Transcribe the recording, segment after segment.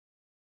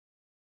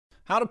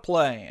How to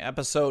Play,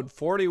 Episode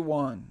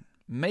 41,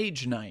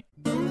 Mage Knight.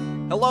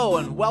 Hello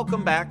and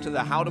welcome back to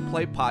the How to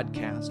Play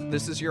podcast.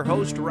 This is your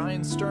host,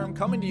 Ryan Sturm,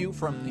 coming to you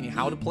from the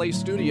How to Play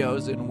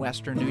studios in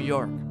Western New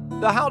York.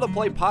 The How to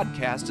Play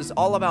podcast is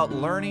all about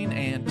learning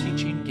and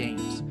teaching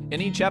games.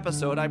 In each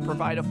episode, I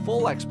provide a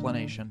full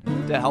explanation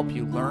to help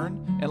you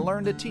learn and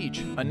learn to teach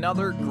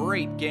another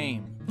great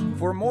game.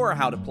 For more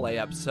How to Play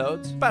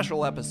episodes,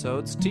 special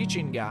episodes,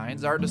 teaching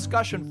guides, our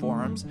discussion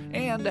forums,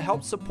 and to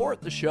help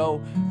support the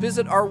show,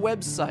 visit our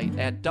website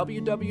at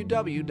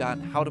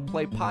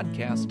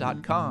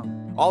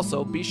www.howtoplaypodcast.com.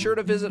 Also, be sure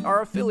to visit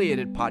our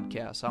affiliated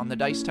podcasts on the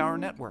Dice Tower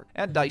Network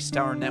at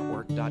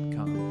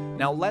dicetowernetwork.com.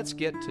 Now let's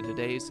get to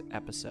today's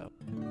episode.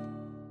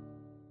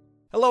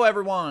 Hello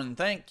everyone,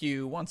 thank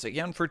you once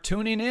again for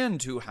tuning in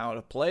to How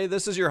to Play.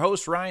 This is your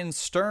host Ryan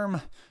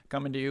Sturm,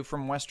 coming to you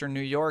from Western New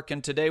York,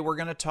 and today we're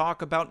going to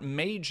talk about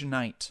Mage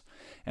Knight.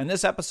 And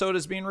this episode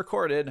is being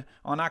recorded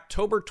on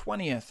October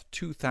 20th,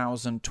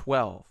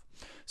 2012.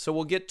 So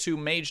we'll get to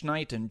Mage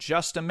Knight in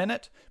just a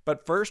minute,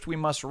 but first we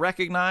must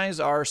recognize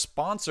our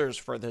sponsors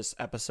for this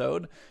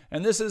episode,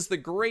 and this is the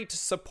great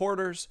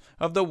supporters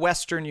of the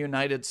Western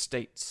United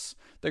States.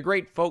 The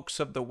great folks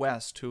of the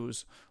West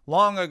whose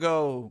long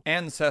ago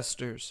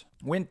ancestors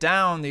went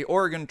down the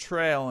Oregon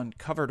Trail in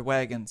covered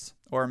wagons.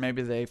 Or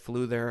maybe they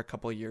flew there a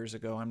couple years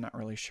ago, I'm not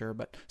really sure.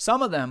 But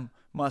some of them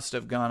must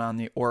have gone on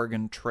the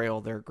Oregon Trail,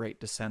 their great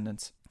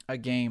descendants. A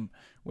game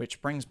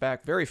which brings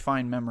back very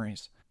fine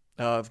memories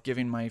of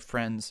giving my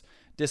friends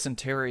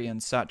dysentery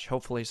and such.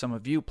 Hopefully some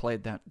of you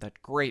played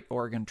that great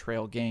Oregon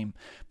Trail game.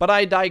 But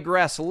I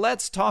digress.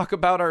 Let's talk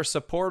about our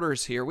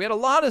supporters here. We had a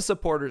lot of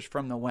supporters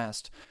from the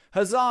West.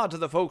 Huzzah to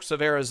the folks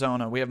of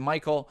Arizona. We have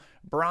Michael,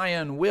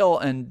 Brian, Will,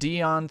 and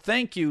Dion.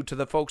 Thank you to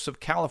the folks of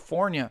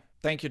California.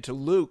 Thank you to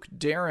Luke,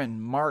 Darren,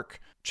 Mark,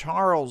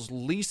 Charles,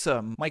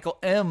 Lisa, Michael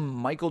M.,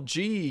 Michael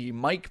G.,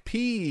 Mike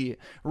P.,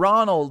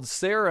 Ronald,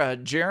 Sarah,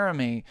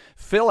 Jeremy,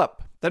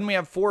 Philip. Then we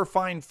have four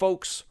fine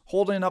folks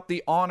holding up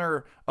the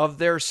honor of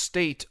their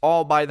state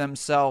all by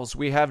themselves.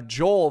 We have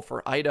Joel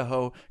for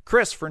Idaho,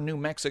 Chris for New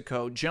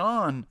Mexico,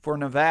 John for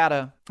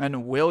Nevada,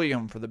 and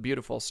William for the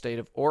beautiful state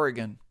of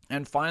Oregon.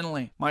 And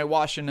finally, my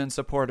Washington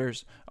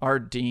supporters are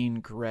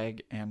Dean,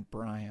 Greg, and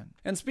Brian.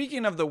 And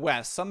speaking of the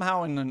West,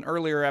 somehow in an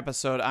earlier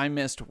episode, I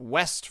missed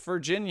West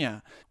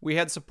Virginia. We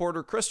had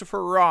supporter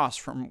Christopher Ross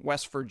from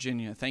West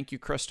Virginia. Thank you,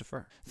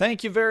 Christopher.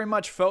 Thank you very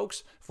much,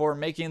 folks, for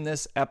making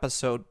this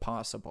episode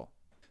possible.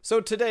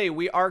 So today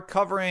we are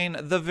covering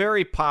the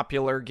very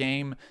popular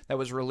game that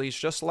was released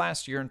just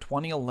last year in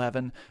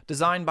 2011,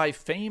 designed by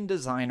famed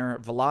designer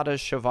Vlaada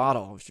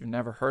Chvátil. If you've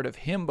never heard of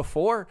him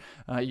before,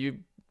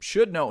 you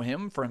should know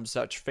him from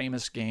such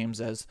famous games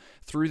as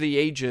Through the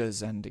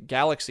Ages and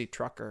Galaxy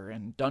Trucker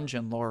and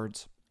Dungeon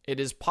Lords. It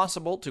is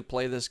possible to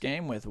play this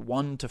game with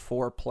 1 to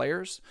 4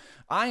 players.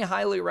 I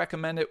highly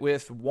recommend it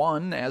with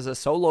 1 as a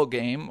solo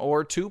game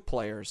or 2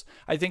 players.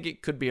 I think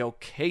it could be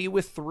okay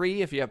with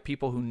 3 if you have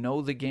people who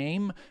know the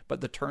game, but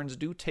the turns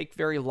do take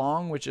very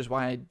long, which is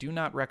why I do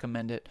not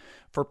recommend it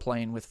for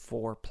playing with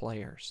 4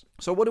 players.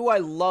 So what do I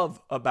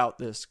love about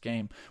this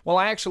game? Well,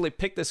 I actually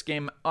picked this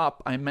game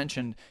up. I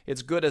mentioned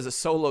it's good as a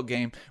solo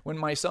game. When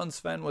my son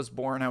Sven was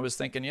born, I was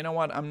thinking, you know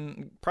what,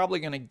 I'm probably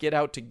going to get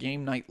out to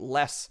game night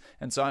less,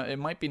 and so it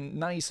might be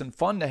nice and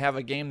fun to have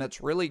a game that's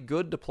really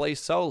good to play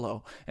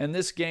solo. And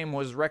this game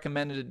was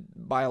recommended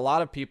by a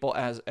lot of people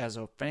as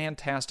a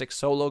fantastic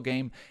solo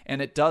game,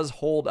 and it does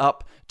hold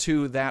up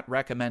to that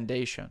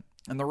recommendation.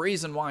 And the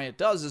reason why it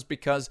does is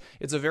because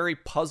it's a very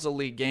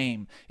puzzly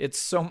game. It's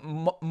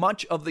so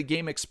much of the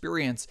game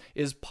experience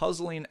is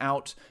puzzling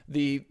out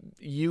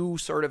you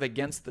sort of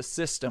against the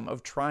system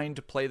of trying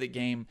to play the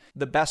game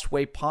the best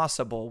way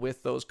possible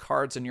with those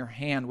cards in your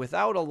hand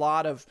without a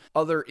lot of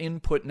other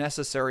input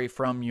necessary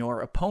from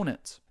your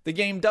opponents. The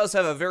game does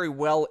have a very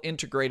well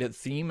integrated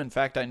theme. In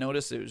fact, I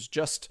noticed it was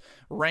just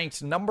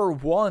ranked number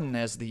 1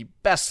 as the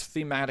best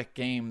thematic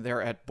game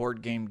there at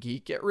Board Game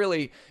Geek. It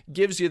really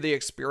gives you the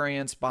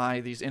experience by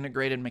these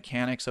integrated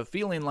mechanics of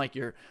feeling like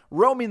you're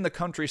roaming the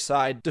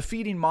countryside,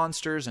 defeating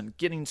monsters and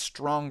getting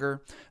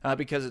stronger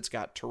because it's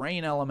got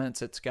terrain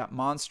elements, it's got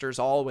monsters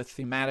all with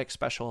thematic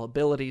special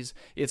abilities,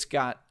 it's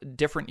got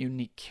different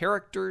unique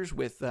characters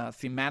with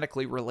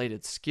thematically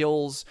related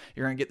skills.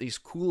 You're going to get these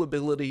cool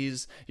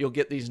abilities, you'll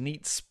get these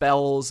neat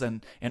spells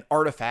and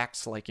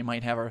artifacts, like you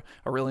might have a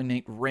really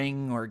neat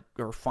ring or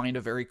find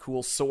a very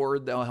cool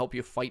sword that'll help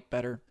you fight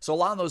better. So a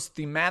lot of those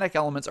thematic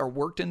elements are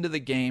worked into the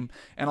game,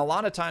 and a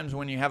lot of times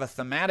when you have a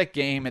thematic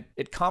game,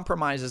 it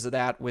compromises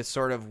that with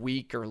sort of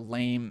weak or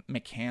lame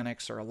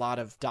mechanics or a lot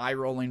of die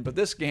rolling, but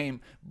this game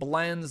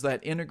blends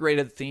that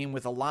integrated theme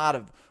with a lot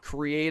of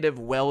creative,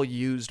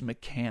 well-used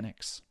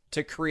mechanics.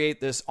 to create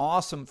this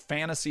awesome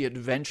fantasy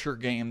adventure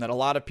game that a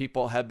lot of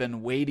people have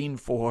been waiting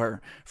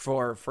for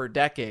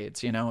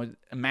decades. You know,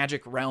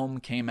 Magic Realm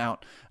came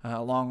out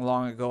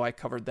long ago. I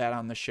covered that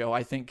on the show.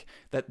 I think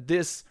that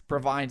this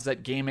provides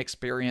that game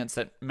experience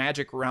that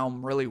Magic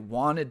Realm really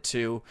wanted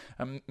to.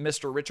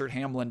 Mr. Richard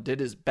Hamlin did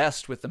his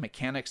best with the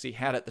mechanics he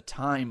had at the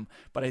time,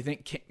 but I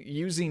think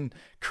using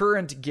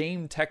current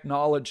game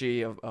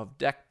technology of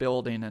deck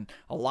building and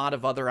a lot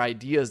of other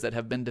ideas that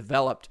have been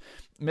developed,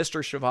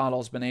 Mr.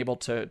 Chvátil's been able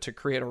to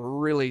create a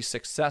really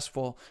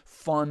successful,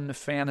 fun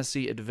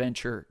fantasy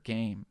adventure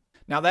game.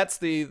 Now that's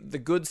the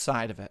good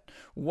side of it.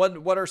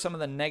 What are some of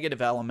the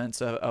negative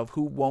elements of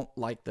who won't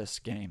like this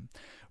game?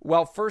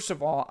 Well, first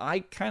of all, I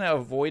kind of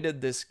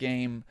avoided this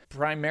game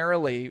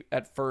primarily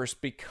at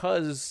first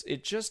because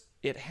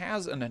it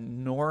has an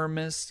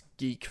enormous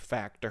geek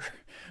factor.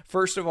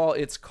 First of all,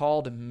 it's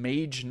called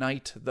Mage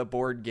Knight, the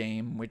board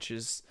game, which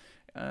is,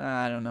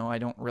 I don't know, I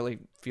don't really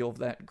feel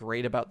that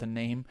great about the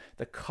name.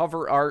 The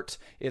cover art,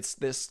 it's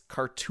this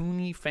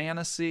cartoony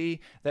fantasy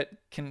that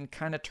can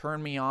kind of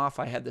turn me off.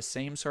 I had the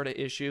same sort of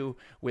issue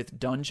with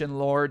Dungeon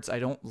Lords. I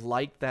don't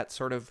like that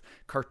sort of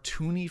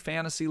cartoony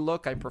fantasy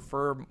look. I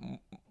prefer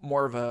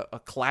more of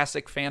a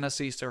classic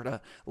fantasy, sort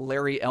of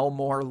Larry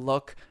Elmore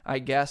look, I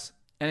guess.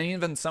 And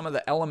even some of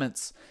the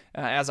elements,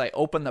 as I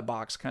opened the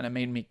box, kind of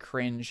made me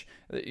cringe.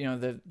 You know,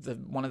 the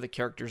one of the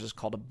characters is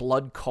called a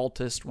blood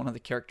cultist. One of the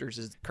characters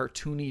is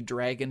cartoony,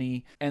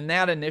 dragony. And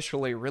that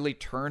initially really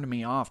turned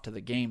me off to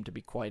the game, to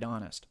be quite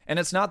honest. And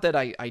it's not that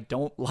I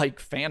don't like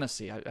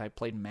fantasy. I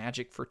played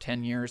Magic for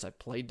 10 years. I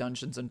played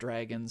Dungeons and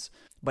Dragons.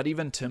 But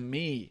even to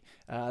me,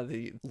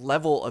 the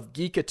level of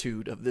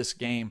geekitude of this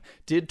game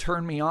did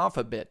turn me off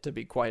a bit, to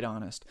be quite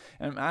honest.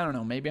 And I don't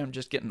know, maybe I'm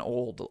just getting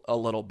old a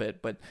little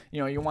bit, but you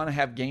know, you want to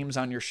have games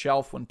on your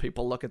shelf when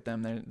people look at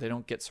them, they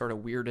don't get sort of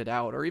weirded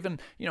out. Or even,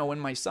 you know, when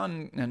my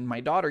son and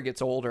my daughter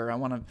gets older, I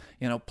want to,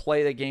 you know,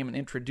 play the game and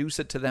introduce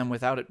it to them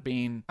without it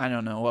being, I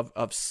don't know,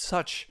 of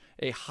such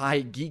a high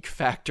geek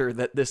factor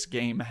that this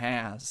game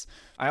has.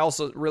 I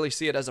also really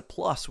see it as a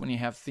plus when you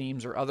have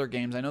themes or other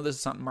games. I know this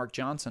is something Mark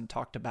Johnson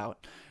talked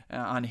about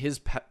on his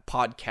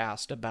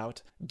podcast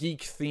about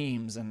geek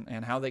themes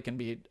and how they can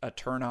be a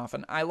turnoff.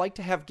 And I like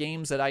to have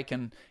games that I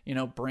can, you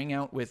know, bring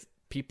out with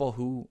people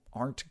who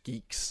aren't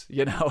geeks,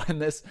 you know, and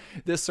this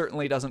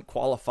certainly doesn't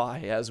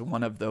qualify as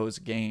one of those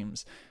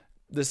games.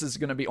 This is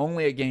going to be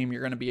only a game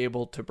you're going to be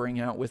able to bring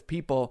out with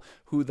people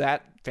who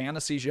that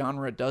fantasy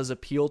genre does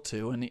appeal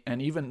to.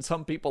 And even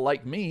some people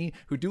like me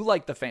who do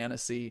like the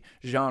fantasy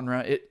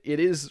genre, it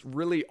is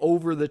really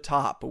over the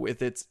top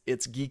with its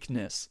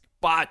geekness.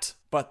 But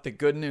the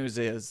good news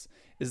is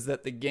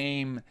that the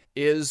game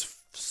is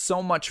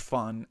so much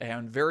fun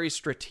and very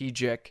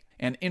strategic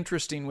and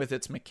interesting with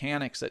its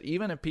mechanics that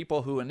even if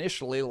people who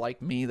initially,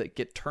 like me, that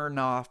get turned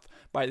off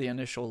by the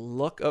initial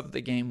look of the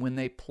game, when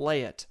they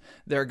play it,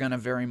 they're going to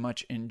very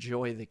much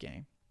enjoy the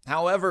game.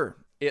 However,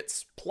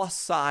 its plus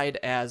side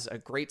as a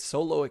great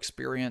solo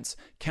experience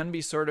can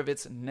be sort of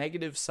its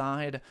negative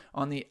side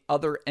on the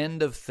other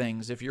end of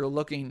things. If you're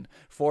looking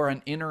for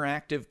an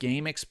interactive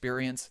game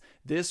experience,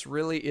 this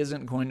really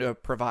isn't going to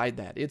provide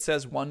that. It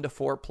says 1 to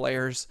 4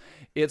 players.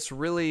 It's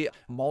really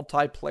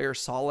multiplayer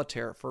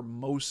solitaire for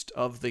most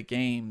of the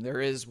game. There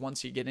is,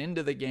 once you get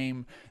into the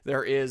game,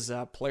 there is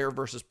player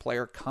versus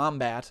player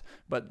combat,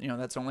 but you know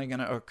that's only going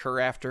to occur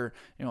after,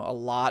 you know, a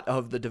lot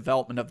of the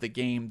development of the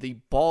game. The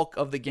bulk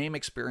of the game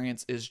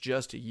experience is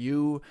just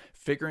you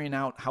figuring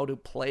out how to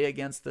play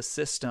against the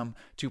system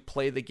to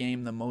play the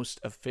game the most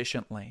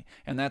efficiently.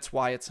 And that's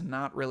why it's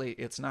not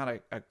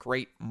a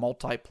great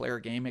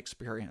multiplayer game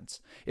experience.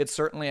 It's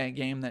certainly a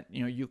game that,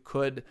 you know, you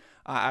could,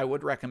 I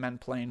would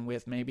recommend playing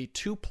with maybe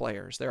 2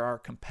 players. There are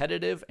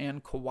competitive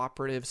and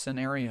cooperative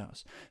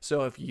scenarios.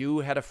 So if you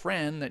had a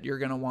friend that you're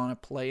going to want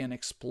to play and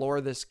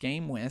explore this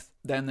game with,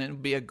 then it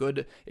would be a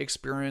good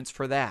experience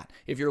for that.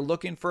 If you're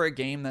looking for a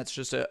game that's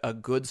just a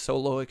good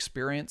solo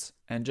experience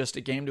and just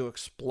a game to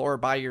explore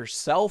by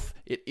yourself,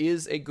 it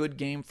is a good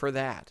game for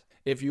that.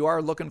 If you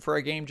are looking for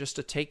a game just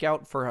to take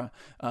out for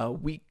a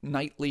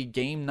weeknightly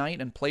game night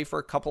and play for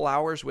a couple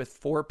hours with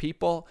 4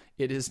 people,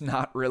 it is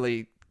not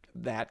really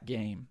that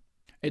game.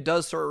 It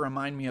does sort of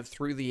remind me of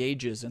Through the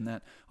Ages in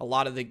that a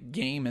lot of the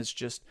game is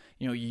just,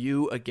 you know,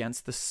 you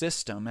against the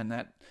system. And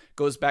that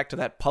goes back to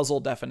that puzzle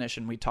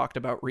definition we talked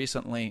about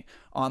recently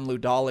on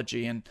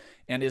Ludology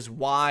and is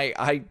why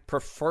I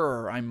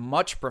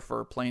much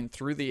prefer playing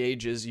Through the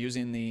Ages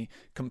using the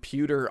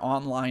computer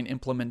online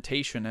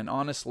implementation. And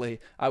honestly,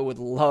 I would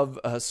love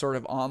a sort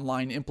of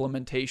online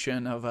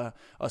implementation of a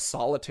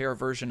solitaire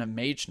version of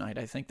Mage Knight.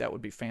 I think that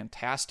would be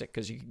fantastic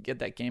because you could get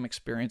that game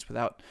experience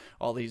without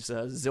all these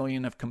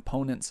zillion of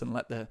components and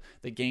let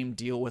the game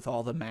deal with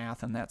all the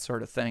math and that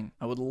sort of thing.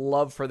 I would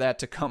love for that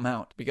to come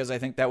out because I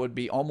think that would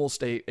be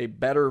almost a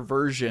better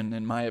version,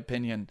 in my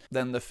opinion,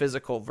 than the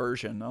physical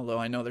version. Although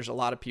I know there's a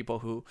lot of people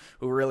who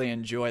really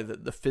enjoy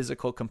the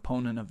physical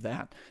component of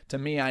that. To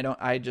me,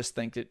 I just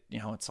think that,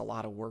 it's a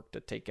lot of work to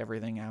take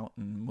everything out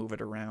and move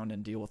it around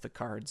and deal with the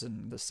cards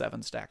and the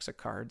 7 stacks of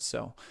cards.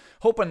 So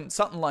hoping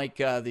something like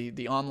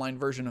the online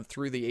version of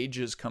Through the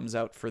Ages comes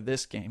out for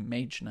this game,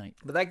 Mage Knight.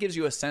 But that gives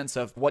you a sense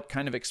of what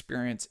kind of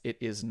experience it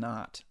is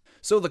not.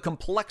 So the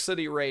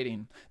complexity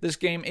rating. This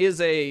game is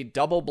a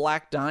double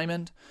black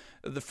diamond.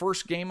 The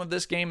first game of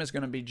this game is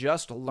going to be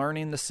just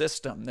learning the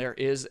system. There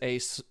is a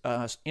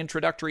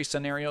introductory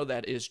scenario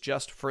that is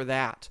just for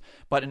that.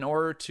 But in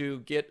order to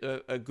get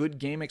a good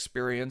game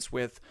experience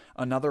with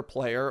another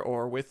player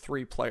or with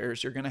 3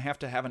 players, you're going to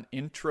have an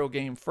intro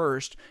game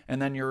first,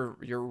 and then your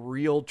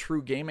real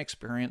true game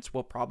experience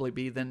will probably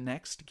be the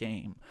next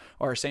game.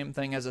 Or same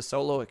thing as a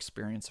solo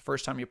experience. The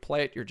first time you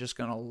play it, you're just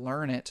going to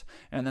learn it,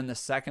 and then the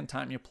second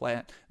time you play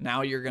it,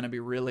 now you're going to be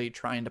really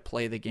trying to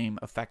play the game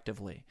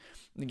effectively.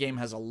 The game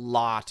has a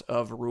lot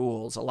of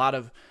rules. A lot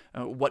of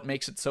what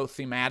makes it so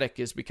thematic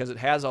is because it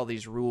has all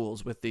these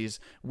rules with these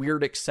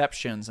weird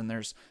exceptions, and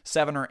there's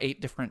 7 or 8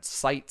 different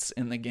sites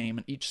in the game,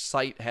 and each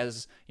site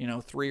has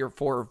 3 or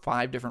 4 or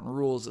 5 different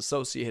rules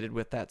associated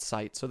with that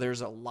site. So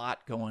there's a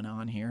lot going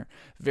on here.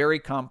 Very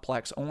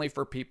complex, only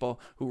for people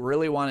who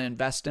really want to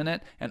invest in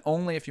it, and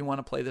only if you want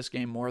to play this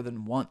game more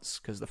than once,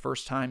 because the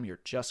first time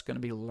you're just going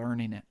to be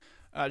learning it.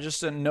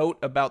 Just a note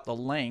about the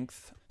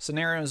length.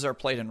 Scenarios are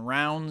played in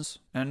rounds,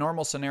 and a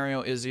normal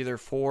scenario is either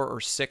 4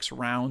 or 6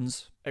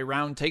 rounds. A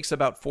round takes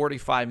about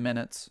 45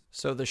 minutes,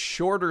 so the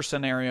shorter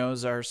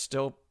scenarios are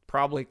still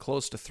probably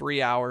close to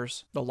 3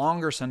 hours. The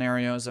longer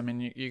scenarios,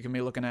 you can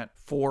be looking at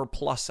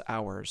 4+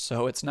 hours,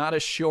 so it's not a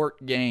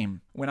short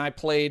game. When I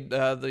played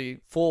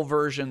the full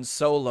version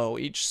solo,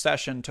 each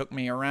session took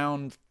me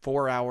around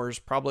 4 hours,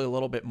 probably a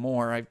little bit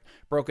more. I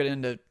broke it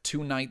into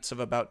 2 nights of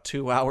about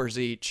 2 hours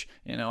each.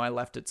 I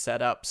left it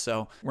set up,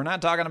 so we're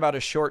not talking about a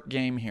short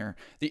game here.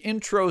 The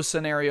intro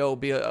scenario will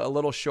be a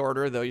little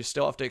shorter, though you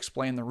still have to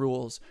explain the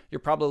rules. You're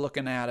probably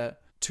looking at a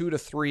 2 to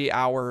 3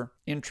 hour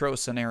intro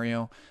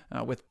scenario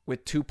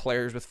with 2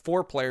 players. With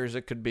 4 players,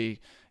 it could be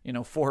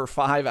 4 or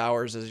 5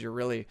 hours as you're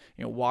really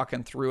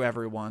walking through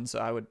everyone. So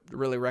I would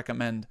really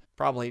recommend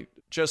probably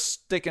just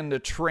sticking to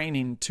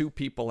training 2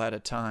 people at a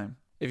time.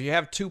 If you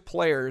have 2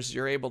 players,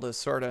 you're able to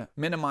sort of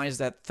minimize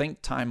that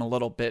think time a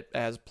little bit,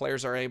 as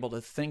players are able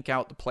to think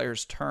out the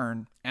player's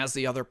turn as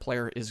the other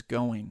player is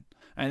going.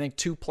 I think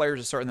 2 players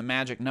is sort of the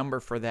magic number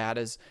for that,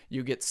 as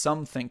you get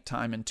some think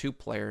time in 2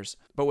 players.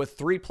 But with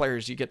 3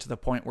 players, you get to the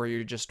point where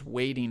you're just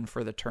waiting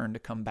for the turn to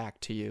come back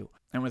to you.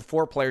 And with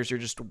 4 players, you're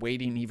just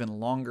waiting even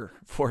longer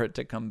for it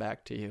to come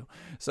back to you.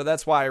 So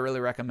that's why I really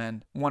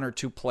recommend 1 or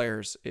 2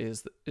 players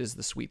is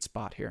the sweet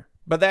spot here.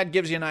 But that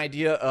gives you an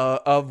idea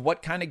of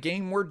what kind of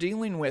game we're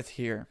dealing with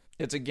here.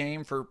 It's a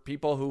game for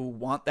people who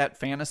want that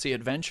fantasy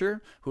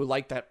adventure, who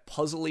like that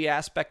puzzly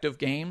aspect of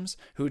games,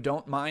 who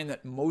don't mind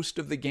that most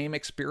of the game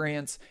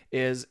experience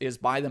is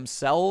by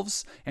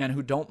themselves, and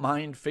who don't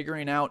mind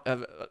figuring out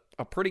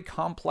a pretty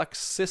complex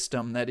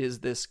system that is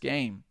this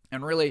game.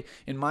 And really,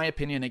 in my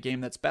opinion, a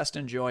game that's best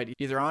enjoyed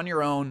either on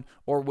your own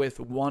or with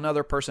 1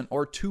 other person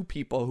or 2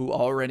 people who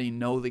already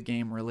know the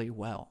game really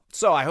well.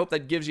 So I hope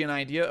that gives you an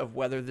idea of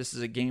whether this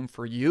is a game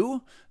for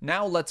you.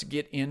 Now let's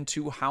get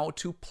into how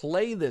to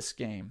play this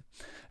game.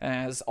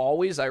 As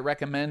always, I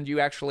recommend you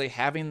actually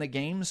having the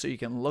game so you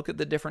can look at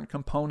the different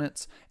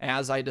components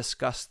as I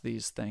discuss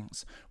these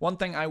things. One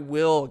thing I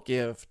will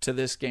give to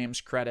this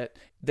game's credit,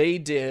 they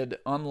did,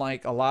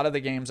 unlike a lot of the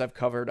games I've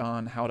covered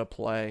on how to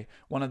play,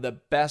 one of the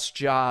best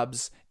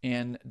jobs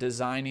in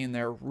designing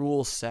their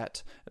rule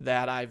set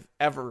that I've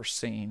ever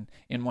seen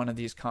in one of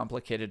these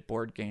complicated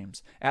board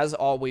games. As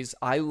always,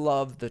 I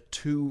love the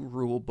 2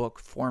 rule book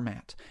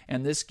format,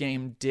 and this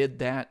game did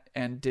that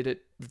and did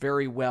it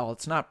very well.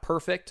 It's not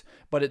perfect,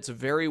 but it's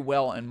very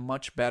well and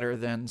much better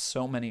than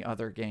so many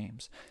other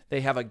games.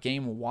 They have a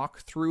game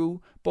walkthrough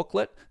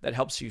booklet that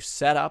helps you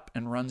set up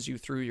and runs you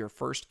through your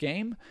first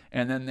game,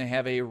 and then they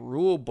have a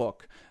rule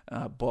book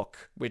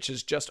which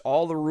is just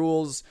all the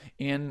rules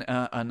in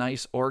a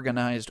nice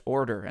organized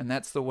order. And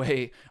that's the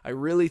way I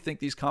really think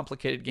these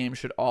complicated games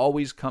should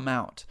always come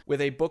out,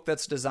 with a book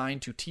that's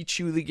designed to teach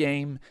you the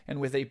game and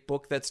with a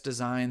book that's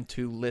designed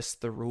to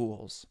list the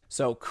rules.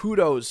 So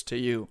kudos to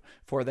you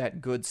for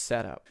that good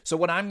setup. So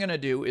what I'm going to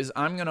do is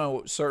I'm going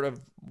to sort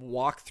of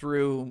walk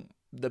through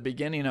the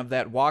beginning of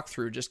that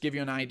walkthrough, just give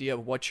you an idea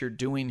of what you're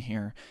doing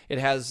here. It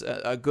has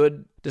a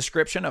good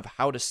description of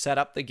how to set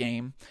up the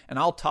game, and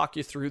I'll talk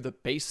you through the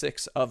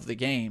basics of the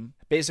game,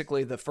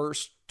 basically the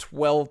first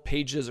 12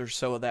 pages or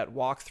so of that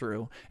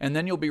walkthrough, and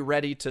then you'll be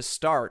ready to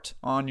start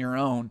on your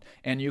own,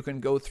 and you can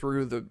go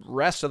through the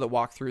rest of the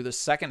walkthrough. The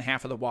second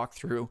half of the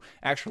walkthrough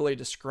actually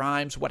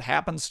describes what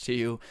happens to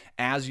you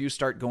as you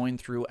start going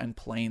through and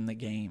playing the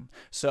game.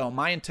 So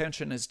my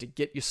intention is to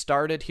get you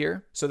started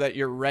here so that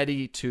you're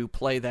ready to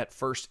play that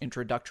first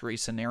introductory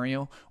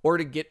scenario, or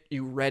to get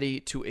you ready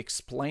to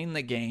explain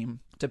the game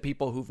to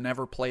people who've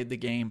never played the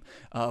game,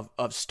 of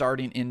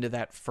starting into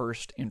that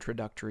first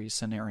introductory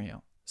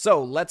scenario.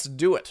 So let's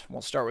do it.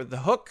 We'll start with the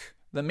hook.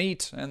 the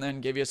meat, and then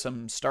give you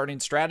some starting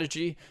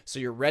strategy so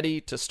you're ready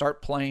to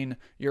start playing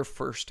your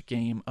first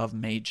game of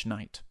Mage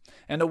Knight.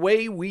 And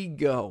away we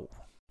go.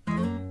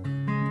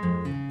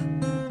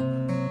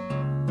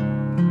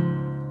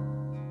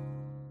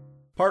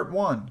 Part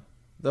 1.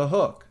 The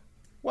Hook.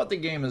 What the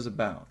game is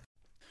about.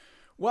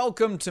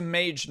 Welcome to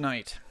Mage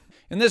Knight.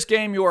 In this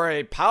game, you are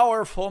a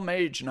powerful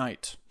Mage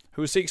Knight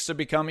who seeks to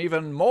become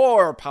even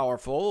more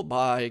powerful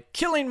by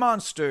killing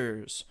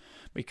monsters,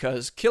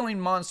 because killing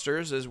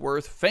monsters is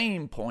worth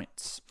fame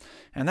points.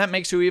 And that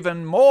makes you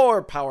even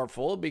more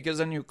powerful because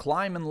then you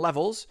climb in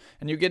levels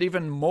and you get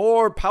even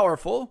more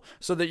powerful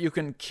so that you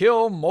can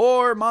kill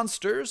more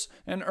monsters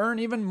and earn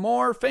even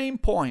more fame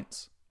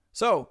points.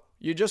 So,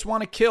 you just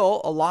want to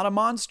kill a lot of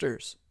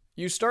monsters.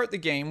 You start the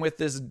game with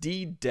this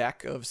D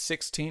deck of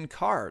 16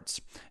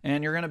 cards,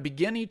 and you're going to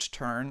begin each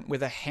turn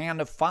with a hand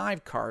of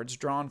 5 cards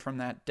drawn from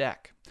that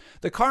deck.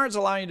 The cards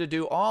allow you to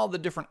do all the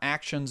different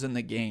actions in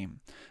the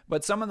game,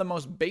 but some of the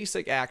most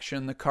basic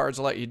action the cards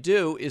let you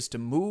do is to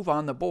move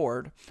on the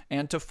board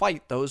and to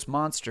fight those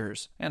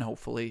monsters and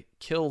hopefully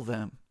kill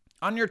them.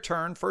 On your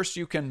turn, first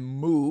you can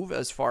move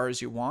as far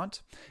as you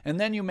want,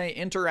 and then you may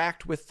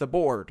interact with the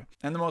board.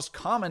 And the most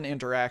common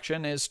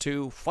interaction is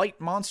to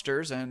fight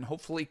monsters and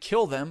hopefully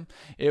kill them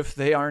if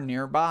they are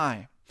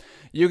nearby.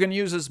 You can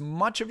use as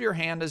much of your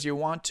hand as you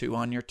want to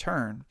on your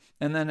turn,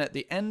 and then at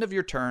the end of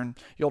your turn,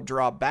 you'll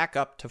draw back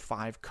up to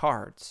 5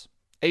 cards.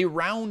 A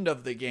round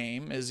of the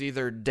game is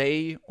either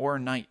day or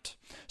night.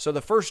 So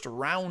the first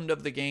round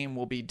of the game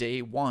will be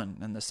day 1,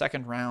 and the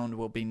second round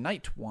will be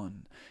night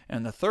 1,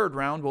 and the third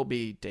round will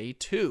be day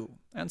 2,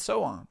 and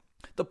so on.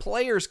 The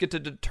players get to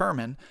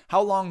determine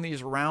how long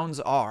these rounds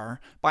are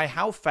by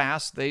how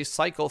fast they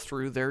cycle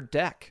through their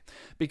deck.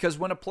 Because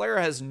when a player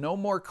has no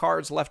more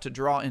cards left to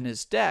draw in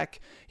his deck,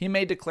 he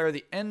may declare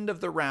the end of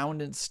the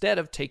round instead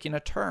of taking a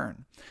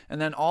turn. And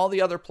then all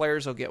the other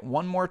players will get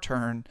one more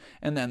turn,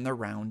 and then the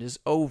round is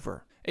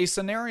over. A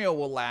scenario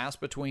will last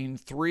between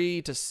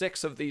 3 to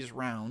 6 of these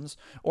rounds,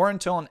 or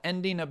until an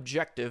ending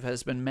objective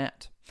has been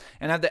met.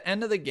 And at the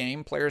end of the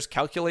game, players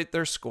calculate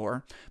their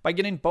score by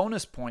getting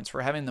bonus points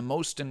for having the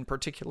most in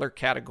particular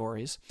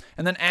categories,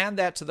 and then add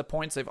that to the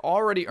points they've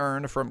already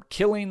earned from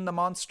killing the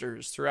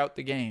monsters throughout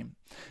the game.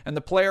 And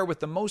the player with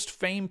the most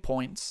fame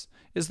points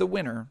is the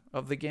winner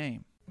of the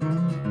game.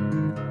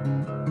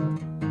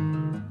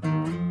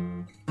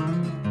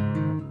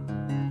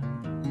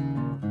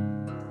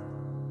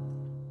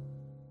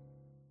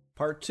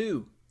 Part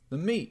 2, the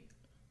meat,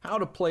 how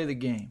to play the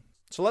game.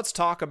 So let's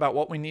talk about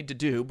what we need to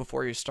do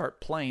before you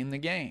start playing the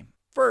game.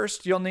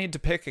 First, you'll need to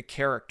pick a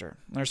character.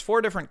 There's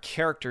 4 different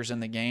characters in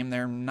the game.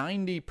 They're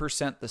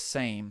 90% the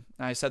same.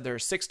 I said there are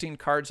 16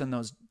 cards in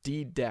those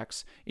D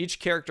decks. Each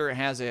character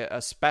has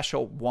a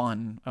special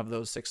one of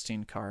those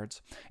 16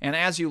 cards. And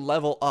as you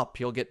level up,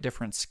 you'll get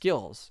different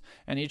skills.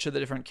 And each of the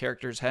different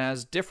characters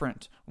has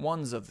different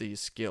ones of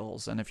these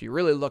skills. And if you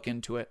really look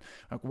into it,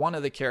 like one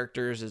of the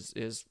characters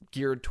is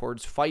geared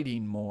towards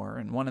fighting more.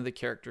 And one of the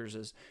characters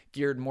is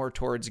geared more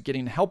towards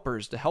getting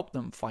helpers to help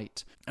them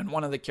fight. And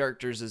one of the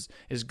characters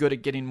is good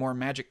at getting more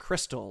magic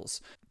crystals.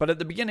 But at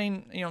the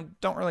beginning,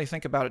 don't really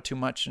think about it too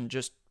much and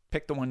just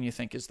pick the one you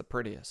think is the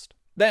prettiest.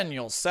 Then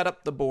you'll set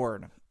up the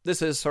board.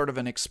 This is sort of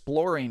an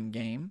exploring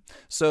game.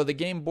 So the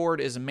game board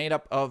is made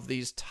up of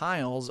these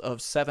tiles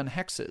of 7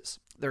 hexes.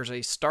 There's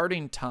a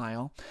starting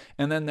tile,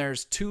 and then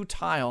there's 2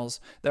 tiles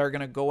that are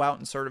going to go out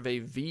in sort of a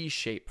V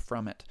shape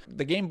from it.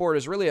 The game board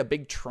is really a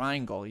big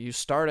triangle. You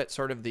start at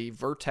sort of the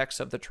vertex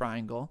of the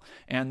triangle,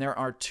 and there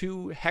are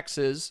 2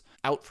 hexes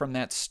out from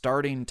that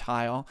starting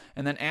tile,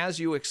 and then as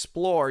you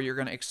explore, you're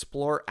going to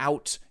explore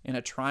out in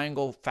a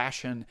triangle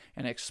fashion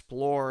and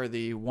explore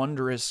the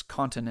wondrous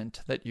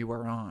continent that you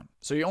are on.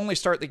 So you only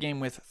start the game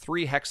with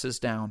 3 hexes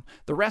down.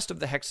 The rest of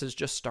the hexes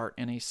just start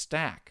in a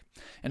stack.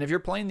 And if you're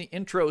playing the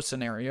intro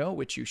scenario,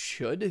 which you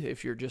should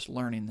if you're just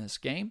learning this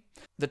game,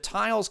 the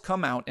tiles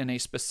come out in a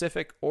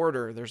specific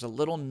order. There's a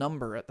little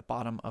number at the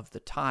bottom of the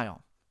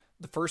tile.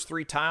 The first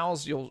 3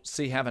 tiles you'll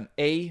see have an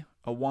A,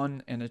 a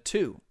 1, and a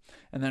 2.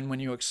 And then when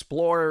you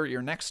explore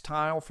your next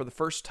tile for the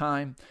first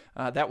time,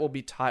 that will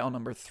be tile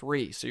number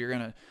 3. So you're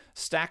going to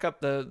stack up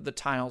the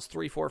tiles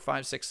 3, 4,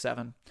 5, 6,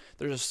 7.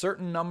 There's a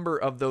certain number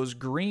of those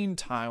green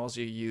tiles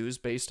you use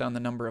based on the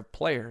number of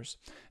players.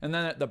 And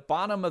then at the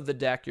bottom of the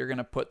deck, you're going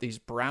to put these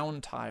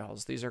brown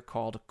tiles. These are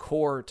called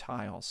core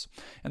tiles.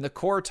 And the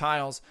core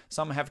tiles,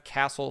 some have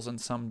castles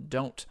and some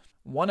don't.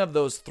 One of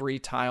those 3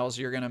 tiles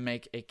you're going to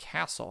make a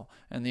castle,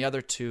 and the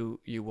other 2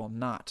 you will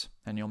not.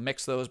 And you'll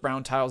mix those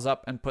brown tiles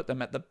up and put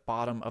them at the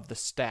bottom of the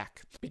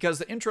stack. Because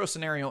the intro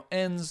scenario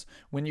ends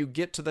when you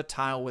get to the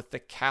tile with the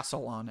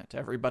castle on it.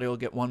 Everybody will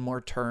get one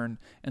more turn,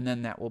 and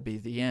then that will be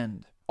the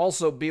end.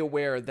 Also, be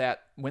aware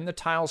that when the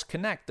tiles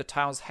connect, the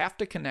tiles have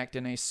to connect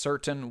in a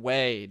certain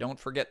way. Don't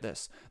forget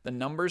this. The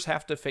numbers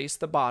have to face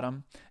the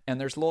bottom, and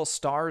there's little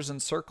stars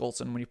and circles,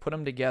 and when you put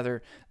them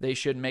together, they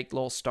should make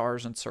little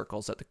stars and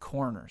circles at the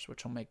corners,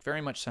 which will make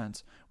very much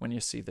sense when you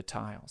see the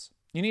tiles.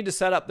 You need to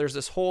set up, there's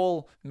this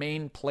whole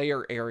main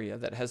player area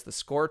that has the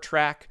score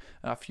track,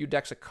 a few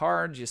decks of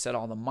cards, you set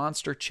all the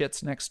monster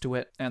chits next to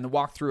it, and the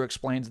walkthrough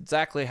explains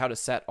exactly how to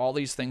set all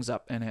these things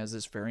up and has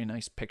this very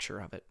nice picture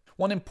of it.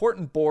 One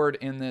important board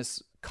in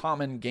this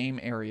common game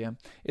area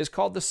is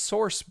called the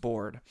source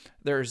board.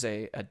 There's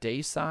a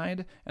day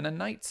side and a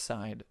night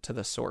side to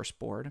the source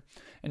board,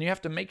 and you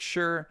have to make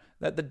sure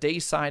that the day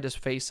side is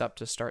face up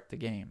to start the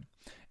game.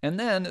 And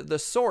then the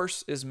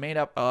source is made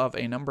up of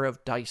a number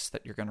of dice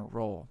that you're going to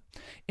roll.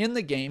 In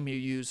the game, you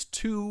use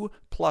 2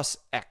 plus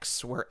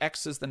X, where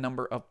X is the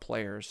number of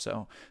players.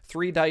 So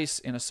 3 dice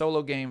in a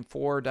solo game,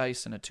 4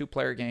 dice in a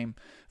 2-player game,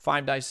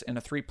 5 dice in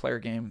a 3-player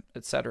game,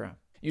 etc.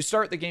 You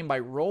start the game by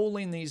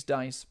rolling these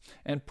dice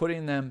and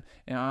putting them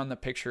on the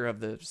picture of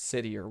the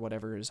city or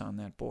whatever is on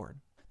that board.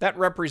 That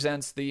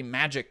represents the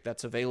magic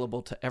that's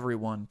available to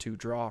everyone to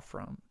draw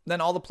from. Then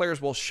all the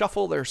players will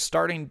shuffle their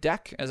starting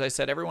deck. As I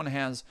said, everyone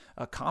has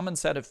a common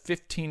set of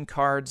 15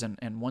 cards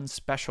and 1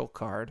 special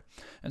card.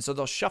 And so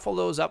they'll shuffle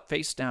those up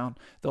face down.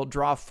 They'll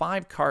draw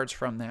 5 cards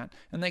from that,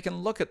 and they can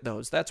look at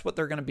those. That's what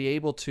they're going to be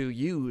able to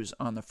use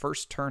on the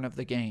first turn of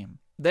the game.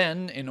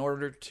 Then, in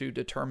order to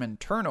determine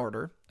turn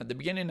order, at the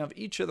beginning of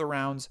each of the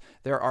rounds,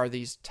 there are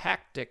these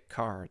tactic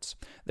cards.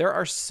 There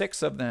are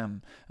 6 of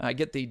them.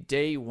 Get the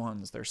day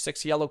ones. There's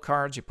 6 yellow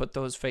cards. You put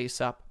those face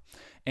up,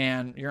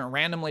 and you're going to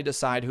randomly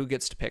decide who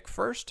gets to pick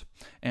first.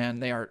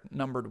 And they are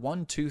numbered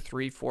 1, 2,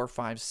 3, 4,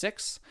 5,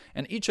 6,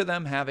 and each of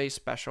them have a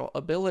special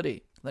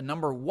ability. The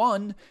number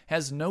 1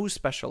 has no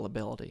special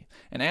ability.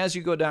 And as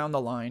you go down the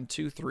line,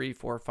 2, 3,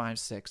 4, 5,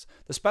 6,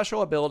 the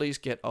special abilities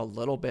get a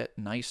little bit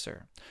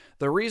nicer.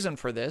 The reason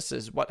for this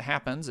is what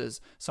happens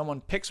is someone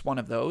picks one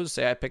of those.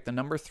 Say I pick the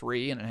number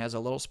 3 and it has a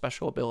little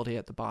special ability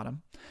at the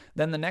bottom.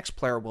 Then the next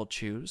player will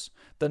choose.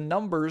 The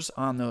numbers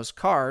on those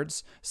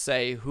cards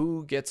say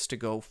who gets to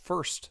go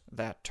first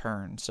that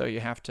turn. So you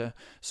have to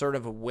sort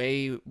of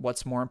weigh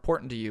what's more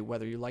important to you,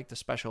 whether you like the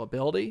special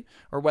ability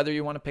or whether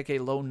you want to pick a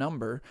low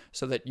number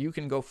so that you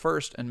can go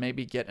first and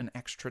maybe get an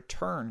extra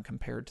turn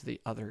compared to the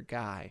other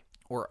guy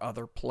or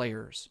other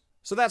players.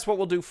 So that's what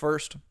we'll do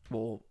first.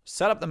 We'll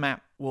set up the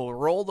map. We'll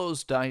roll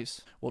those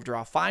dice. We'll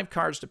draw 5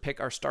 cards to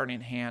pick our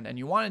starting hand. And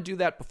you want to do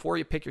that before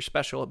you pick your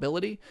special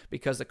ability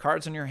because the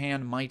cards in your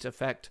hand might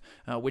affect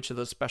which of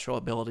those special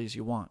abilities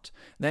you want.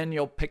 Then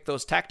you'll pick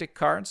those tactic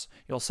cards.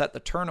 You'll set the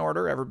turn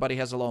order. Everybody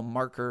has a little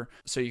marker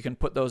so you can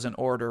put those in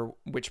order.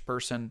 Which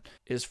person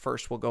is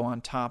first will go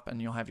on top,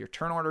 and you'll have your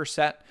turn order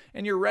set.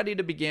 And you're ready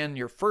to begin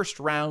your first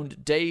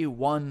round, day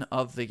 1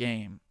 of the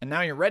game. And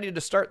now you're ready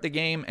to start the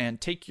game and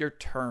take your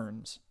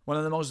turns. One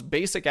of the most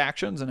basic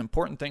actions and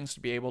important things to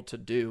be able to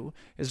do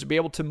is to be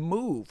able to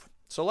move.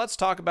 So let's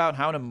talk about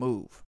how to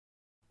move.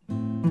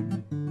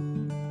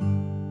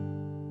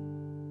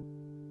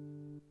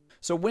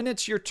 So when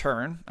it's your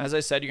turn, as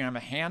I said, you're going to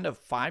have a hand of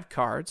 5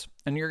 cards,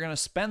 and you're going to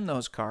spend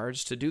those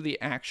cards to do the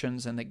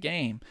actions in the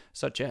game,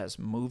 such as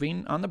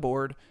moving on the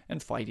board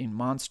and fighting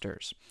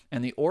monsters.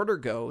 And the order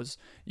goes,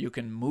 you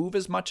can move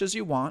as much as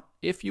you want,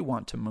 if you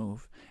want to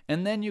move,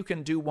 and then you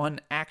can do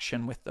one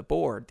action with the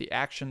board. The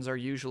actions are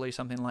usually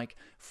something like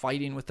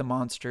fighting with the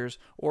monsters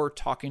or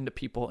talking to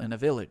people in a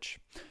village.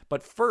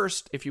 But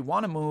first, if you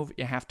want to move,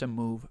 you have to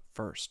move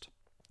first.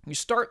 You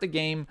start the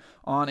game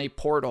on a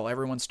portal.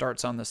 Everyone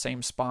starts on the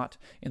same spot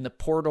in the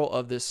portal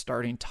of this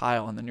starting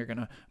tile, and then you're going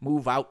to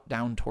move out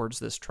down towards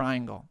this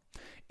triangle.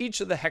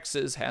 Each of the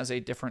hexes has a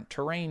different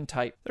terrain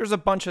type. There's a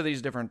bunch of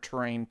these different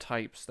terrain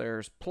types.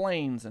 There's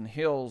plains and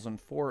hills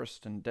and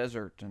forest and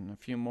desert and a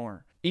few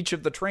more. Each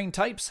of the terrain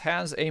types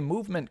has a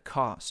movement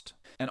cost.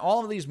 And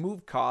all of these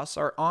move costs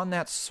are on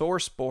that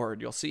source board.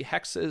 You'll see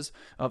hexes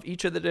of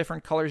each of the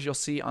different colors you'll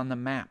see on the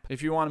map.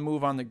 If you want to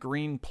move on the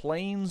green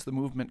plains, the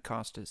movement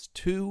cost is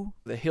 2.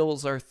 The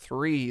hills are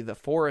 3. The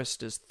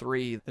forest is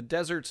 3. The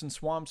deserts and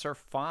swamps are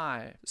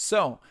 5.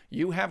 So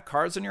you have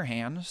cards in your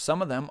hand.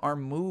 Some of them are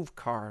move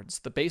cards.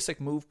 The basic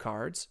move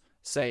cards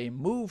say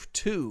move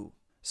 2.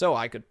 So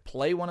I could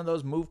play one of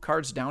those move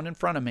cards down in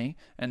front of me,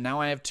 and now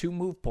I have 2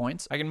 move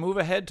points. I can move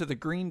ahead to the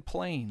green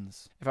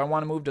plains. If I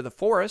want to move to the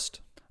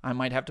forest, I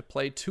might have to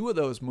play 2 of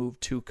those move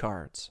 2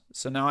 cards.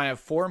 So now I have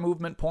 4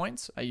 movement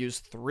points. I use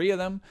 3 of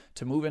them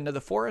to move into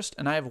the forest,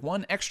 and I have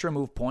 1 extra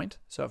move point.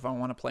 So if I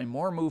want to play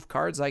more move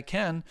cards, I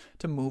can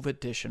to move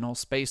additional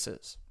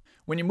spaces.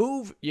 When you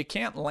move, you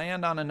can't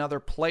land on another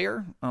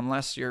player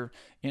unless you're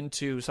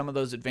into some of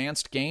those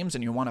advanced games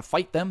and you want to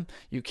fight them.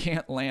 You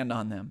can't land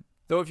on them.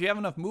 Though if you have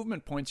enough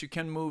movement points, you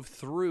can move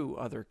through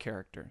other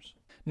characters.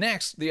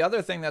 Next, the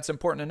other thing that's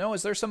important to know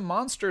is there's some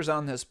monsters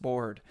on this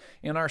board.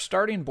 In our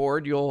starting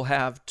board, you'll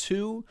have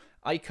 2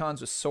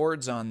 icons with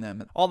swords on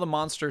them. All the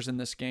monsters in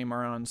this game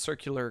are on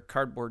circular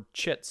cardboard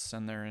chits,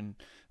 and they're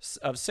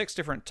of 6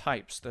 different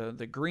types.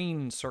 The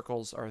green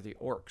circles are the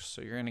orcs,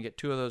 so you're going to get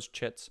 2 of those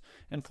chits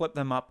and flip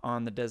them up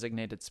on the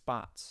designated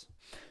spots.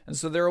 And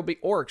so there will be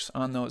orcs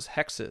on those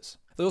hexes.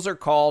 Those are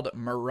called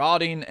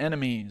marauding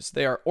enemies.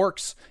 They are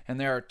orcs, and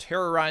they are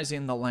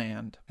terrorizing the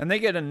land. And they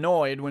get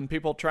annoyed when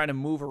people try to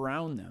move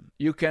around them.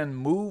 You can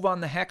move on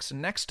the hex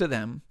next to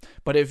them,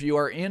 but if you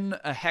are in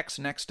a hex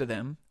next to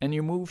them, and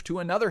you move to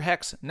another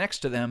hex next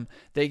to them,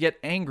 they get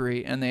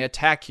angry and they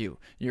attack you.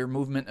 Your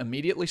movement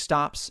immediately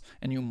stops,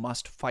 and you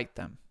must fight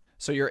them.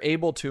 So you're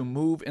able to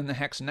move in the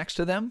hex next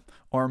to them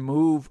or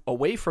move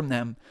away from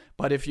them.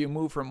 But if you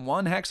move from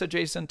one hex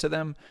adjacent to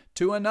them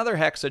to another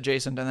hex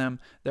adjacent to them,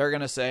 they're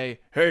going to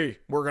say, hey,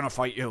 we're going to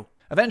fight you.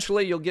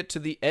 Eventually, you'll get to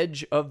the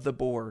edge of the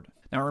board.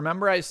 Now,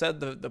 remember I said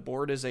the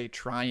board is a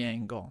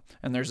triangle,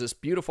 and there's this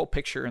beautiful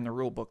picture in the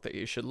rule book that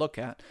you should look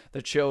at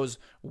that shows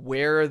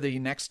where the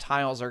next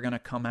tiles are going to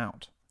come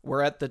out.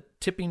 We're at the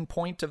tipping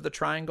point of the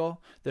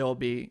triangle. There will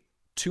be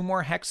 2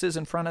 more hexes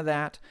in front of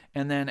that,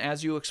 and then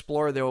as you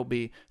explore, there will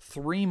be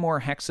 3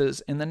 more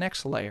hexes in the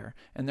next layer,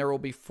 and there will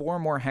be 4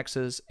 more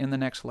hexes in the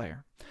next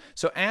layer.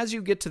 So as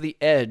you get to the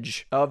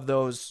edge of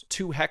those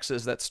 2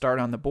 hexes that start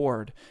on the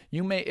board,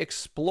 you may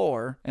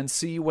explore and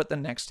see what the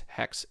next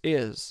hex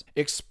is.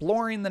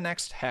 Exploring the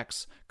next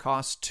hex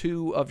costs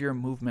 2 of your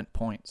movement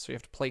points, so you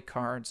have to play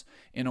cards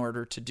in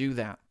order to do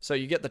that. So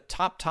you get the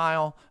top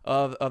tile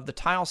of the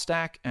tile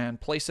stack and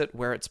place it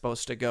where it's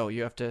supposed to go.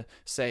 You have to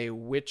say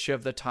which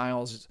of the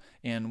tiles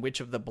in which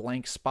of the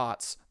blank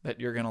spots that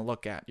you're going to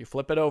look at. You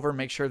flip it over,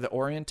 make sure the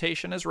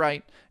orientation is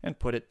right, and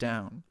put it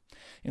down.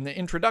 In the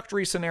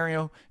introductory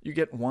scenario, you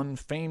get 1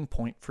 fame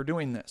point for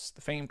doing this.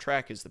 The fame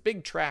track is the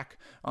big track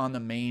on the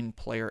main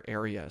player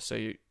area. So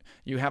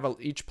you have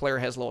each player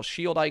has a little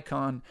shield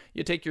icon.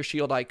 You take your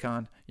shield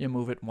icon, you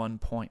move it 1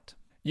 point.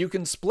 You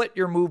can split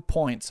your move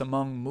points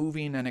among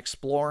moving and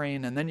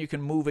exploring, and then you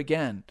can move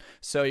again.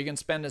 So you can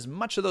spend as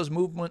much of those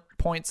movement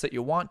points that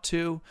you want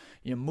to.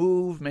 You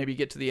move, maybe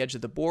get to the edge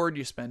of the board.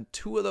 You spend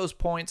 2 of those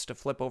points to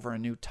flip over a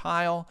new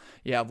tile.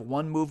 You have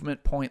 1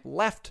 movement point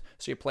left,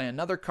 so you play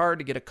another card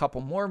to get a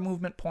couple more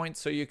movement points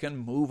so you can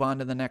move on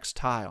to the next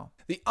tile.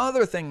 The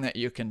other thing that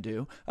you can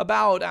do,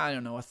 about,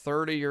 a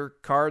third of your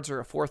cards or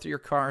a fourth of your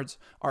cards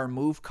are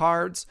move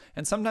cards,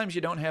 and sometimes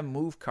you don't have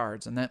move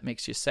cards, and that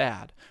makes you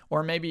sad.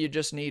 Or maybe you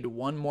just need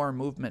 1 more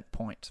movement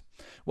point.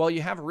 Well,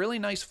 you have really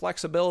nice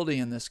flexibility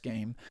in this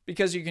game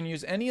because you can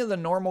use any of the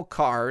normal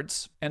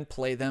cards and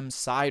play them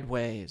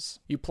sideways.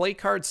 You play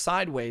cards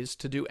sideways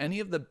to do any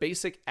of the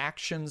basic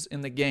actions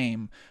in the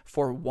game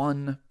for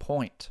 1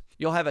 point.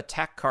 You'll have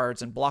attack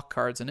cards and block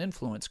cards and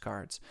influence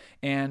cards,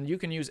 and you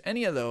can use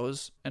any of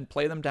those and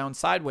play them down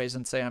sideways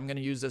and say, I'm going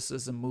to use this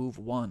as a move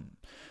 1.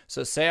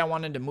 So say I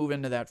wanted to move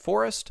into that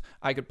forest,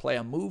 I could play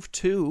a move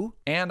 2,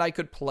 and I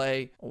could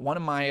play one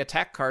of my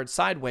attack cards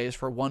sideways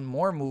for 1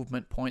 more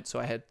movement point, so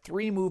I had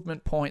 3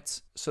 movement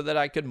points so that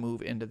I could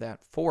move into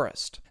that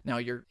forest. Now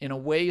you're in a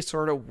way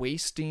sort of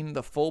wasting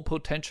the full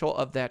potential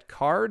of that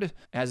card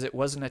as it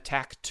was an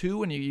attack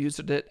 2 and you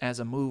used it as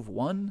a move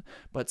 1,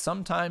 but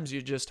sometimes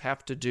you just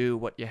have to do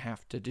what you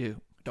have to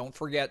do. Don't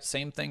forget,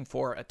 same thing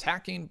for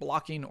attacking,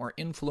 blocking, or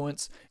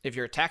influence. If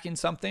you're attacking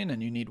something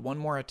and you need 1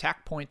 more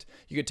attack point,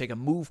 you could take a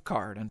move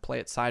card and play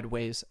it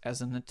sideways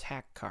as an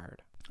attack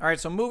card. All right,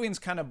 so moving's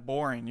kind of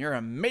boring. You're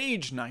a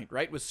mage knight,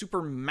 right, with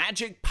super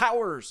magic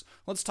powers.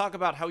 Let's talk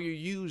about how you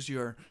use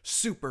your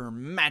super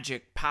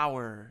magic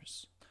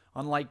powers.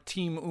 Unlike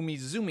Team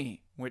Umizoomi,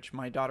 which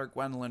my daughter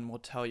Gwendolyn will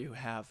tell you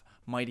have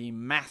mighty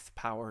math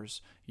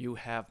powers, you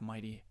have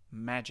mighty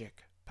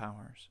magic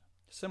powers.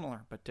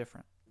 Similar, but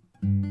different.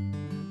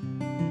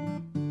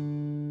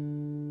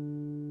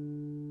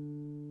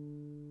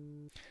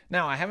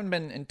 Now, I haven't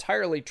been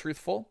entirely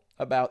truthful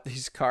about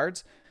these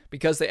cards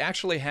because they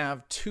actually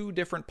have 2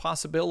 different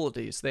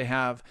possibilities. They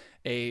have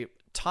a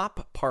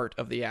top part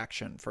of the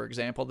action. For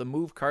example, the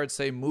move cards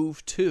say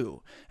move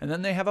 2, and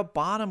then they have a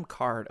bottom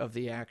card of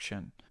the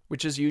action,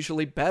 which is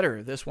usually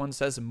better. This one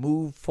says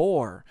move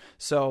 4.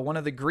 So one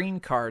of the green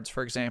cards,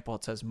 for example,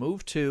 it says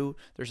move 2,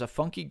 there's a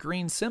funky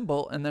green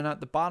symbol, and then at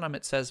the bottom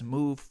it says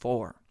move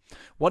 4.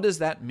 What does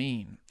that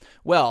mean?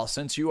 Well,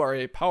 since you are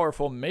a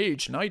powerful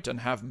mage knight and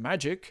have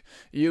magic,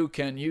 you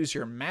can use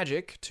your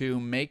magic to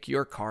make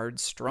your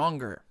cards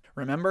stronger.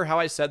 Remember how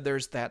I said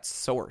there's that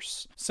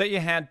source. Say you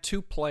had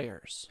 2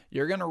 players.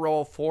 You're going to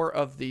roll 4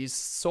 of these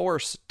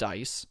source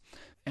dice,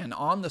 and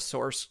on the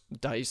source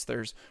dice,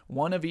 there's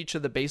 1 of each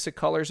of the basic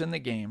colors in the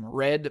game,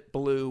 red,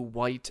 blue,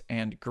 white,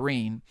 and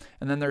green,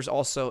 and then there's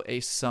also a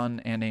sun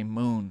and a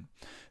moon.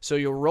 So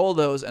you'll roll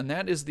those, and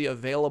that is the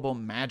available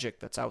magic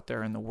that's out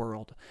there in the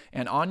world.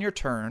 And on your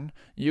turn,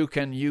 you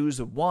can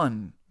use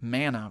 1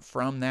 mana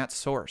from that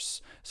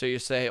source. So you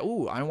say,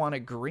 oh, I want a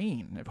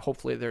green.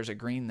 Hopefully there's a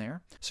green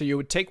there. So you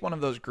would take 1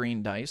 of those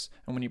green dice,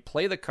 and when you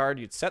play the card,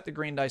 you'd set the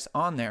green dice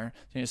on there,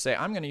 and you say,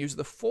 I'm going to use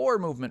the 4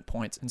 movement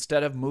points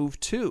instead of move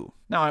 2.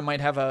 Now, I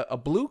might have a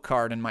blue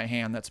card in my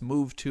hand that's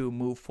move 2,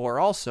 move 4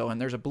 also, and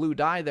there's a blue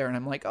die there, and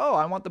I'm like, oh,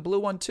 I want the blue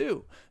one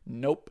too.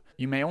 Nope.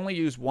 You may only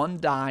use one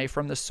die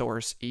from the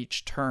source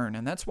each turn,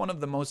 and that's one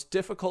of the most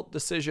difficult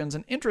decisions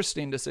and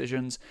interesting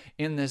decisions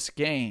in this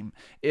game,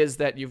 is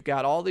that you've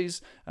got all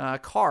these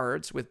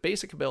cards with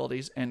basic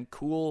abilities and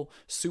cool,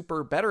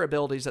 super, better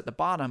abilities at the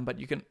bottom, but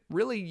you can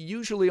really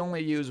usually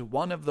only use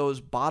one of those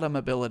bottom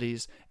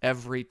abilities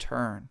every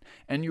turn.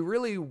 And you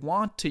really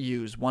want to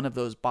use one of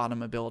those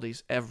bottom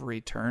abilities every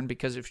turn,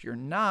 because if you're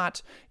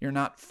not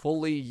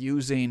fully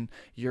using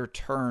your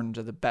turn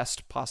to the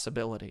best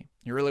possibility.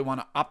 You really want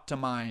to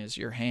optimize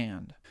your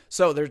hand.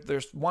 So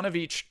there's one of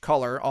each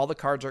color. All the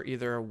cards are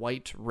either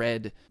white,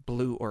 red,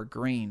 blue, or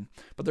green.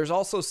 But there's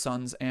also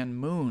suns and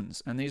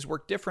moons, and these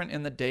work different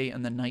in the day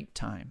and the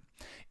nighttime.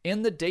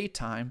 In the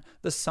daytime,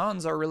 the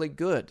suns are really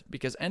good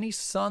because any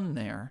sun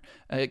there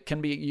can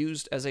be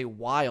used as a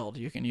wild.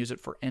 You can use it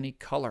for any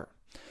color.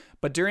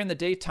 But during the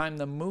daytime,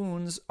 the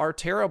moons are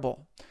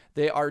terrible.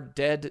 They are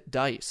dead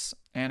dice.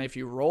 And if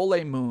you roll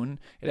a moon,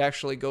 it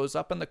actually goes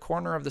up in the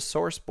corner of the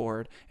source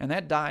board, and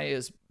that die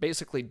is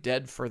basically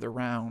dead for the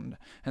round.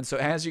 And so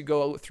as you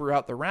go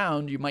throughout the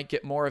round, you might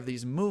get more of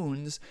these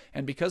moons,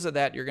 and because of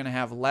that, you're going to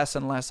have less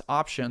and less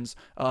options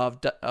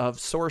of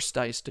source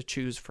dice to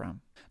choose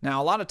from.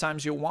 Now, a lot of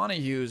times you'll want to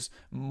use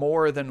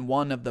more than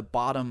one of the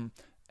bottom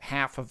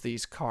half of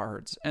these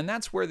cards, and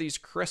that's where these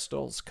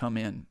crystals come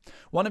in.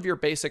 One of your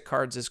basic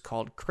cards is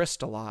called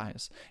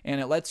Crystallize,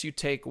 and it lets you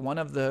take one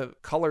of the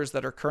colors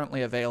that are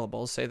currently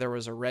available, say there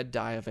was a red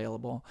die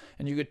available,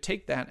 and you could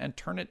take that and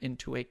turn it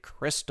into a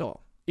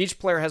crystal. Each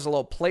player has a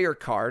little player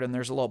card, and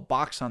there's a little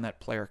box on that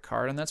player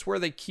card, and that's where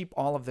they keep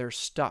all of their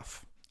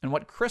stuff. And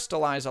what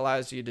Crystallize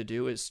allows you to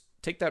do is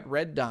take that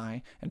red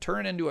die and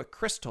turn it into a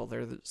crystal.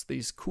 There's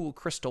these cool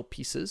crystal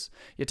pieces.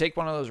 You take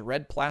one of those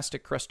red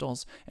plastic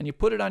crystals and you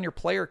put it on your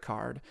player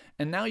card,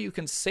 and now you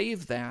can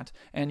save that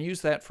and use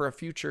that for a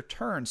future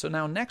turn. So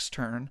now next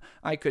turn,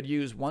 I could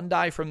use one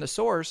die from the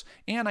source,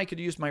 and I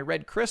could use my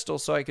red crystal,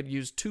 so I could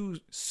use 2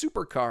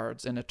 super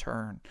cards in a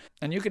turn.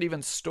 And you could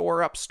even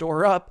store up,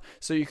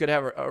 so you could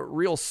have a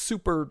real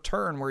super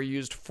turn where you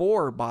used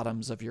 4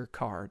 bottoms of your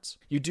cards.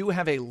 You do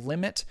have a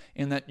limit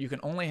in that you can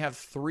only have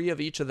 3 of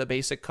each of the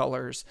basic colors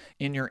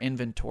in your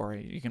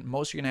inventory.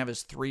 Most you can have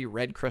is 3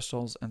 red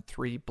crystals and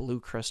 3 blue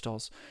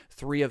crystals,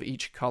 3 of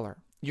each color.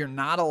 You're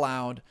not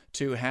allowed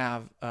to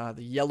have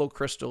the yellow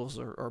crystals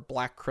or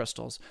black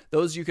crystals.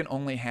 Those you can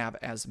only have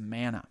as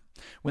mana.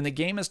 When the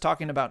game is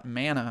talking about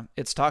mana,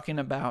 it's talking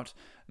about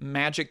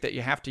magic that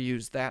you have to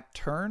use that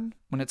turn.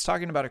 When it's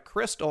talking about a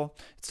crystal,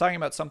 it's talking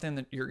about something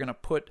that you're going to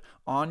put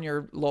on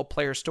your little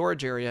player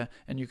storage area,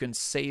 and you can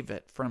save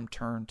it from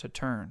turn to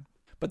turn.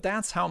 But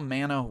that's how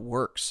mana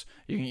works.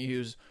 You can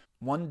use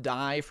one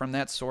die from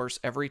that source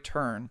every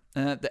turn.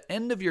 And at the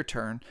end of your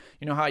turn,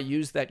 you know how I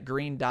use that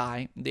green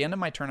die? At the end of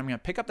my turn, I'm going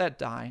to pick up that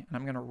die and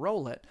I'm going to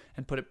roll it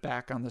and put it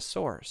back on the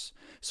source.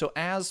 So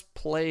as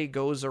play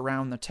goes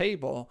around the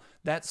table,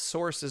 that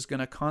source is going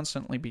to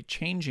constantly be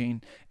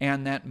changing,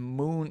 and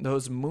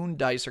those moon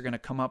dice are going to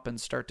come up and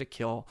start to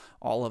kill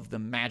all of the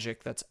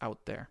magic that's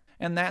out there.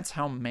 And that's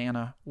how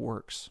mana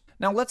works.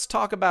 Now let's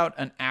talk about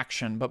an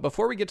action, but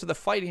before we get to the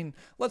fighting,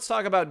 let's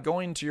talk about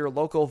going to your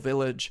local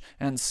village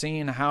and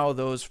seeing how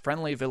those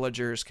friendly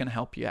villagers can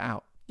help you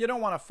out. You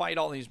don't want to fight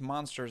all these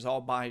monsters all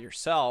by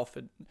yourself.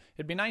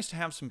 It'd be nice to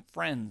have some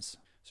friends.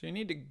 So you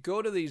need to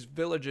go to these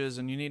villages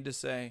and you need to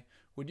say,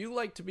 "Would you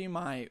like to be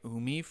my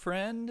Umi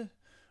friend?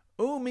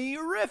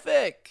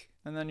 Umi-rific!"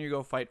 And then you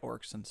go fight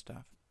orcs and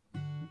stuff.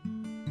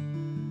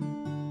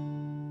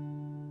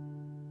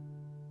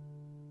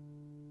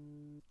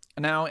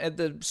 Now, at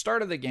the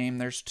start of the game,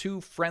 there's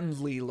 2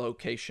 friendly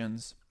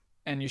locations,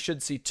 and you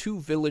should see 2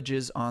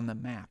 villages on the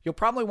map. You'll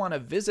probably want to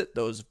visit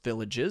those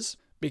villages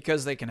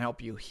because they can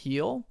help you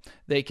heal.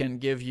 They can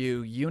give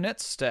you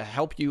units to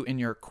help you in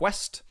your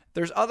quest.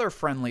 There's other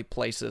friendly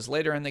places.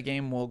 Later in the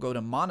game, we'll go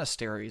to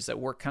monasteries that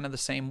work kind of the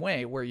same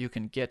way, where you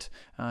can get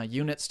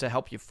units to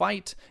help you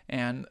fight,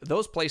 and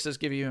those places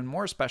give you even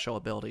more special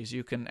abilities.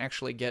 You can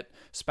actually get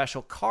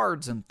special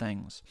cards and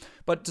things.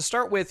 But to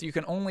start with, you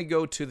can only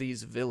go to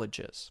these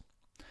villages.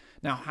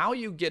 Now, how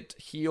you get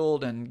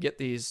healed and get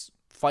these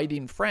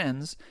fighting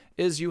friends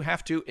is you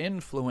have to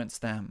influence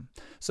them.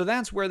 So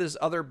that's where this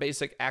other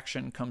basic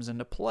action comes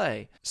into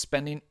play,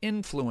 spending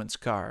influence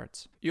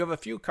cards. You have a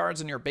few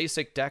cards in your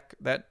basic deck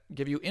that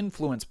give you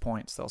influence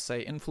points. They'll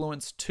say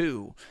influence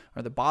 2,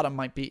 or the bottom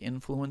might be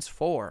influence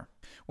 4.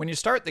 When you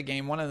start the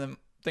game, one of the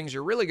things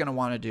you're really going to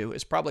want to do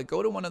is probably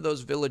go to one of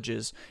those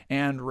villages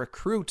and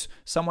recruit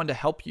someone to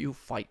help you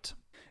fight.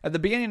 At the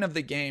beginning of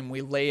the game,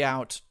 we lay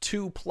out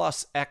 2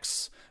 plus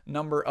X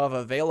number of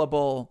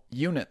available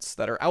units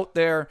that are out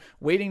there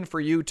waiting for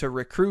you to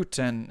recruit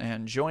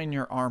and join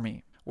your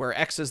army, where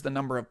X is the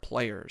number of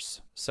players.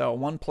 So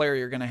 1 player,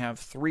 you're going to have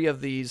 3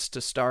 of these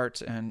to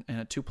start, and in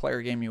a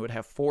 2-player game, you would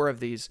have 4 of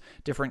these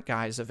different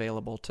guys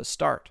available to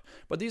start.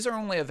 But these are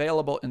only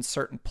available in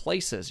certain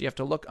places. You have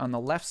to look on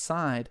the left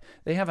side.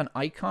 They have an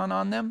icon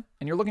on them,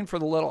 and you're looking for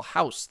the little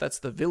house. That's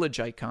the village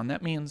icon.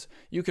 That means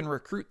you can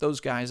recruit those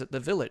guys at the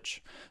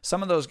village.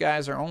 Some of those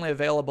guys are only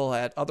available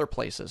at other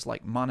places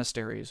like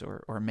monasteries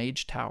or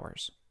mage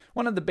towers.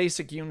 One of the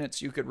basic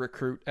units you could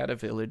recruit at a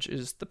village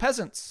is the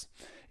peasants.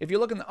 If you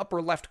look in the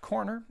upper left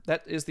corner,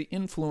 that is the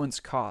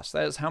influence cost.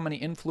 That is how many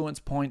influence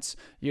points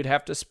you'd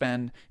have to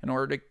spend in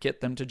order to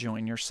get them to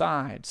join your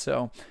side.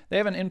 So they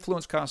have an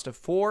influence cost of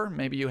 4.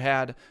 Maybe you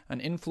had an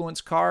influence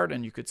card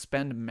and you could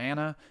spend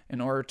mana in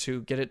order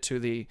to get it to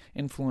the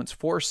influence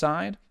 4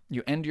 side.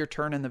 You end your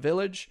turn in the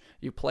village,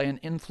 you play an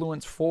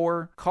influence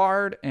 4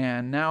 card,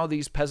 and now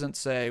these peasants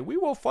say, "We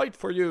will fight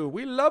for you,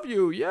 we love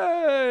you,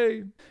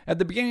 yay!" At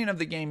the beginning of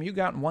the game, you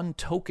got 1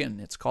 token.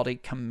 It's called a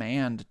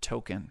command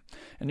token.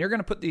 And you're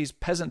going to put these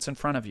peasants in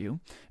front of you,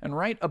 and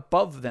right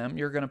above them,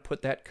 you're going to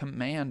put that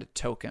command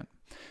token.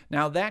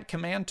 Now, that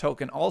command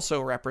token also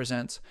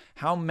represents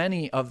how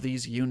many of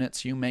these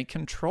units you may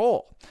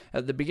control.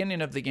 At the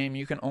beginning of the game,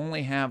 you can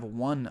only have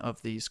 1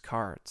 of these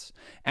cards.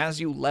 As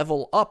you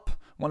level up,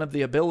 one of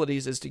the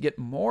abilities is to get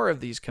more of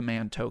these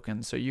command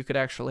tokens, so you could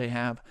actually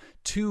have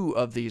 2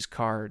 of these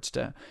cards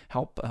to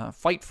help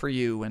fight for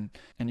you, and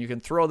you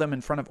can throw them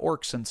in front of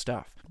orcs and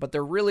stuff. But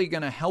they're really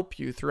going to help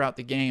you throughout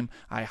the game.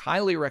 I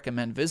highly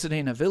recommend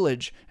visiting a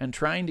village and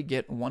trying to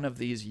get one of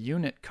these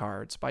unit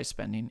cards by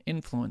spending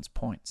influence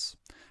points.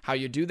 How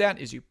you do that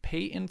is you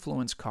pay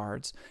influence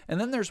cards,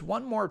 and then there's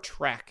one more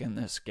track in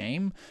this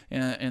game.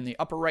 In the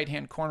upper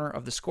right-hand corner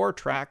of the score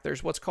track,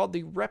 there's what's called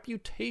the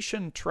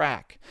reputation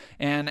track.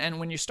 And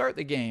when you start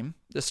the game,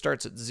 this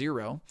starts at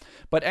 0,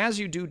 but as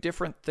you do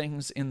different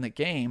things in the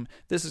game,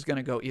 this is going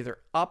to go either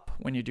up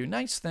when you do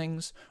nice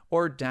things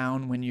or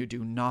down when you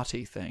do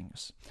naughty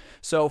things.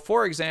 So,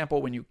 for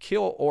example, when you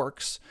kill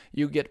orcs,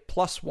 you get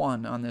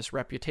 +1 on this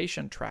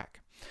reputation track.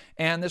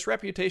 And this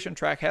reputation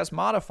track has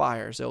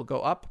modifiers. It'll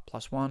go up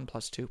 +1,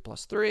 +2,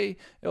 +3.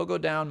 It'll go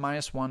down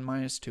 -1,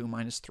 -2,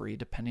 -3,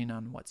 depending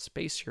on what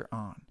space you're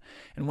on.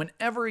 And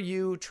whenever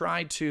you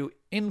try to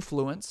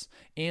influence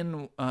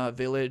in a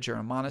village or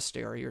a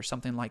monastery or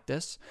something like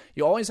this,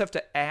 you always have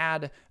to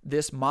add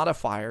this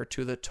modifier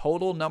to the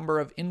total number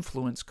of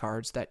influence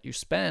cards that you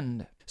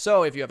spend.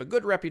 So if you have a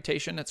good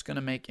reputation, it's going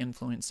to make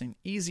influencing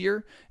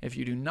easier. If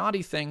you do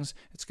naughty things,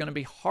 it's going to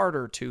be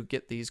harder to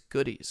get these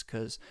goodies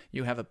because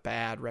you have a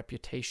bad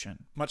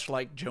reputation, much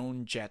like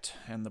Joan Jett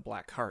and the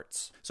Black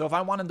Hearts. So if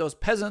I wanted those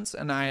peasants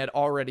and I had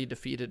already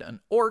defeated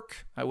an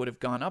orc, I would have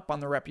gone up on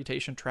the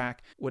reputation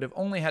track, would have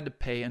only had to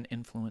pay an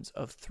influence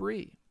of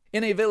 3.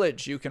 In a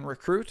village, you can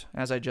recruit,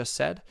 as I just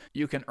said.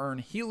 You can earn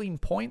healing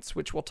points,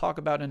 which we'll talk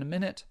about in a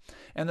minute.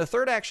 And the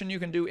third action you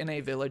can do in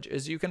a village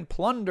is you can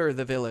plunder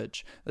the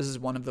village. This is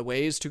one of the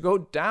ways to go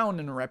down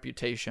in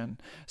reputation.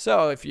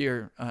 So if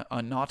you're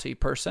a naughty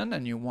person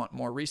and you want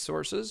more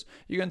resources,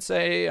 you can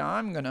say,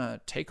 "I'm going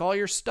to take all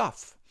your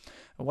stuff."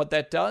 And what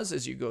that does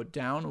is you go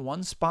down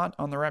 1 spot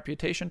on the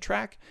reputation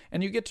track,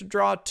 and you get to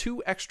draw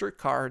 2 extra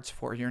cards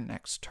for your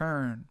next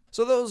turn.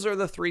 So those are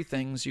the 3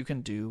 things you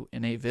can do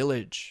in a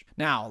village.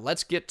 Now,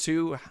 let's get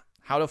to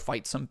how to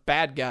fight some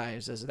bad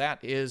guys, as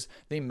that is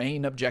the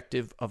main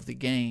objective of the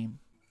game.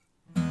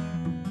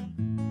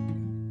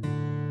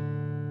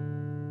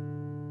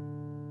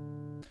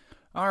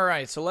 All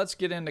right, so let's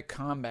get into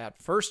combat.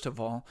 First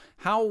of all,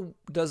 how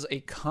does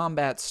a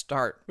combat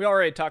start? We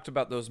already talked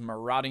about those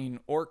marauding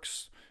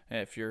orcs.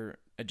 If you're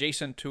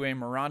adjacent to a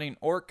marauding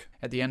orc,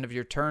 at the end of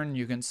your turn,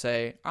 you can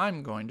say,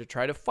 "I'm going to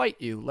try to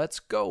fight you. Let's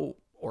go,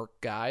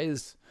 orc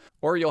guys."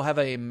 Or you'll have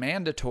a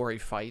mandatory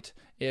fight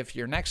if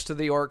you're next to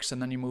the orcs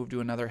and then you move to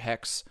another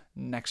hex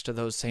next to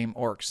those same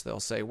orcs. They'll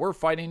say, "We're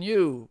fighting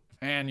you,"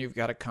 and you've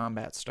got a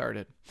combat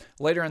started.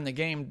 Later in the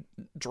game,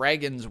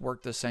 dragons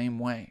work the same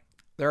way.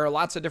 There are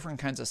lots of different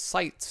kinds of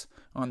sights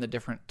on the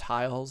different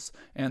tiles,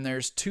 and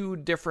there's 2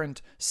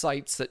 different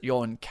sites that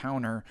you'll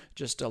encounter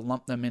just to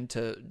lump them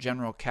into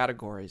general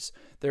categories.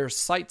 There's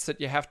sites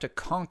that you have to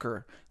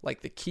conquer,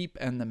 like the keep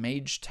and the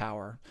mage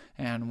tower,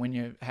 and when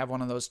you have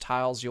one of those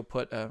tiles, you'll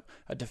put a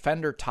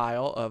defender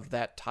tile of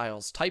that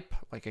tile's type,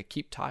 like a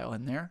keep tile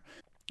in there.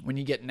 When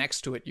you get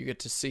next to it, you get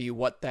to see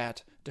what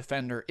that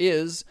defender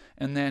is,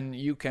 and then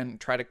you can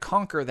try to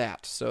conquer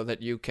that so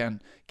that you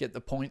can get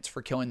the points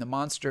for killing the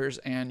monsters,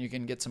 and you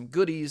can get some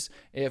goodies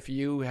if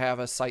you have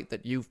a site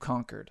that you've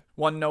conquered.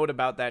 One note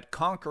about that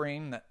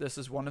conquering, that this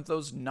is one of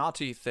those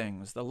naughty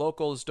things. The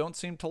locals don't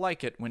seem to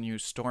like it when you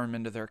storm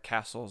into their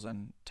castles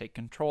and take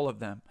control of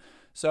them.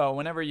 So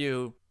whenever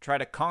you try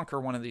to conquer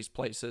one of these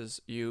places,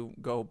 you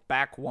go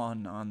back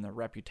 1 on the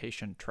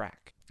reputation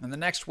track. And the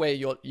next way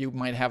you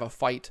might have a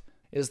fight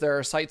is there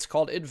are sites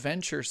called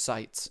adventure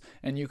sites,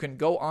 and you can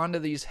go onto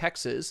these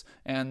hexes,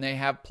 and they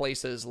have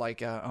places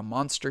like a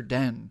monster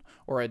den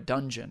or a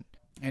dungeon.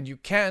 And you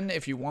can,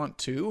 if you want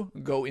to,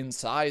 go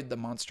inside the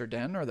monster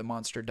den or the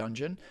monster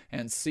dungeon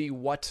and see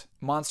what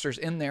monster's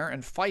in there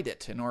and fight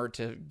it in order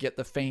to get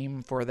the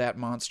fame for that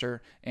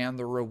monster and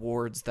the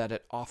rewards that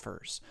it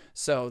offers.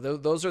 So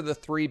those are the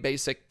 3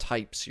 basic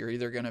types. You're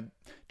either going to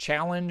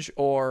challenge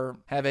or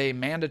have a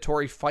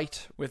mandatory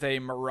fight with a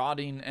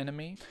marauding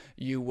enemy.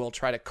 You will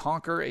try to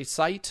conquer a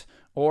site,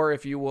 or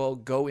if you will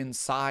go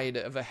inside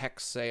of a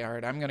hex, say, all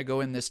right, I'm going to go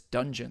in this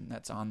dungeon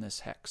that's on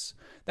this hex.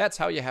 That's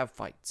how you have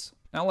fights.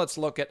 Now let's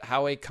look at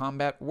how a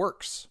combat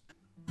works.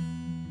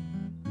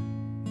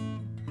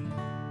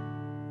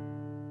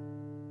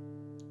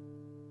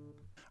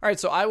 All right,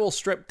 so I will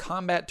strip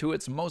combat to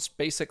its most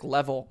basic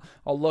level.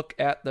 I'll look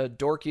at the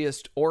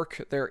dorkiest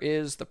orc there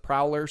is, the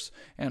Prowlers,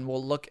 and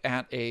we'll look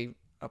at a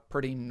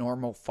pretty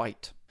normal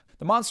fight.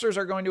 The monsters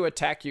are going to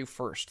attack you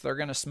first. They're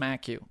going to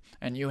smack you,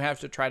 and you have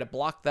to try to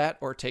block that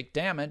or take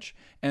damage,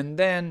 and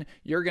then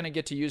you're going to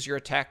get to use your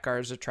attack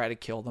cards to try to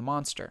kill the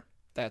monster.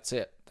 That's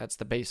it. That's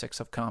the basics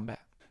of combat.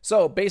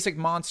 So, basic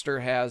monster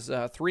has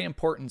 3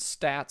 important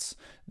stats.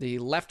 The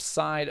left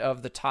side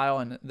of the tile,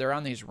 and they're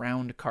on these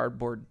round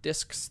cardboard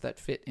discs that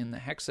fit in the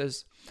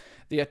hexes.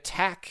 The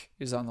attack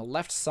is on the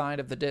left side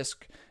of the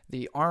disc.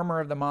 The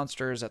armor of the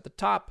monster is at the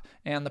top,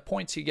 and the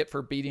points you get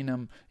for beating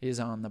him is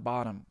on the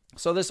bottom.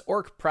 So this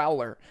Orc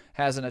Prowler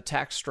has an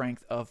attack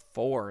strength of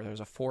 4.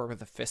 There's a 4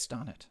 with a fist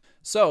on it.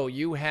 So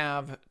you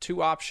have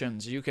 2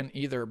 options. You can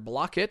either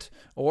block it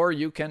or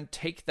you can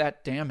take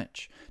that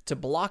damage. To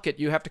block it,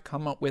 you have to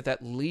come up with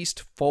at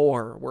least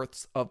 4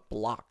 worths of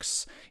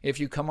blocks. If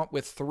you come up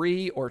with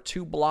 3 or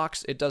 2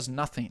 blocks, it does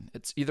nothing.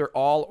 It's either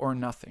all or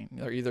nothing.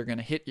 They're either going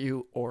to hit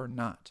you or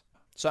not.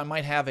 So I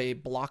might have a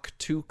block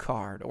 2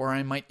 card, or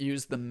I might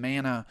use the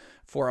mana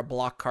for a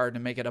block card to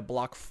make it a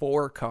block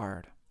 4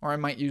 card. Or I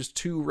might use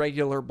 2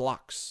 regular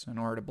blocks in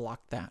order to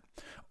block that.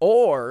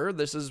 Or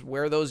this is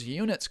where those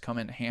units come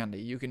in handy.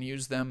 You can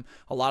use them.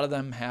 A lot of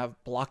them have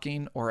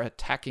blocking or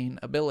attacking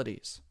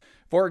abilities.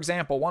 For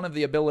example, one of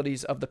the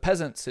abilities of the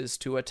peasants is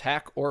to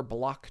attack or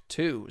block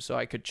 2. So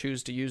I could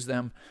choose to use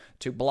them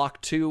to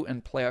block 2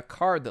 and play a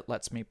card that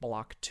lets me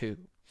block 2.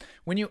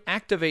 When you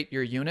activate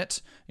your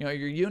unit, your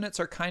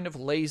units are kind of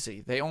lazy.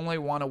 They only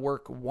want to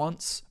work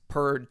once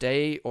per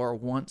day or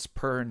once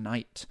per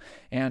night.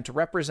 And to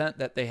represent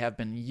that they have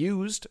been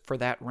used for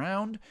that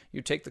round,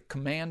 you take the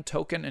command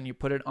token and you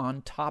put it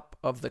on top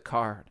of the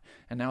card.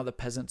 And now the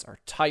peasants are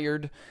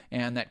tired,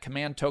 and that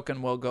command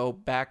token will go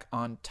back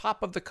on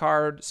top of the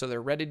card so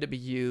they're ready to be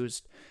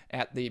used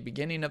at the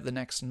beginning of the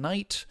next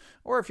night,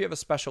 or if you have a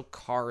special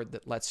card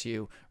that lets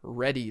you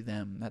ready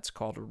them. That's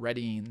called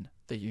readying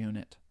the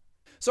unit.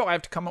 So I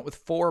have to come up with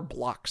 4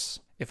 blocks.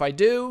 If I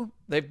do,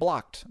 they've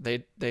blocked.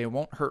 They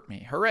won't hurt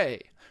me. Hooray.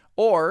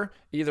 Or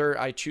either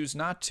I choose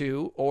not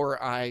to,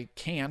 or I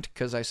can't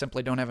because I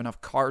simply don't have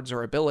enough cards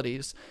or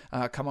abilities,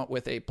 come up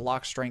with a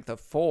block strength of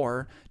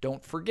 4.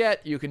 Don't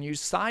forget, you can use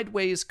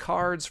sideways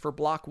cards for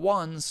block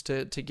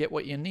 1s to get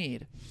what you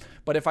need.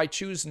 But if I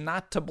choose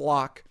not to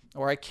block,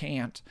 or I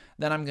can't,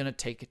 then I'm going to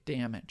take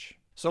damage.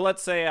 So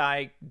let's say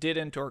I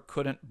didn't or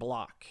couldn't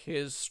block.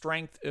 His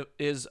strength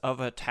is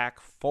of attack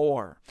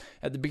 4.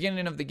 At the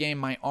beginning of the game,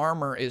 my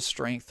armor is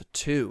strength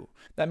 2.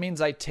 That means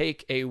I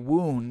take a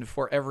wound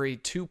for every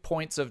 2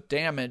 points of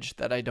damage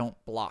that I don't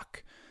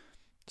block.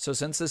 So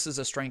since this is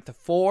a strength of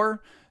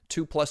 4,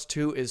 2 plus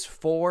 2 is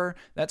 4.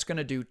 That's going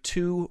to do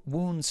 2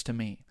 wounds to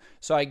me.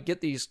 So I get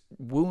these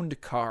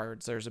wound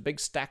cards. There's a big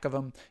stack of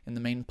them in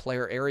the main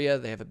player area.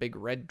 They have a big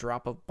red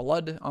drop of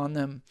blood on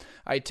them.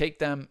 I take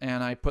them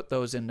and I put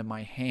those into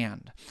my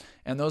hand.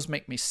 And those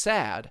make me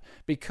sad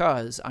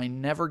because I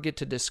never get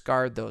to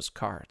discard those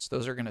cards.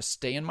 Those are going to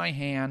stay in my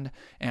hand,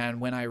 and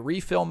when I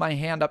refill my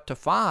hand up to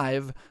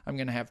 5, I'm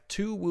going to have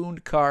 2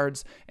 wound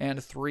cards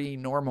and 3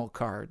 normal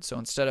cards. So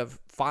instead of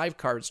 5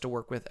 cards to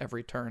work with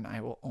every turn,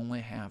 I will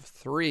only have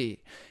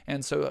 3.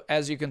 And so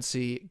as you can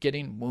see,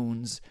 getting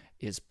wounds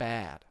is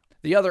bad.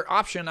 The other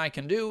option I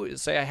can do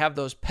is say I have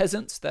those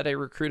peasants that I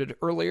recruited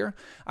earlier.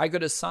 I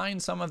could assign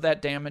some of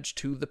that damage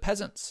to the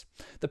peasants.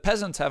 The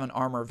peasants have an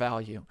armor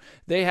value.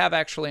 They have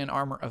actually an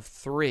armor of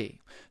 3.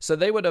 So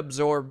they would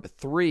absorb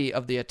 3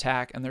 of the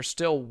attack, and there's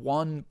still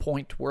 1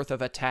 point worth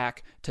of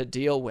attack to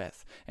deal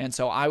with. And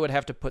so I would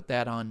have to put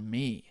that on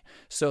me.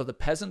 So the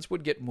peasants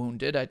would get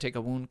wounded. I take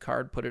a wound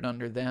card, put it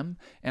under them,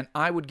 and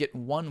I would get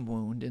 1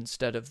 wound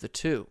instead of the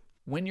 2.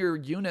 When your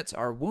units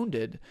are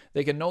wounded,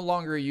 they can no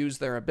longer use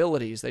their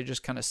abilities. They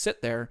just kind of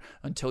sit there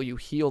until you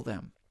heal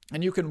them.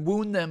 And you can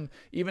wound them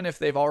even if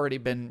they've already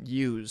been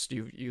used.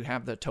 You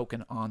have the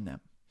token on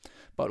them.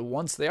 But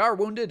once they are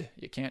wounded,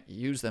 you can't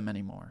use them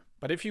anymore.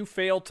 But if you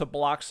fail to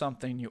block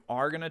something, you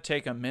are going to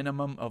take a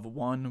minimum of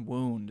 1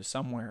 wound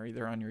somewhere,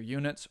 either on your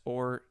units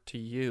or to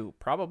you.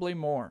 Probably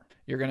more.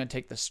 You're going to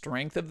take the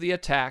strength of the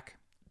attack,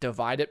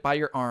 divide it by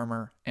your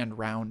armor, and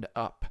round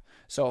up.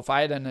 So if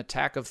I had an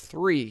attack of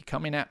 3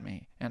 coming at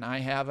me, and I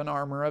have an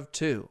armor of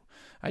 2,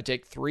 I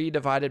take 3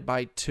 divided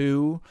by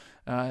 2,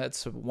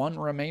 it's 1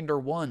 remainder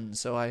 1,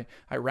 so I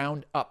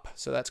round up,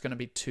 so that's going to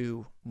be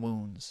 2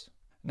 wounds.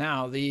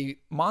 Now, the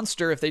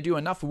monster, if they do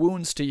enough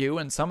wounds to you,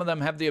 and some of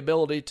them have the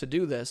ability to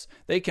do this,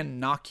 they can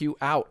knock you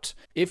out.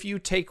 If you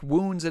take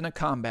wounds in a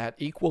combat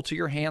equal to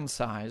your hand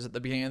size at the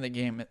beginning of the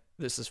game,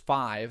 this is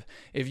 5.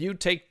 If you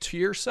take to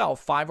yourself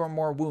 5 or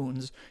more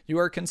wounds, you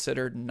are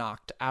considered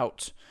knocked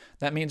out.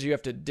 That means you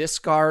have to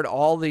discard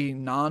all the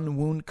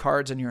non-wound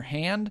cards in your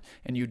hand,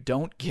 and you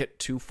don't get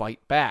to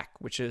fight back,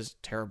 which is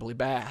terribly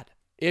bad.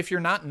 If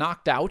you're not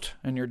knocked out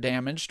and you're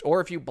damaged,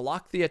 or if you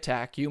block the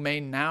attack, you may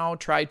now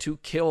try to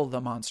kill the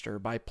monster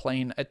by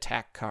playing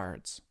attack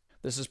cards.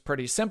 This is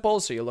pretty simple,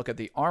 so you look at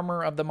the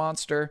armor of the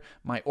monster.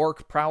 My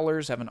orc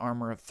prowlers have an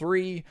armor of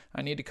 3.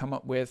 I need to come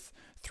up with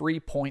 3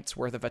 points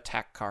worth of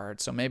attack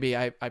cards. So maybe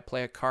I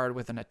play a card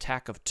with an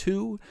attack of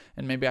 2,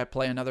 and maybe I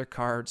play another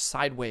card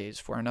sideways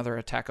for another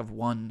attack of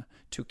 1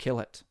 to kill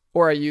it.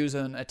 Or I use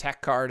an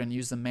attack card and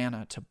use the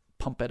mana to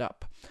pump it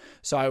up.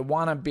 So I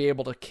want to be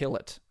able to kill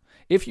it.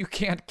 If you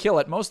can't kill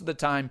it, most of the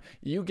time,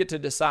 you get to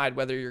decide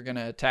whether you're going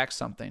to attack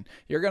something.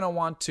 You're going to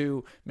want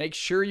to make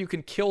sure you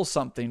can kill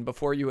something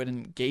before you would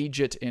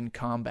engage it in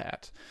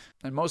combat.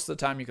 And most of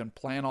the time, you can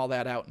plan all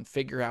that out and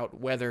figure out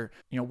whether,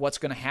 what's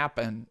going to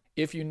happen.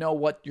 If you know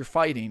what you're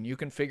fighting, you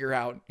can figure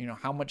out,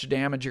 how much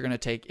damage you're going to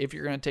take, if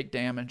you're going to take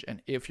damage,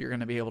 and if you're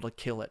going to be able to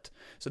kill it.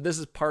 So this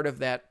is part of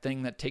that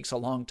thing that takes a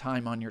long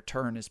time on your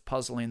turn, is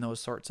puzzling those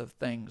sorts of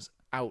things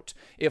out.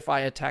 If I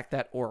attack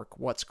that orc,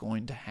 what's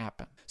going to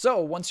happen? So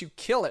once you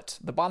kill it,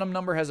 the bottom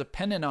number has a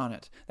pennant on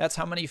it. That's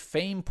how many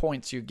fame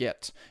points you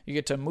get. You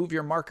get to move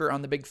your marker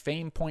on the big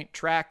fame point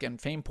track, and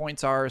fame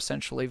points are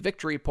essentially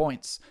victory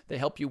points. They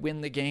help you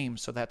win the game,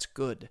 so that's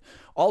good.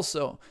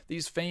 Also,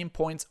 these fame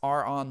points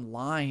are on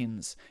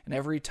lines, and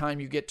every time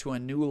you get to a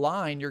new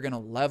line, you're going to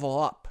level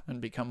up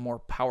and become more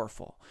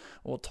powerful.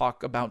 We'll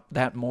talk about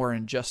that more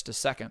in just a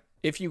second.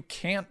 If you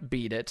can't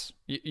beat it,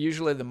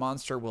 usually the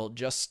monster will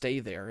just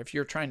stay there. If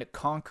you're trying to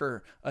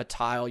conquer a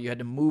tile, you had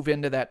to move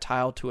into that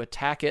tile to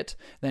attack it,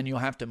 then you'll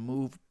have to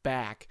move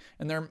back.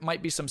 And there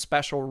might be some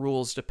special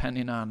rules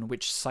depending on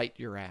which site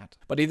you're at.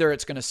 But either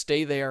it's going to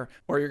stay there,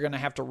 or you're going to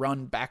have to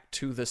run back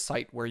to the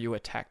site where you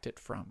attacked it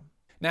from.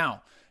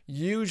 Now,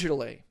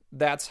 usually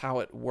that's how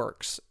it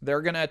works.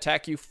 They're going to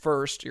attack you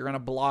first, you're going to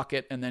block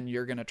it, and then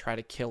you're going to try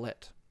to kill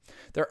it.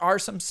 There are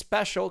some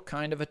special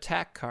kind of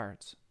attack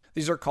cards.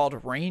 These are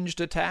called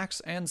ranged attacks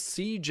and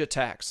siege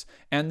attacks.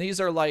 And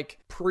these are like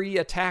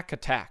pre-attack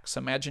attacks.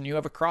 Imagine you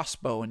have a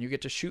crossbow and you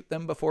get to shoot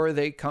them before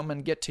they come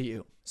and get to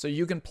you. So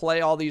you can play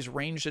all these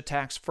ranged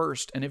attacks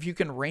first. And if you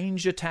can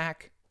range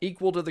attack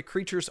equal to the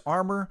creature's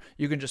armor,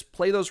 you can just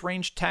play those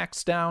ranged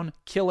attacks down,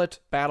 kill it,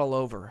 battle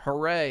over.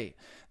 Hooray!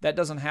 That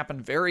doesn't happen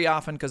very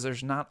often because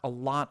there's not a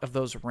lot of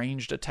those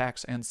ranged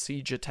attacks and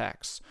siege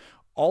attacks.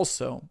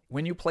 Also,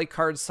 when you play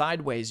cards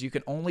sideways, you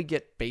can only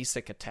get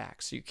basic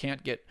attacks. You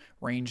can't get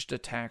ranged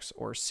attacks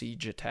or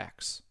siege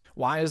attacks.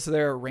 Why is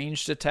there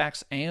ranged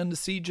attacks and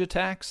siege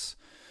attacks?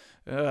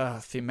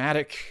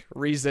 Thematic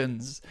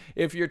reasons.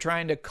 If you're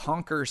trying to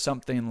conquer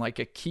something like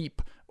a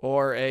keep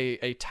or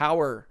a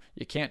tower,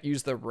 you can't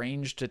use the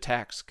ranged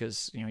attacks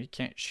because you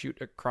can't shoot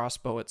a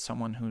crossbow at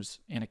someone who's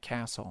in a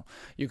castle.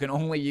 You can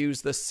only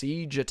use the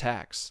siege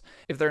attacks.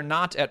 If they're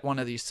not at one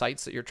of these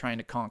sites that you're trying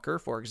to conquer,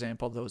 for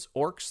example, those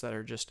orcs that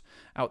are just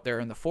out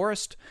there in the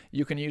forest,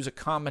 you can use a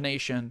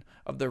combination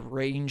of the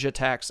range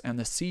attacks and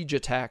the siege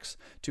attacks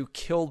to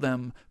kill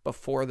them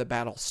before the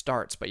battle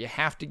starts. But you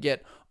have to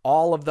get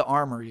all of the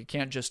armor. You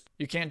can't just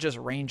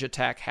range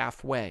attack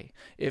halfway.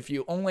 If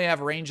you only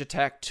have range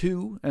attack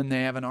 2 and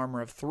they have an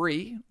armor of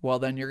 3, well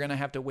then you're going to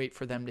have to wait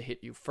for them to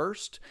hit you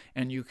first,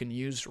 and you can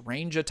use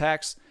range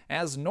attacks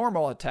as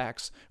normal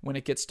attacks when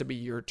it gets to be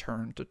your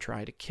turn to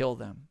try to kill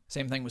them.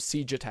 Same thing with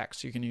siege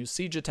attacks. You can use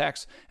siege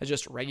attacks as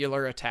just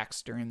regular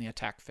attacks during the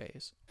attack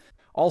phase.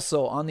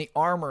 Also, on the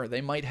armor,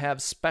 they might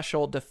have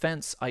special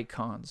defense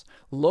icons.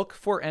 Look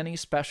for any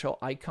special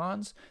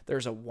icons.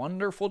 There's a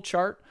wonderful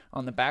chart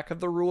on the back of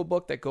the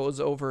rulebook that goes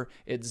over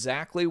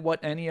exactly what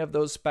any of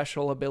those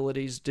special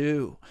abilities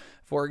do.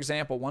 For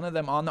example, one of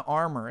them on the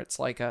armor, it's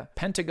like a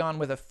pentagon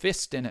with a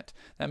fist in it.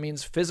 That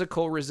means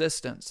physical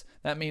resistance.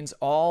 That means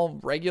all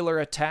regular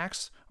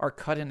attacks are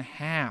cut in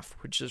half,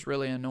 which is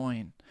really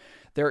annoying.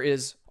 There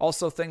is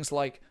also things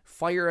like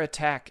fire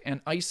attack and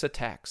ice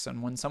attacks.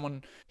 And when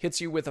someone hits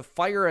you with a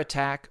fire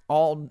attack,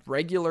 all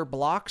regular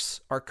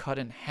blocks are cut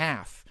in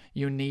half.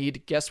 You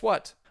need, guess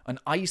what? An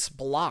ice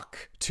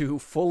block to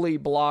fully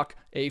block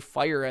a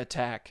fire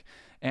attack,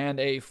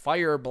 and a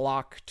fire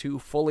block to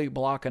fully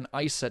block an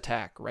ice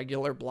attack.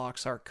 Regular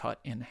blocks are cut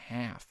in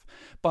half.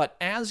 But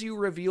as you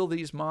reveal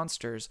these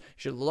monsters, you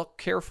should look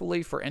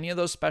carefully for any of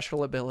those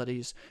special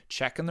abilities,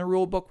 check in the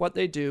rulebook what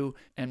they do,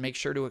 and make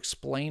sure to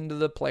explain to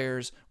the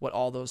players what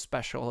all those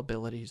special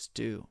abilities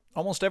do.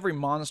 Almost every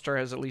monster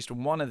has at least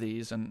one of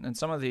these, and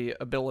some of the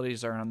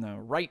abilities are on the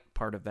right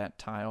part of that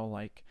tile,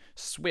 like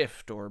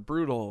swift or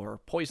brutal or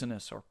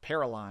poisonous or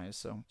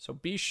paralyzed. So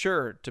be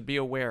sure to be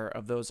aware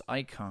of those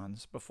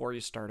icons before you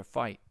start a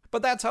fight.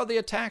 But that's how the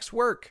attacks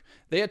work.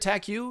 They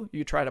attack you,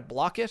 you try to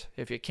block it.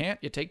 If you can't,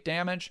 you take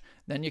damage,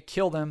 then you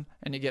kill them,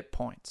 and you get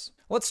points.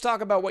 Let's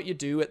talk about what you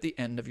do at the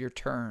end of your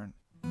turn.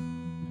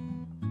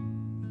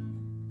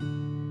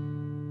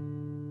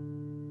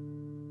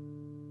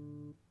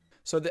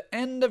 So the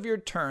end of your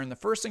turn, the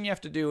first thing you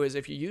have to do is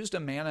if you used a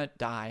mana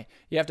die,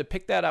 you have to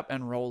pick that up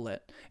and roll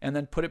it, and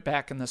then put it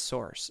back in the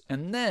source.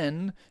 And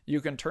then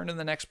you can turn to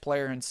the next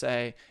player and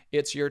say,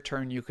 it's your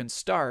turn, you can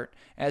start,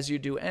 as you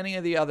do any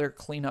of the other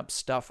cleanup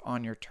stuff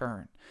on your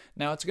turn.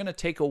 Now it's going to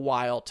take a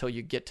while till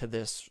you get to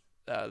this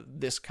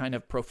this kind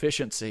of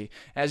proficiency,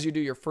 as you do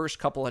your first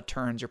couple of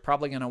turns, you're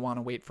probably going to want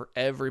to wait for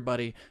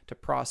everybody to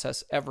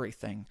process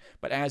everything.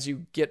 But as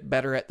you get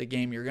better at the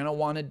game, you're going to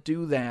want to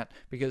do that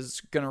because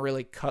it's going to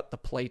really cut the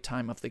play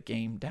time of the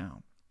game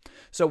down.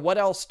 So what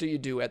else do you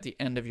do at the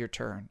end of your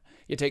turn?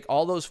 You take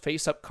all those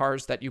face-up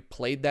cards that you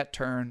played that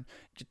turn,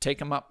 you take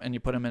them up and you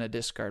put them in a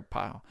discard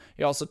pile.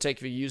 You also take,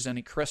 if you use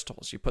any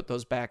crystals, you put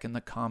those back in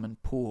the common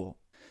pool.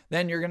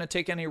 Then you're going to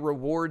take any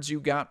rewards you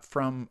got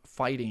from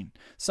fighting.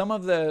 Some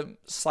of the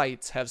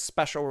sites have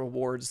special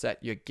rewards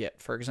that you get.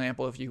 For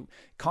example, if you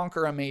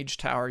conquer a mage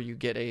tower, you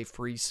get a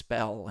free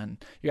spell, and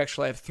you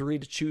actually have 3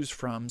 to choose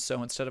from.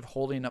 So instead of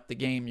holding up the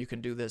game, you can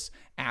do this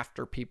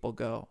after people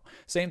go.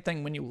 Same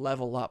thing when you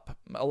level up.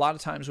 A lot of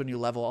times when you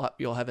level up,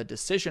 you'll have a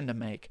decision to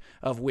make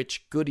of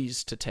which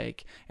goodies to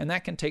take, and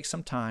that can take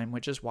some time,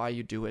 which is why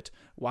you do it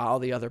while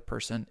the other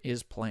person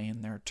is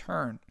playing their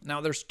turn.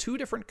 Now, there's 2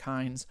 different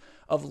kinds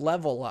of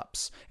level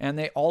ups, and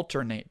they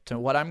alternate to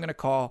what I'm going to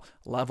call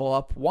level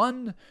up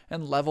 1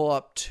 and level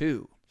up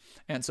 2.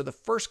 And so the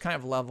first kind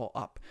of level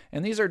up,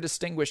 and these are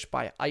distinguished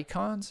by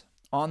icons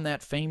on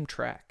that fame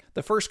track.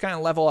 The first kind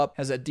of level up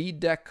has a deed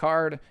deck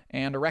card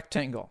and a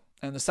rectangle.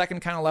 And the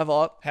second kind of level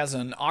up has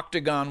an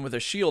octagon with a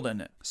shield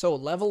in it. So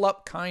level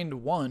up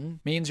kind 1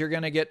 means you're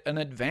going to get an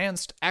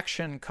advanced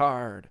action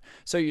card.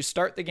 So you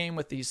start the game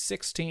with these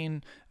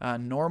 16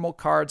 normal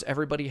cards.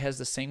 Everybody has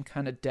the same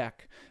kind of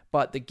deck.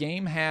 But the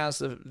game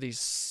has these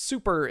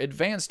super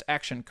advanced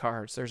action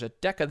cards. There's a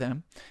deck of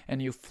them,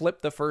 and you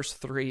flip the first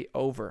 3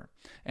 over.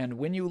 And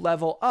when you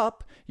level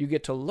up, you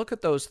get to look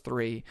at those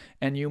 3,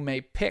 and you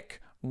may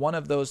pick one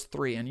of those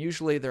 3, and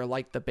usually they're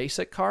like the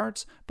basic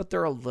cards, but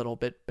they're a little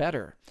bit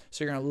better.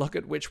 So you're going to look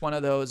at which one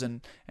of those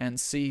and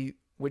see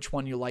which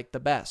one you like the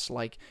best.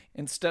 Like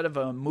instead of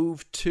a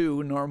move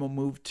 2, normal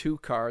move 2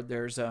 card,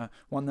 there's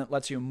one that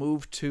lets you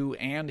move 2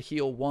 and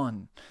heal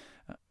 1.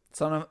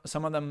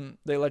 Some of them,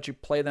 they let you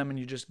play them and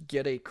you just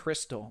get a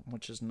crystal,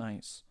 which is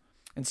nice.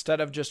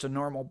 Instead of just a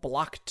normal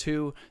block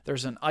 2,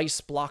 there's an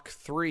ice block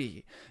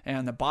 3,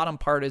 and the bottom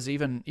part is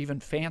even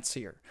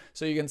fancier.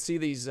 So you can see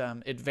these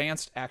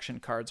advanced action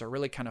cards are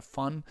really kind of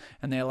fun,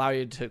 and they allow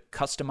you to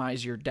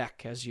customize your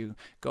deck as you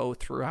go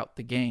throughout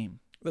the game.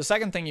 The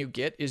second thing you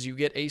get is you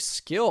get a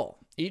skill.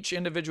 Each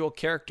individual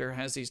character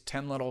has these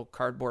 10 little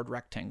cardboard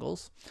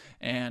rectangles,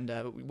 and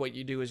what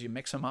you do is you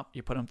mix them up,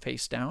 you put them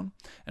face down,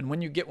 and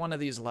when you get one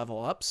of these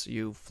level ups,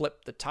 you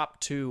flip the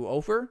top 2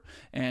 over,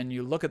 and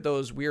you look at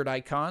those weird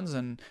icons,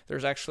 and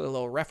there's actually a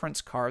little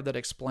reference card that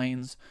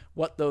explains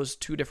what those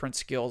 2 different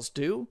skills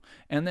do,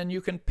 and then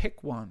you can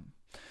pick one.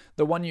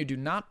 The one you do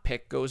not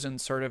pick goes in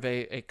sort of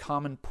a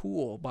common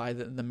pool by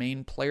the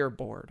main player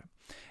board,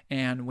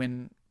 and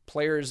when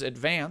players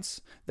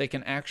advance, they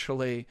can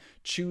actually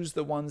choose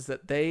the ones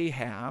that they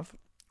have,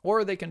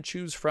 or they can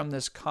choose from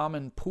this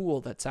common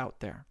pool that's out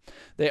there.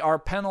 They are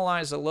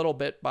penalized a little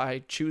bit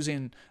by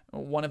choosing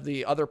one of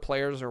the other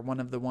players or one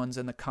of the ones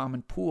in the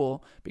common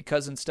pool,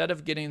 because instead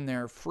of getting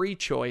their free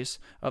choice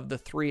of the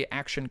 3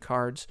 action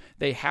cards,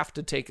 they have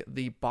to take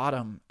the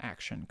bottom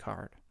action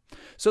card.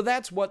 So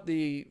that's what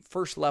the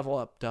first level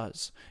up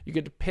does. You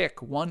get to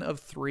pick one of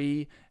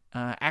 3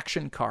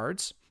 action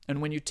cards. And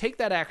when you take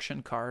that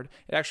action card,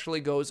 it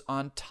actually goes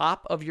on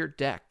top of your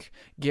deck,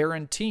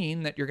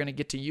 guaranteeing that you're going to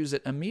get to use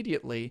it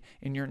immediately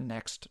in your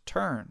next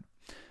turn.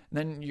 And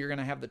then you're going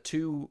to have the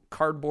 2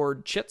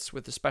 cardboard chits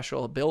with the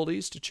special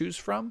abilities to choose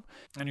from,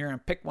 and you're going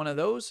to pick one of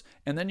those,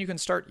 and then you can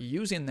start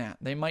using that.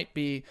 They might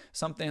be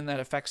something that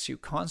affects you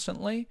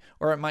constantly,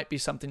 or it might be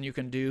something you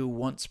can do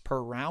once per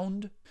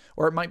round,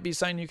 or it might be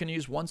something you can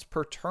use once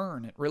per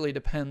turn. It really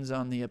depends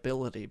on the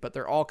ability, but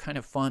they're all kind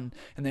of fun,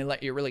 and they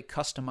let you really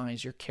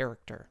customize your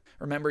character.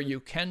 Remember, you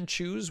can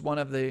choose one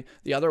of the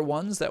other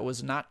ones that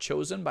was not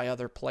chosen by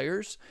other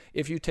players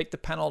if you take the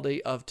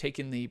penalty of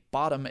taking the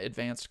bottom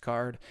advanced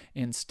card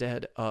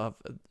instead of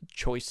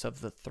choice of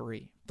the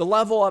 3. The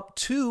level up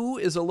 2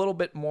 is a little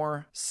bit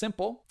more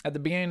simple. At the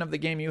beginning of the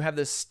game, you have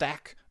this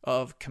stack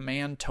of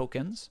command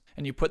tokens,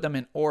 and you put them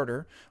in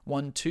order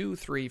 1, 2,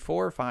 3,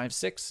 4, 5,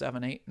 6,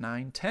 7, 8,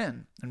 9,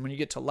 10. And when you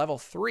get to level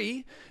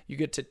 3, you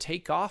get to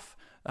take off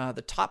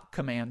the top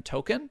command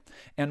token,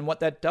 and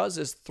what that does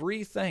is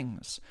 3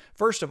 things.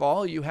 First of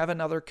all, you have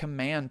another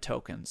command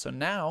token. So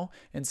now,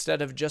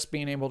 instead of just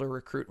being able to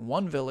recruit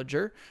 1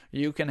 villager,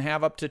 you can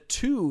have up to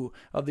 2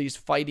 of these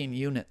fighting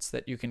units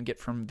that you can get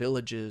from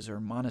villages or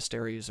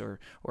monasteries or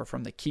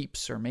from the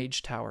keeps or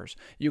mage towers.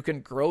 You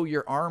can grow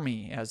your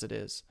army as it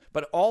is.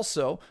 But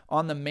also,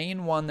 on the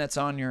main one that's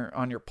on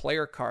your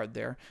player card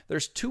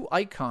there's 2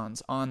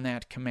 icons on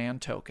that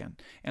command token,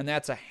 and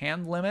that's a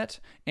hand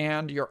limit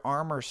and your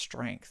armor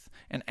strength.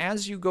 And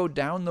as you go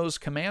down those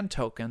command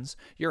tokens,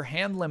 your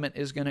hand limit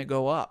is going to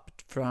go up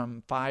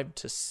from 5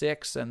 to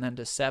 6 and then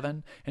to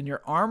 7, and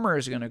your armor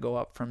is going to go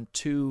up from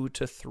 2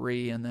 to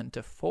 3 and then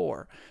to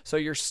 4. So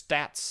your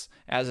stats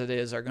as it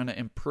is are going to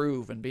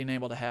improve, and being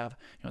able to have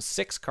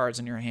 6 cards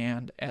in your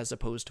hand as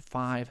opposed to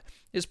 5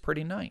 is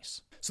pretty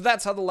nice. So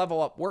that's how the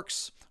level up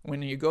works.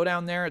 When you go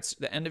down there, it's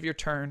the end of your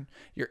turn.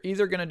 You're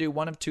either going to do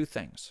one of two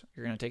things.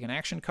 You're going to take an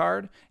action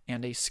card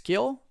and a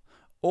skill,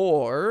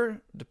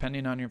 or,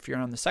 depending on if you're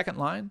on the second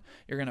line,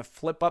 you're going to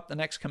flip up the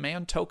next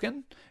command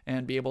token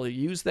and be able to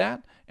use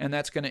that, and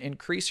that's going to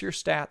increase your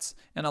stats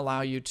and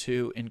allow you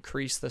to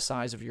increase the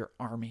size of your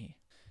army.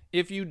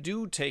 If you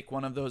do take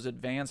one of those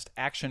advanced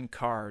action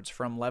cards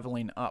from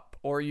leveling up,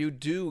 or you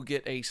do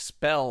get a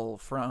spell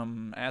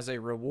from as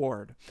a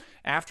reward,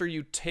 after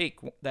you take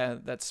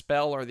that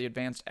spell or the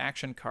advanced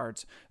action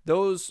cards,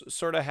 those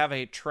sort of have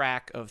a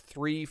track of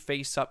 3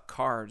 face-up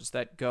cards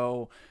that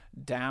go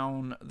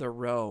down the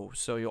row.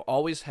 So you'll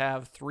always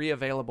have 3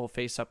 available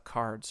face-up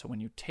cards. So when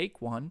you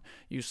take one,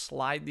 you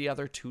slide the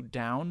other 2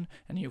 down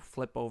and you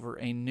flip over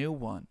a new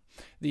one.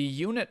 The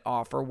unit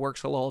offer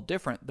works a little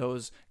different.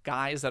 Those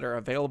guys that are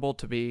available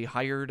to be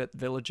hired at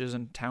villages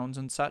and towns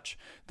and such,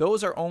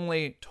 those are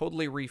only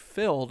totally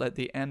refilled at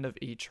the end of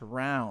each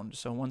round.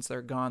 So once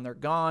they're gone, they're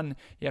gone.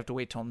 You have to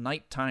wait till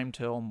nighttime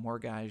till more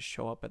guys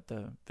show up at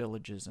the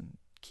villages and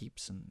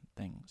keeps and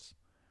things.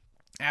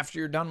 After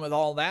you're done with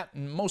all that,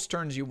 in most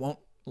turns you won't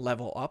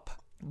level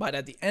up, but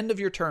at the end of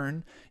your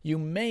turn, you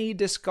may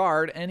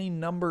discard any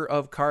number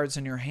of cards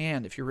in your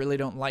hand if you really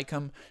don't like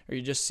them, or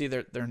you just see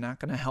that they're not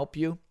going to help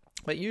you.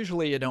 But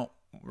usually you don't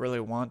really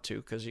want to,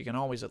 because you can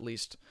always at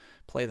least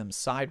play them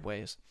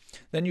sideways.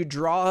 Then you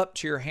draw up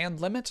to your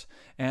hand limit,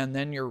 and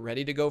then you're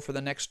ready to go for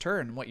the next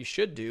turn. What you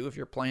should do if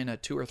you're playing a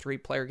 2 or 3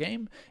 player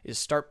game is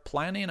start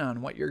planning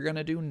on what you're going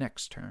to do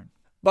next turn.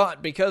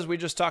 But because we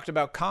just talked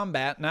about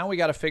combat, now we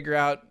got to figure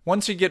out,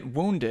 once you get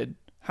wounded,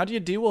 how do you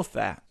deal with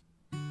that?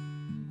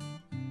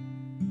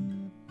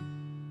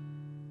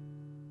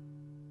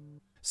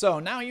 So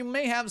now you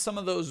may have some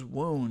of those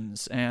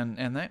wounds, and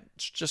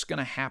that's just going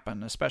to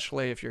happen,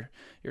 especially if you're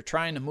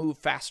trying to move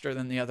faster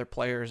than the other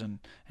players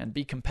and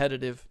be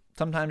competitive.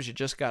 Sometimes you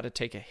just got to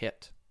take a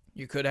hit.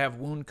 You could have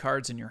wound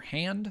cards in your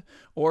hand,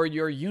 or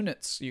your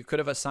units. You could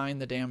have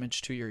assigned the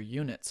damage to your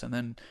units, and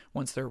then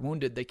once they're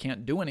wounded, they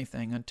can't do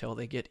anything until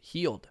they get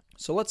healed.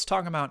 So let's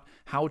talk about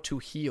how to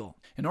heal.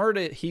 In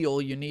order to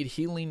heal, you need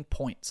healing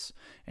points,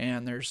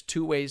 and there's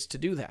 2 ways to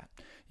do that.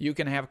 You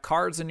can have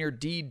cards in your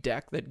deed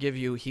deck that give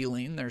you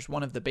healing. There's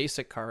one of the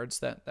basic cards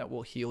that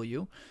will heal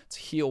you. It's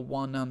heal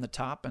 1 on the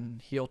top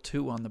and heal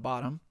 2 on the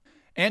bottom.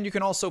 And you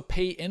can also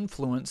pay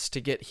influence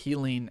to get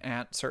healing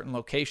at certain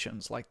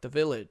locations, like the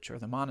village or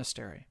the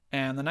monastery.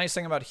 And the nice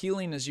thing about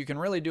healing is you can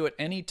really do it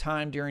any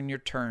time during your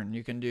turn.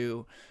 You can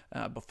do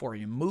before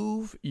you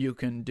move. You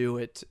can do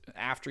it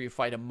after you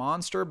fight a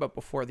monster, but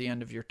before the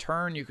end of your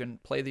turn, you can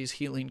play these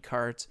healing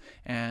cards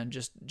and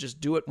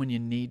just do it when you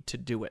need to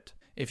do it.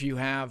 If you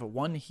have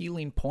 1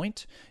 healing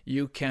point,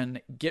 you can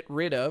get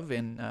rid of,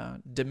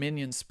 in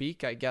Dominion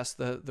speak, I guess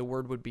the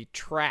word would be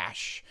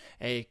trash,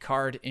 a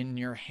card in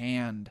your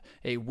hand,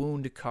 a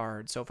wound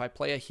card. So if I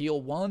play a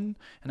heal 1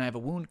 and I have a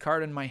wound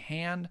card in my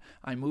hand,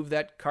 I move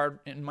that card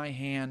in my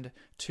hand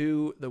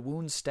to the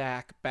wound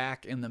stack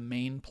back in the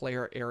main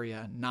player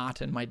area,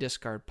 not in my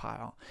discard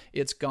pile.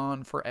 It's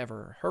gone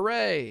forever.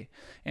 Hooray!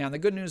 And the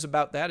good news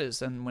about that is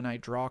then when I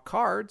draw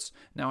cards,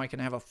 now I can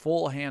have a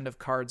full hand of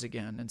cards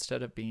again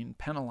instead of being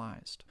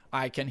penalized.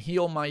 I can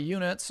heal my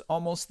units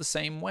almost the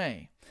same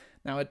way.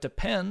 Now, it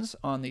depends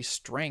on the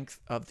strength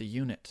of the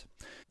unit.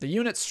 The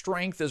unit's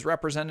strength is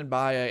represented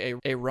by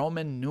a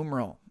Roman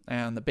numeral,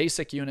 and the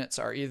basic units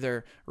are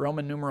either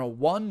Roman numeral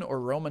 1 or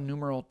Roman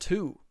numeral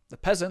 2. The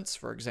peasants,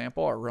 for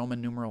example, are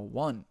Roman numeral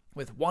 1.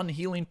 With 1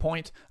 healing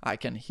point, I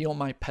can heal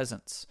my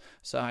peasants.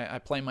 So I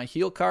play my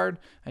heal card,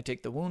 I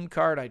take the wound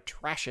card, I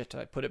trash it,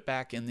 I put it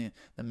back in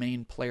the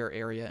main player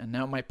area, and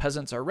now my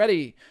peasants are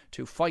ready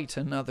to fight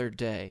another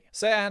day.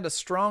 Say I had a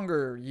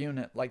stronger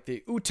unit like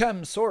the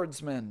Utem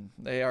Swordsmen.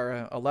 They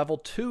are a level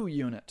 2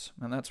 unit,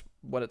 and that's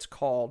what it's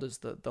called, is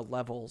the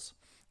levels.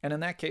 And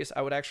in that case,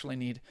 I would actually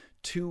need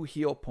 2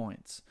 heal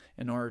points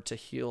in order to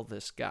heal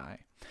this guy.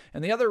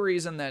 And the other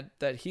reason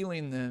that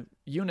healing the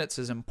units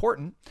is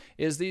important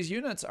is these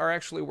units are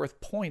actually worth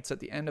points at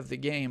the end of the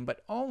game,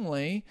 but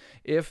only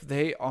if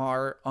they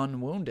are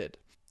unwounded.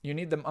 You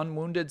need them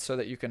unwounded so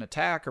that you can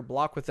attack or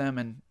block with them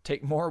and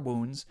take more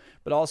wounds,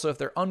 but also if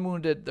they're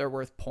unwounded, they're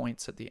worth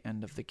points at the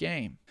end of the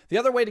game. The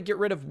other way to get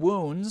rid of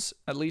wounds,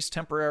 at least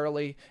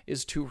temporarily,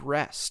 is to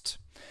rest.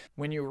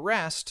 When you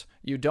rest,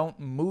 you don't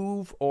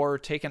move or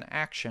take an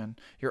action.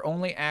 Your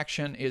only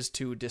action is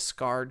to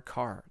discard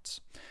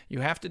cards. You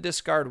have to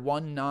discard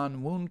 1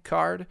 non-wound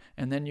card,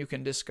 and then you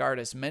can discard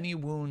as many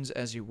wounds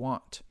as you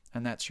want,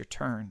 and that's your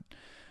turn.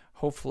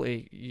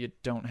 Hopefully you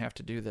don't have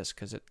to do this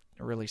because it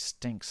really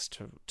stinks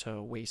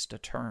to waste a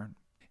turn.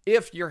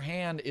 If your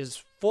hand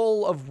is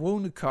full of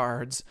wound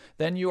cards,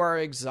 then you are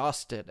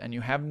exhausted and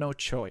you have no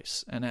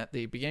choice. And at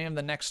the beginning of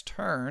the next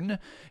turn,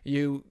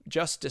 you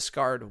just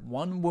discard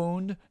 1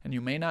 wound and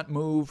you may not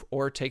move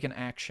or take an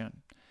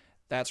action.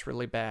 That's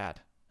really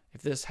bad.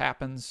 If this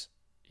happens,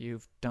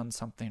 you've done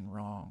something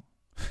wrong.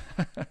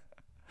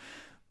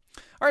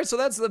 All right, so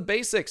that's the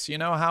basics. You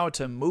know how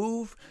to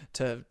move,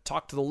 to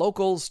talk to the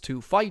locals,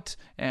 to fight,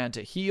 and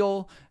to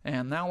heal.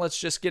 And now let's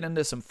just get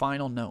into some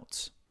final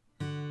notes.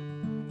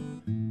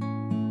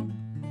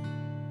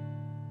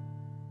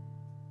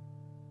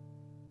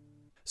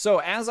 So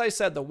as I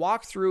said, the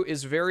walkthrough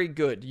is very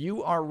good.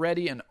 You are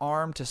ready and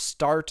armed to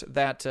start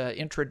that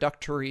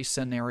introductory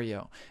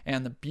scenario.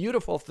 And the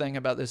beautiful thing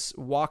about this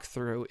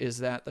walkthrough is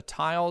that the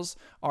tiles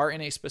are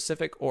in a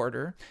specific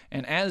order.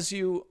 And as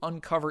you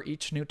uncover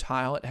each new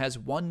tile, it has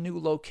one new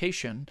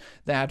location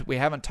that we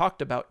haven't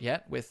talked about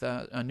yet with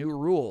a new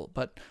rule.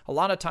 But a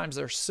lot of times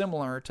they're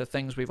similar to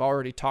things we've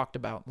already talked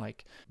about,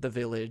 like the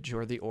village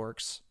or the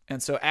orcs.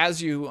 And so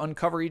as you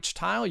uncover each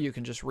tile, you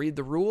can just read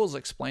the rules,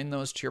 explain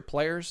those to your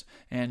players,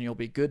 and you'll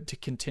be good to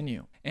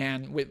continue.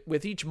 And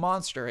with each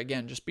monster,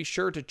 again, just be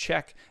sure to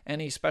check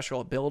any special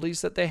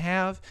abilities that they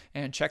have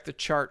and check the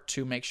chart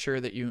to make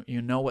sure that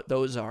you know what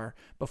those are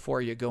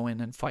before you go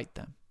in and fight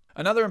them.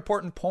 Another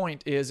important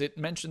point is it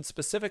mentions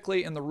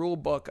specifically in the rule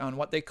book on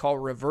what they call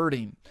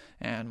reverting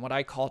and what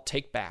I call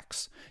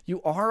takebacks.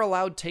 You are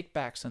allowed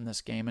takebacks in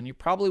this game, and you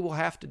probably will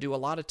have to do a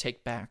lot of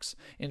takebacks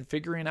in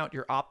figuring out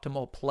your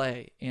optimal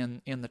play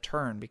in the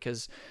turn,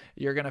 because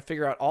you're going to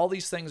figure out all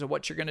these things of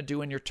what you're going to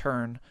do in your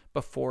turn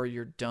before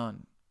you're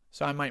done.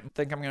 So I might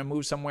think I'm going to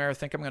move somewhere,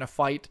 think I'm going to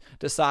fight,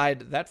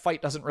 decide that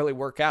fight doesn't really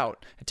work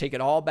out, and take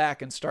it all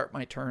back and start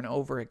my turn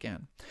over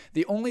again.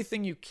 The only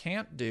thing you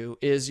can't do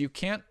is you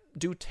can't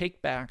do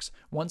takebacks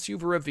once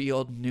you've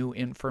revealed new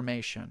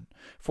information.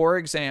 For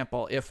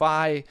example, if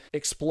I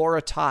explore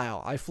a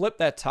tile, I flip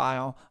that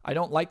tile, I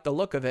don't like the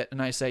look of it,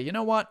 and I say, you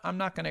know what, I'm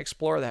not going to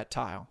explore that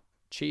tile.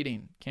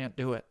 Cheating, can't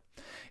do it.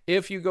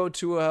 If you go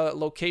to a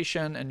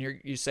location and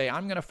you say,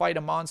 I'm going to fight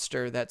a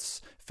monster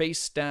that's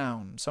face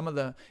down, some of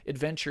the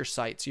adventure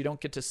sites, you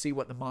don't get to see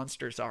what the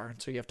monsters are,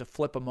 and so you have to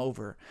flip them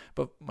over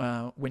but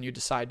when you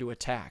decide to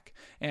attack.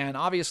 And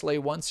obviously,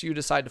 once you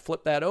decide to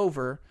flip that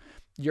over,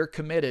 you're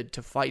committed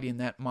to fighting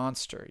that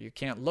monster. You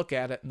can't look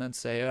at it and then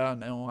say, oh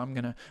no, I'm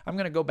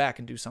gonna go back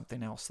and do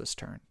something else this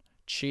turn.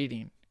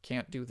 Cheating.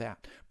 Can't do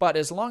that. But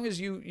as long as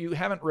you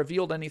haven't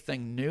revealed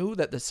anything new,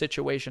 that the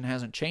situation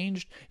hasn't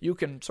changed, you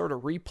can sort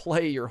of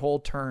replay your whole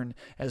turn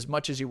as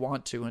much as you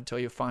want to until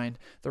you find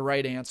the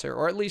right answer,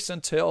 or at least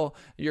until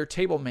your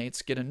table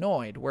mates get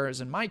annoyed. Whereas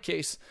in my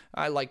case,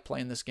 I like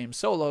playing this game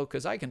solo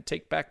because I can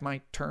take back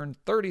my turn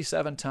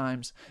 37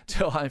 times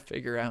till I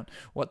figure out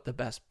what the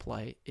best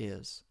play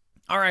is.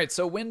 All right,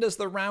 so when does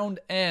the round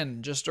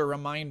end? Just a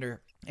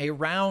reminder. A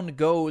round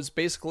goes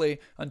basically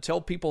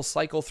until people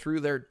cycle through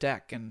their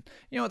deck. And,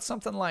 it's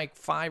something like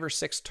 5 or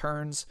 6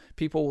 turns.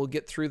 People will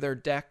get through their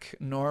deck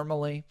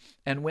normally.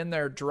 And when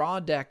their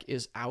draw deck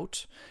is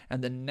out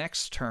and the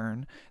next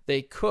turn,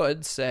 they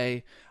could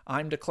say,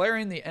 I'm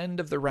declaring the end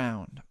of the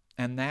round.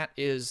 And that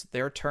is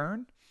their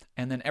turn.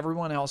 And then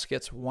everyone else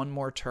gets one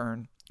more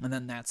turn. And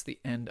then that's the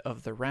end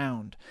of the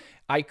round.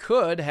 I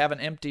could have an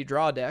empty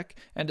draw deck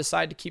and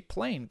decide to keep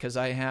playing because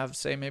I have,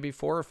 say, maybe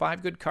 4 or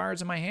 5 good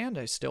cards in my hand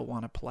I still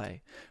want to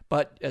play.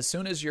 But as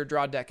soon as your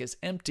draw deck is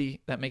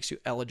empty, that makes you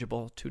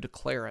eligible to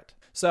declare it.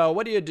 So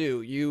what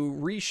do? You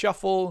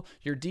reshuffle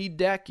your deed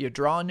deck, you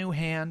draw a new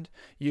hand,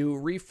 you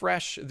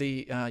refresh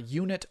the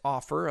unit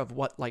offer of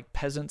what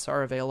peasants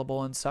are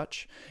available and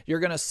such.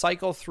 You're going to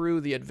cycle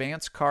through the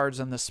advanced cards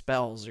and the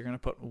spells. You're going to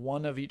put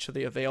one of each of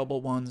the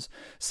available ones,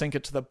 sink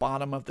it to the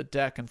bottom of the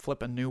deck and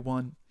flip a new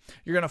one.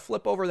 You're going to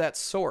flip over that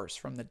source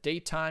from the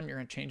daytime, you're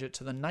going to change it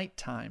to the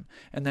nighttime,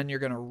 and then you're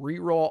going to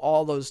re-roll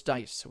all those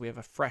dice so we have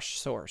a fresh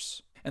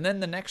source. And then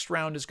the next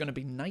round is going to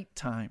be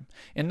nighttime.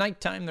 In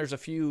nighttime, there's a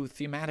few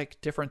thematic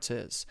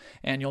differences,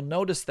 and you'll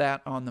notice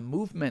that on the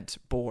movement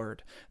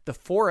board. The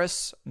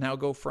forests now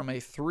go from a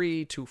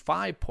 3 to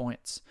 5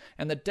 points,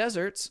 and the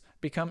deserts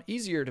become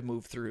easier to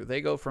move through.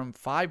 They go from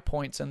 5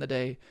 points in the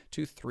day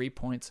to 3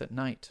 points at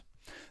night.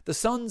 The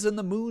suns and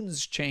the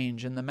moons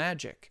change in the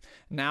magic.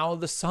 Now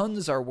the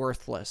suns are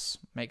worthless.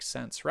 Makes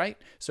sense, right?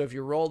 So if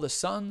you roll the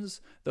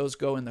suns, those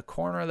go in the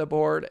corner of the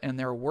board and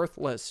they're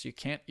worthless. You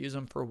can't use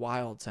them for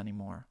wilds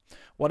anymore.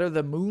 What are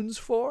the moons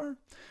for?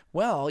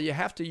 Well, you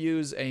have to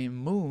use a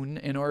moon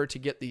in order to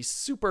get the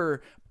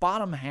super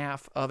bottom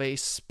half of a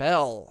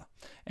spell.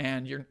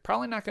 And you're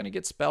probably not going to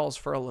get spells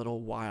for a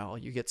little while.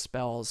 You get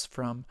spells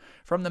from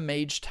the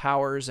mage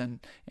towers and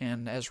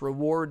as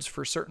rewards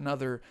for certain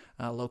other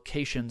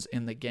locations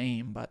in the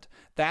game. But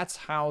that's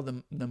how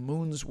the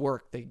moons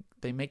work.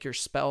 They make your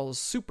spells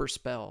super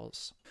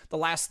spells. The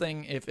last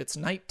thing, if it's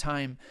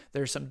nighttime,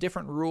 there's some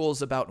different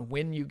rules about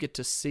when you get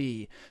to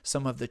see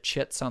some of the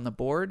chits on the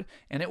board,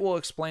 and it will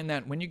explain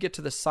that when you get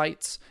to the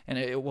sites, and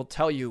it will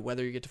tell you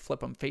whether you get to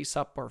flip them face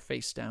up or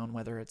face down,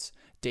 whether it's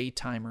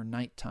daytime or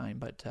nighttime.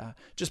 But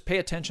just pay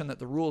attention that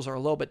the rules are a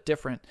little bit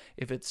different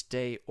if it's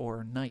day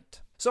or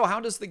night. So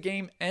how does the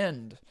game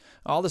end?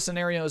 All the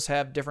scenarios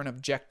have different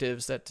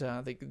objectives that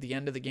the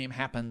end of the game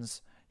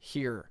happens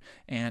here.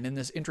 And in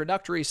this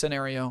introductory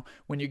scenario,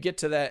 when you get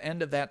to the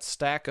end of that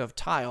stack of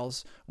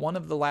tiles, one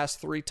of the last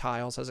 3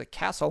 tiles has a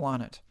castle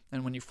on it.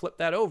 And when you flip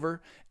that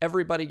over,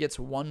 everybody gets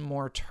one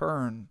more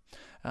turn.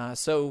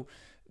 So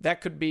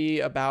that could be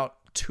about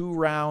 2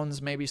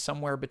 rounds, maybe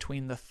somewhere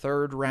between the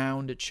 3rd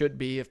round. It should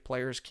be, if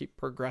players keep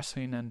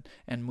progressing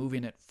and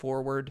moving it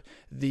forward.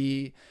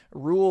 The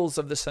rules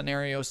of the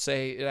scenario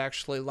say it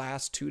actually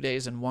lasts 2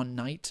 days and 1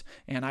 night,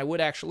 and I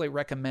would actually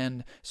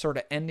recommend sort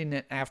of ending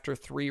it after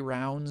 3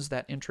 rounds,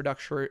 that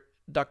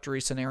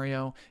introductory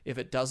scenario, if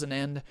it doesn't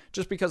end,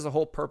 just because the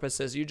whole purpose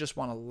is you just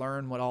want to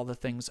learn what all the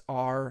things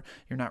are.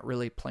 You're not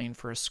really playing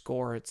for a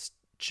score. It's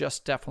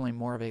just definitely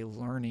more of a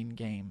learning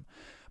game.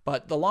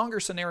 But the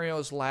longer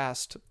scenarios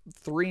last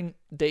 3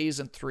 days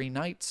and 3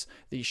 nights.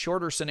 The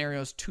shorter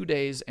scenarios, 2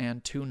 days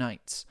and 2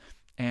 nights.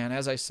 And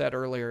as I said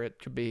earlier, it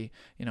could be,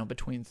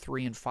 between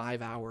 3 and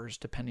 5 hours,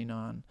 depending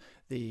on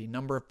the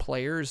number of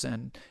players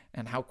and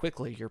how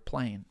quickly you're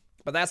playing.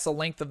 But that's the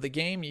length of the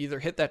game. You either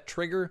hit that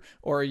trigger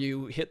or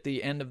you hit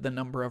the end of the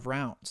number of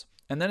rounds.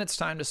 And then it's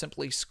time to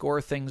simply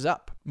score things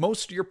up.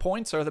 Most of your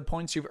points are the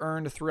points you've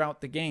earned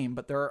throughout the game,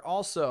 but there are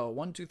also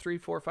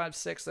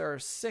 6. There are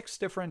 6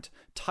 different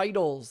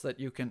titles that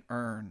you can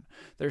earn.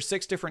 There's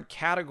 6 different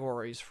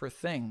categories for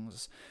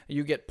things.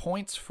 You get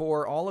points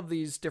for all of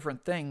these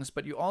different things,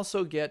 but you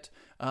also get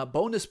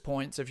bonus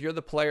points if you're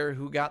the player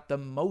who got the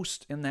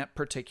most in that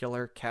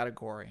particular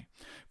category.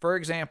 For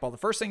example, the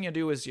first thing you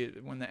do is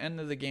when the end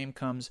of the game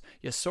comes,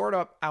 you sort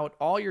out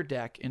all your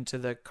deck into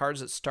the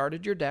cards that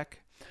started your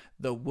deck,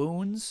 the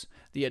wounds,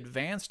 the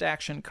advanced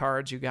action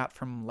cards you got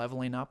from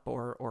leveling up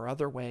or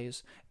other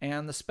ways,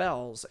 and the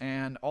spells,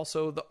 and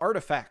also the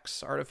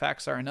artifacts.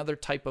 Artifacts are another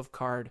type of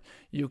card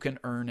you can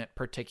earn at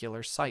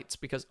particular sites,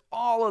 because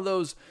all of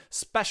those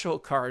special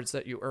cards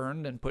that you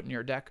earned and put in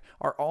your deck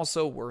are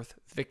also worth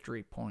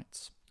victory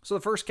points. So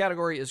the first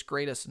category is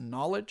Greatest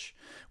Knowledge,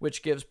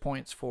 which gives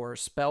points for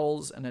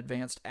spells and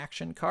advanced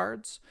action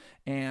cards,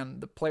 and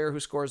the player who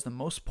scores the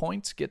most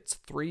points gets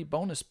 3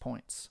 bonus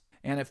points.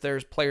 And if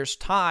there's players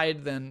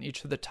tied, then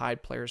each of the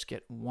tied players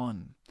get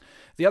 1.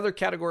 The other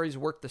categories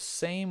work the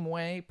same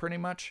way, pretty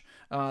much.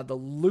 The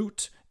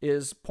loot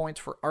is points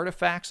for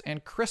artifacts,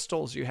 and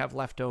crystals you have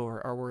left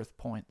over are worth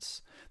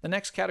points. The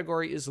next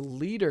category is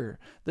Leader.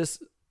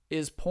 This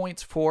is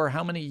points for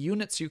how many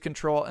units you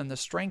control and the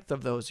strength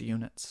of those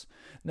units.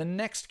 The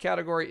next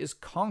category is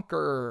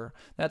Conqueror.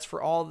 That's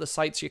for all the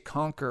sites you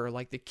conquer,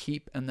 like the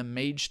Keep and the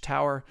Mage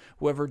Tower,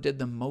 whoever did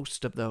the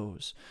most of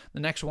those. The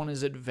next one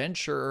is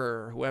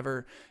Adventurer,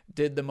 whoever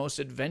did the most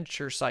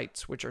adventure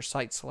sites, which are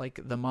sites like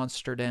the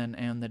Monster Den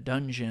and the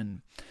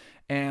Dungeon.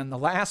 And the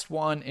last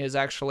one is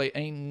actually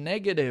a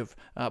negative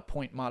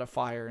point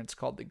modifier. It's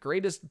called the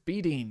Greatest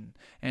Beating.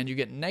 And you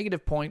get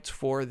negative points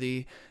for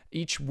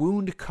each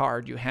wound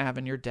card you have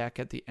in your deck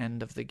at the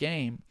end of the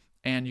game.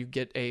 And you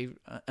get a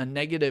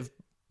negative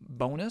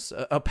bonus,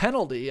 a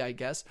penalty, I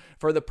guess,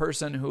 for the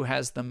person who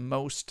has the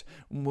most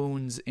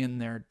wounds in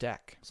their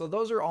deck. So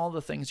those are all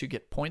the things you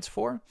get points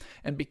for.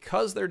 And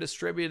because they're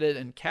distributed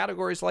in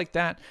categories like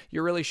that,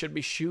 you really should be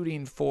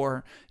shooting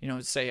for,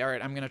 say, all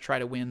right, I'm going to try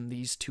to win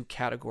these 2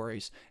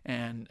 categories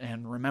and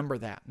remember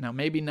that. Now,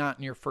 maybe not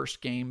in your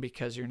first game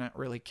because you're not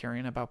really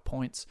caring about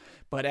points,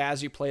 but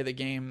as you play the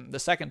game the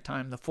second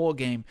time, the full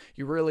game,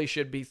 you really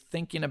should be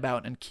thinking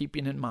about and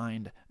keeping in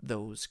mind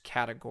those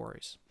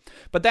categories.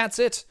 But that's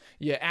it.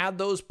 You add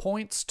those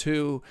points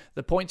to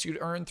the points you'd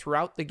earn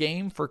throughout the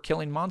game for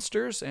killing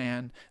monsters,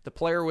 and the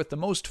player with the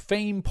most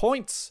fame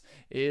points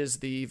is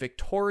the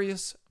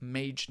victorious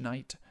Mage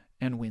Knight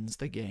and wins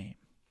the game.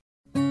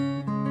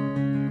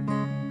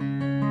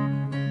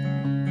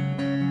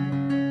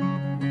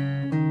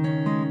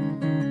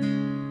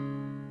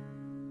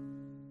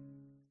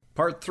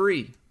 Part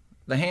 3,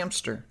 the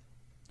hamster.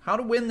 How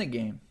to win the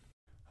game.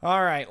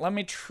 All right, let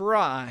me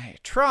try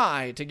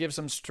to give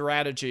some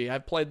strategy.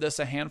 I've played this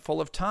a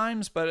handful of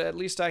times, but at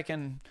least I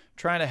can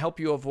try to help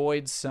you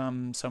avoid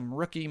some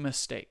rookie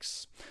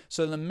mistakes.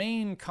 So the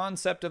main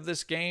concept of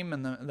this game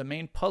and the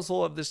main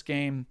puzzle of this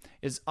game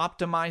is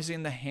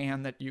optimizing the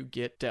hand that you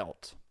get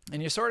dealt.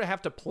 And you sort of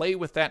have to play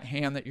with that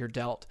hand that you're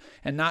dealt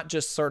and not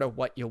just sort of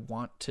what you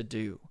want to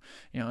do.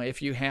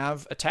 If you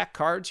have attack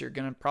cards, you're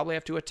going to probably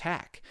have to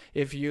attack.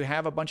 If you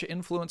have a bunch of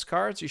influence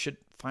cards, you should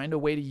find a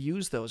way to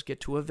use those. Get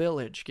to a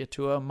village, get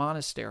to a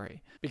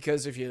monastery.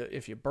 Because if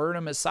you burn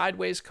them as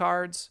sideways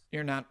cards,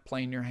 you're not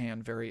playing your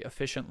hand very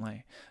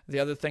efficiently. The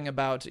other thing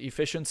about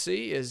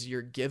efficiency is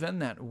you're given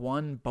that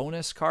 1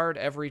 bonus card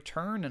every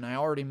turn, and I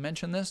already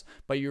mentioned this,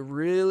 but you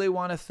really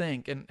want to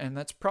think, and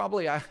that's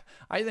probably, I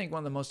think, one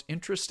of the most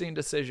interesting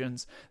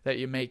decisions that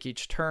you make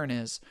each turn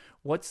is,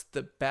 what's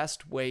the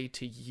best way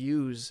to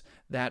use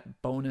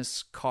that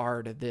bonus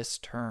card this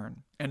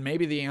turn? And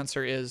maybe the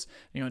answer is,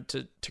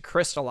 to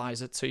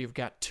crystallize it so you've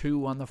got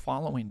 2 on the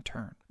following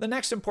turn. The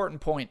next important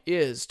point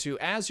is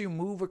as you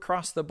move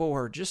across the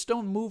board, just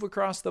don't move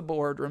across the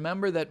board.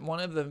 Remember that one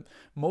of the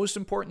most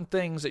important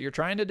things that you're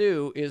trying to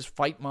do is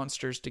fight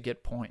monsters to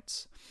get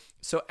points.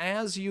 So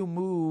as you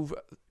move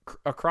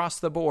across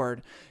the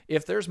board,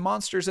 if there's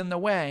monsters in the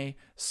way,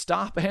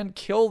 stop and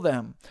kill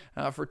them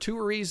for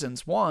 2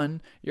 reasons.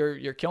 One,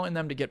 you're killing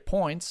them to get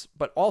points,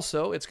 but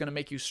also it's going to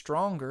make you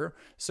stronger,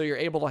 so you're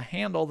able to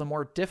handle the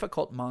more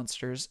difficult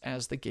monsters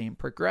as the game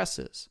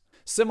progresses.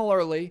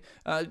 Similarly,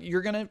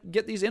 you're going to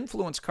get these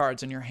influence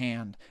cards in your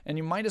hand, and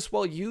you might as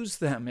well use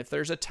them. If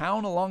there's a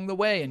town along the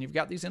way and you've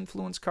got these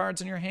influence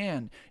cards in your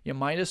hand, you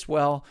might as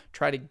well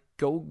try to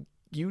go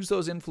use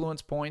those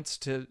influence points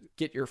to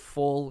get your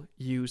full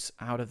use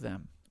out of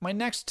them. My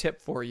next tip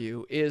for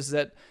you is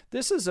that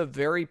this is a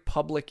very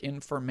public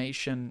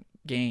information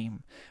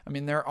game. I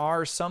mean, there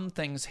are some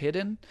things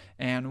hidden,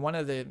 and one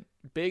of the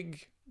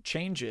big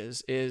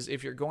changes is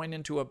if you're going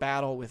into a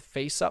battle with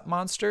face-up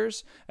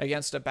monsters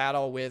against a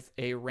battle with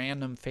a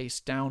random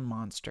face-down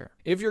monster.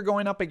 If you're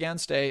going up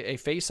against a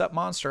face-up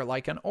monster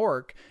like an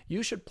orc,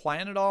 you should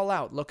plan it all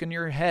out. Look in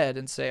your head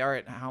and say, all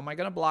right, how am I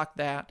going to block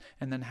that?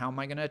 And then how am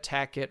I going to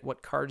attack it?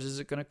 What cards is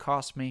it going to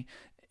cost me?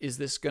 Is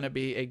this going to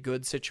be a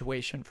good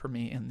situation for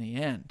me in the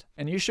end?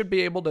 And you should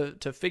be able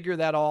to figure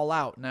that all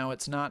out. Now,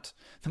 it's not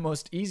the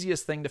most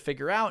easiest thing to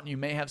figure out, and you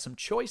may have some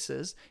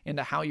choices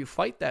into how you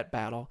fight that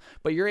battle,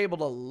 but you're able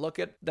to look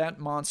at that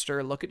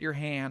monster, look at your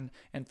hand,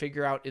 and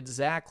figure out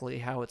exactly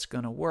how it's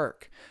going to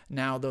work.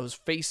 Now, those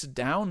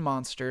face-down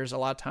monsters, a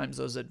lot of times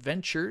those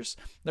adventures,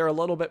 they're a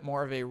little bit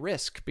more of a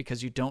risk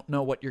because you don't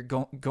know what you're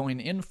going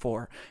in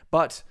for.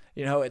 But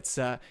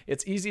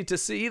it's easy to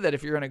see that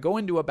if you're going to go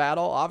into a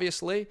battle,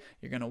 obviously,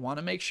 you're going to want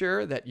to make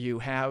sure that you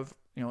have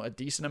a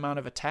decent amount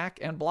of attack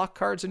and block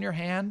cards in your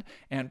hand,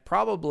 and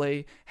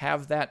probably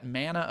have that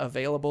mana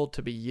available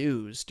to be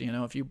used.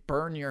 If you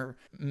burn your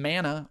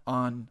mana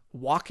on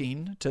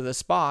walking to the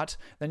spot,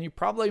 then you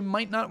probably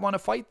might not want to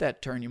fight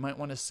that turn. You might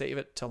want to save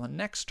it till the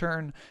next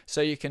turn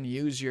so you can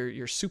use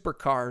your super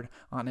card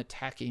on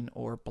attacking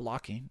or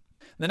blocking.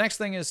 The next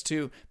thing is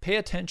to pay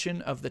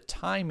attention of the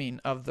timing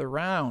of the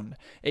round.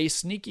 A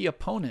sneaky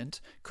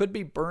opponent could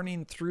be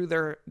burning through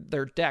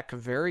their deck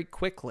very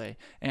quickly,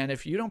 and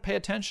if you don't pay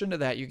attention to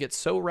that, you get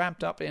so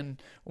wrapped up in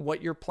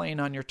what you're playing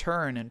on your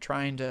turn and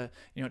trying to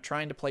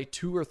play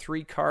 2 or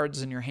 3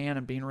 cards in your hand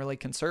and being really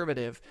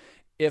conservative.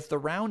 If the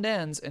round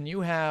ends and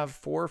you have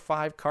 4 or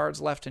 5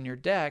 cards left in your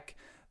deck,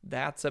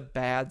 that's a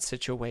bad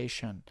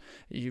situation.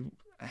 You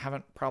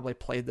haven't probably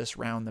played this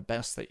round the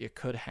best that you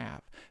could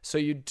have. So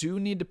you do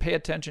need to pay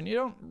attention. You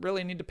don't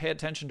really need to pay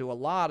attention to a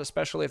lot,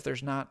 especially if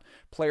there's not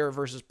player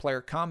versus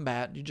player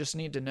combat. You just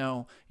need to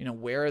know,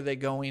 where are they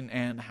going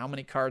and how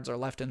many cards are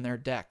left in their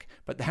deck.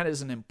 But that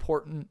is an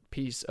important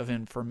piece of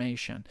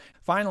information.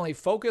 Finally,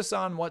 focus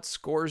on what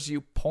scores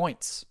you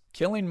points.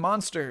 Killing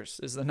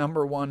monsters is the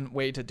number one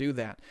way to do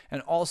that.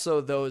 And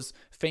also those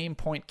fame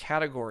point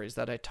categories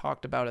that I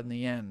talked about in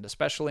the end,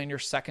 especially in your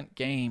second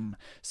game.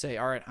 Say,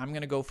 all right, I'm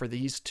going to go for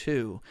these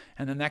 2.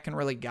 And then that can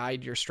really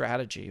guide your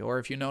strategy. Or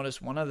if you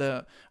notice one of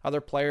the other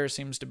players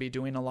seems to be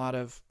doing a lot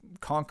of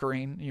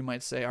conquering, you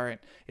might say, all right,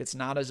 it's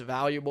not as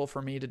valuable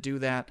for me to do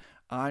that.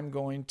 I'm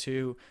going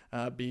to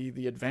be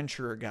the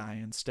adventurer guy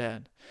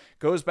instead.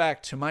 Goes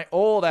back to my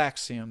old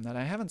axiom that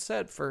I haven't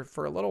said for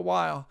a little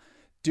while.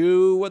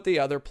 Do what the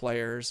other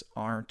players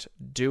aren't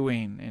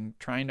doing and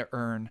trying to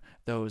earn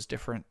those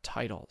different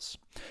titles.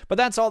 But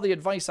that's all the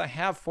advice I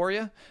have for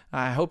you.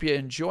 I hope you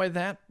enjoy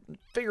that.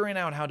 Figuring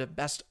out how to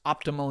best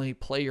optimally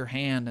play your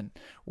hand and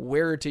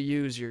where to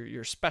use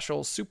your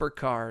special super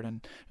card.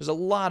 And there's a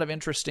lot of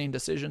interesting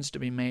decisions to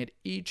be made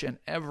each and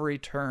every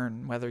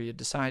turn, whether you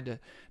decide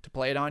to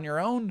play it on your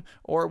own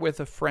or with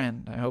a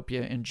friend. I hope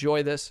you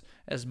enjoy this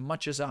as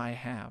much as I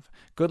have.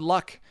 Good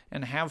luck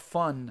and have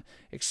fun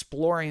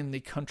exploring the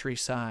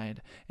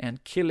countryside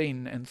and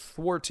killing and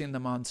thwarting the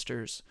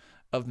monsters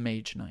of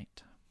Mage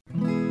Knight.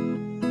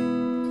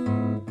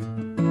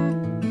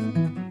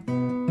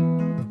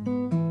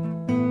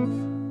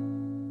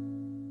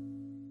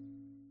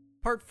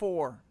 Part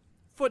 4,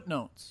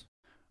 Footnotes.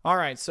 All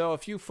right, so a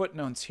few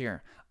footnotes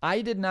here.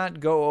 I did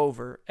not go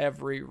over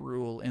every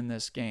rule in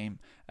this game.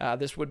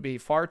 This would be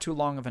far too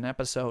long of an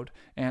episode.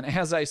 And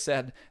as I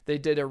said, they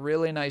did a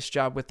really nice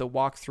job with the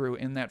walkthrough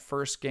in that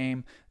first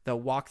game. The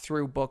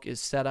walkthrough book is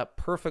set up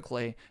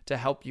perfectly to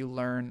help you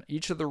learn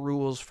each of the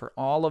rules for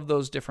all of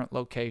those different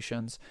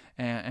locations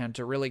and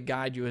to really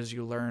guide you as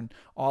you learn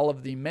all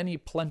of the many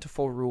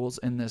plentiful rules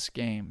in this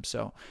game.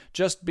 So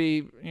just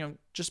be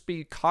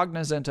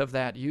cognizant of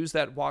that. Use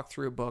that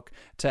walkthrough book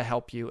to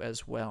help you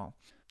as well.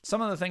 Some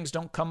of the things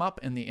don't come up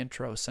in the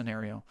intro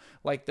scenario,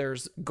 like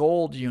there's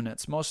gold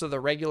units. Most of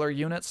the regular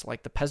units,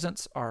 like the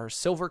peasants, are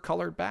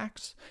silver-colored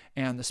backs,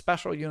 and the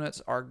special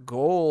units are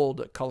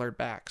gold-colored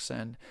backs.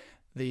 And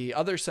the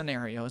other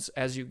scenarios,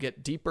 as you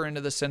get deeper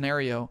into the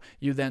scenario,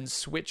 you then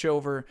switch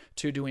over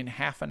to doing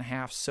half and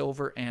half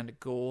silver and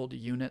gold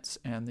units,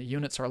 and the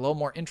units are a little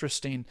more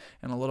interesting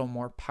and a little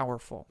more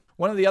powerful.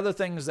 One of the other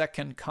things that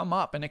can come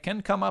up, and it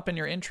can come up in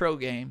your intro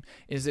game,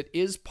 is it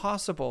is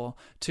possible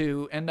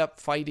to end up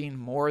fighting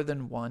more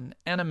than one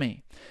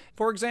enemy.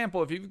 For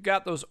example, if you've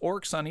got those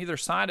orcs on either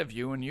side of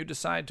you and you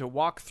decide to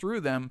walk through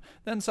them,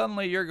 then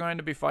suddenly you're going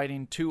to be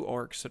fighting 2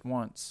 orcs at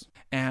once.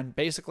 And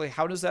basically,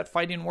 how does that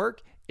fighting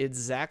work?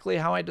 exactly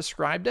how I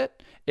described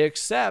it,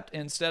 except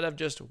instead of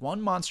just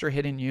one monster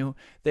hitting you,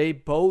 they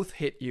both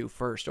hit you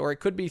first. Or it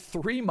could be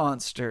 3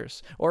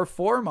 monsters or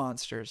 4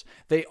 monsters.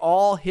 They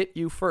all hit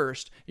you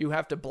first. You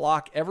have to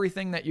block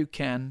everything that you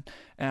can,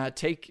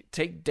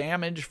 take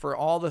damage for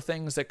all the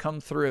things that come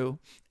through,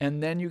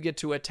 and then you get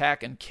to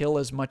attack and kill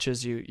as much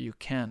as you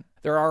can.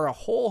 There are a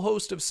whole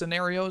host of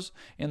scenarios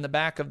in the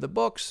back of the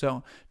book,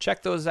 so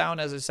check those out.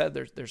 As I said,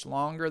 there's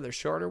longer, there's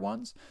shorter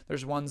ones.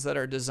 There's ones that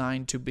are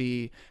designed to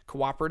be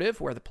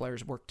cooperative, where the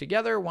players work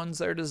together. Ones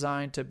that are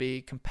designed to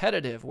be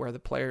competitive, where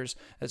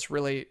it's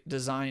really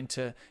designed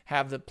to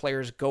have the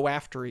players go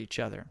after each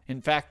other.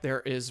 In fact,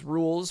 there is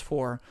rules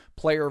for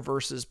player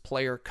versus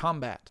player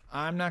combat.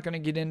 I'm not going to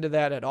get into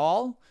that at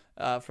all,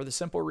 for the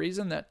simple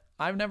reason that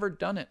I've never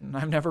done it, and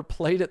I've never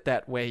played it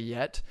that way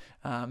yet.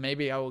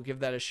 Maybe I will give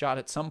that a shot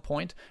at some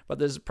point, but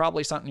this is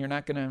probably something you're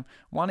not going to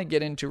want to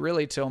get into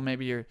really till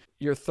maybe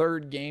your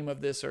third game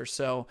of this or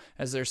so,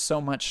 as there's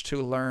so much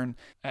to learn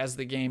as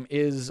the game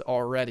is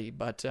already.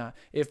 But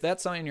if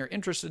that's something you're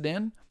interested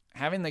in,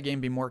 having the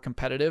game be more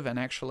competitive and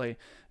actually,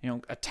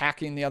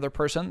 attacking the other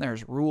person,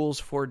 there's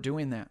rules for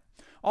doing that.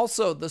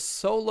 Also, the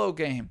solo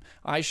game.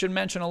 I should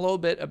mention a little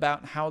bit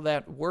about how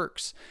that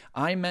works.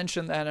 I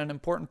mentioned that an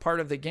important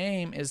part of the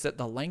game is that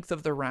the length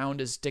of the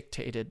round is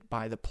dictated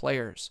by the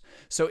players.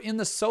 So in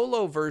the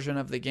solo version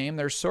of the game,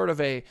 there's sort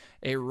of a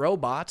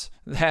robot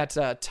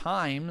that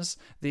times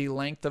the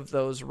length of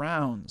those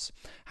rounds.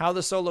 How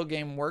the solo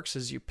game works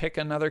is you pick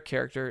another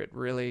character.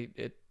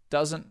 It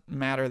doesn't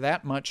matter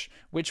that much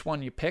which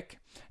one you pick,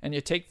 and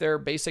you take their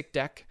basic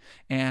deck,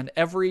 and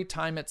every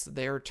time it's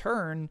their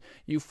turn,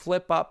 you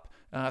flip up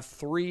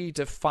 3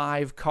 to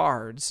 5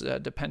 cards,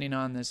 depending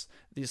on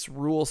this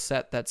rule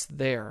set that's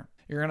there.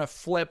 You're going to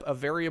flip a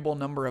variable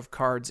number of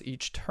cards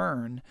each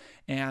turn,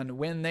 and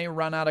when they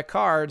run out of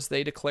cards,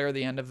 they declare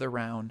the end of the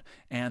round,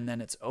 and then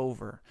it's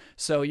over.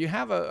 So you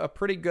have a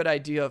pretty good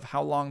idea of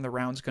how long the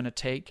round's going to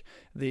take.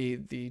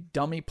 The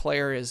dummy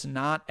player is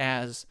not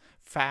as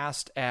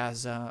fast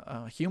as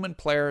a human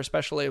player,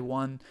 especially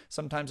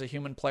sometimes a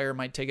human player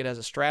might take it as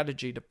a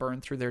strategy to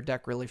burn through their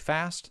deck really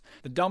fast.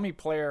 The dummy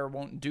player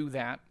won't do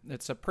that.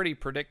 It's a pretty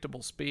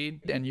predictable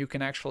speed, and you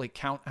can actually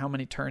count how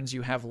many turns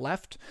you have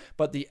left.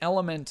 But the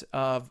element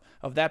of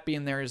that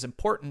being there is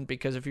important,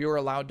 because if you were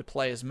allowed to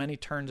play as many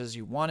turns as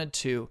you wanted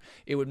to,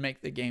 it would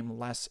make the game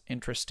less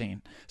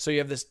interesting. So you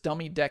have this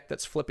dummy deck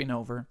that's flipping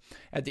over.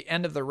 At the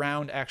end of the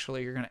round,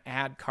 actually, you're going to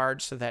add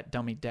cards to that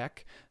dummy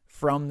deck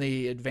from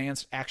the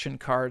advanced action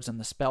cards and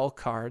the spell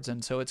cards,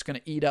 and so it's going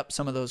to eat up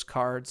some of those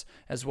cards,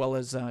 as well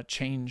as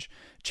change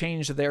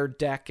their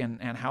deck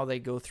and how they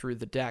go through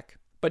the deck.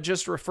 But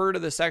just refer to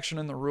the section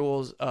in the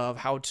rules of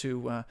how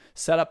to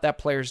set up that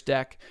player's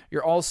deck.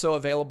 You're also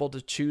available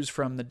to choose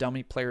from the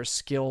dummy player's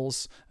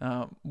skills.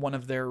 One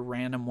of their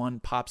random one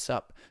pops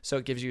up, so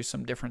it gives you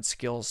some different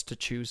skills to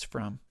choose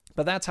from.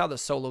 But that's how the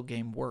solo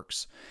game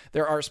works.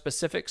 There are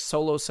specific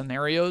solo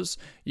scenarios.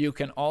 You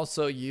can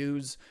also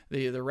use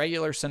the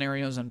regular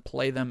scenarios and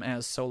play them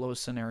as solo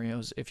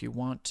scenarios if you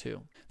want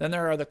to. Then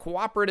there are the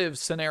cooperative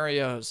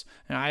scenarios.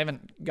 And I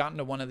haven't gotten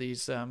to one of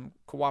these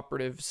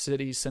cooperative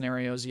city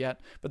scenarios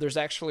yet, but there's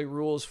actually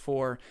rules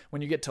for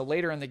when you get to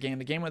later in the game.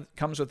 The game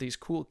comes with these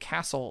cool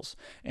castles.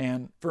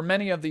 And for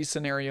many of these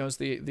scenarios,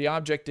 the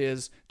object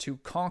is to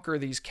conquer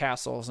these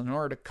castles. And in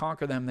order to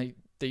conquer them, they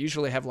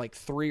usually have like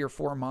 3 or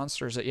 4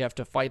 monsters that you have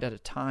to fight at a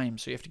time,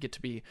 so you have to get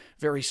to be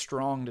very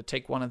strong to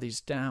take one of these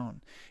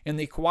down. In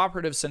the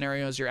cooperative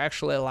scenarios, you're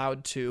actually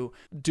allowed to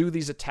do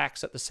these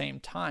attacks at the same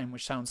time,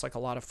 which sounds like a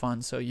lot of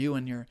fun. So you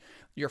and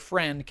your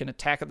friend can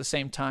attack at the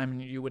same time,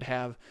 and you would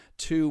have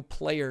 2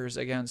 players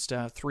against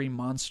 3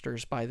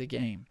 monsters by the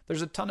game.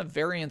 There's a ton of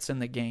variance in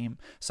the game,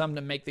 some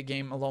to make the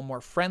game a little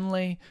more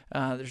friendly.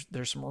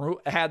 There's some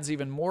adds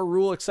even more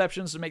rule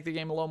exceptions to make the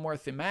game a little more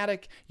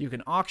thematic. You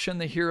can auction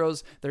the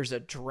heroes. There's a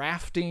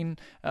drafting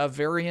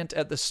variant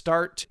at the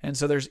start, and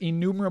so there's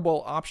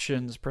innumerable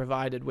options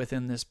provided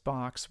within this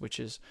box, which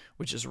is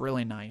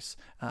really nice.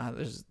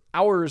 There's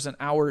hours and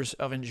hours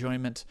of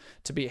enjoyment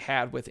to be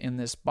had within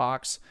this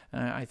box.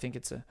 I think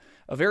it's a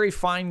very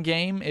fine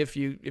game if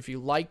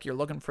you're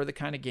looking for the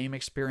kind of game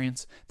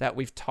experience that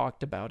we've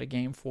talked about. A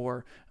game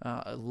for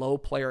a low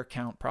player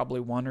count,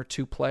 probably 1 or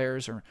 2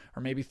 players, or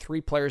maybe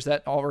 3 players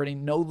that already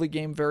know the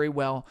game very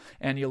well,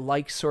 and you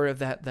like sort of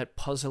that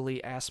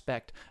puzzly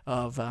aspect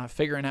of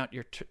figuring out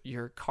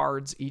your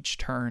cards each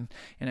turn.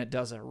 And it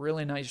does a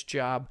really nice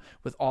job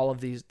with all of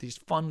these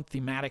fun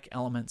thematic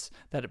elements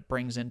that it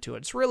brings into it.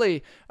 It's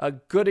really a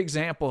good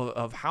example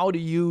of how to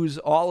use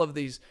all of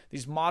these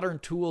modern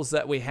tools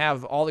that we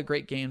have, all the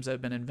great games that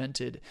have been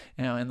invented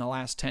in the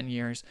last 10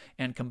 years,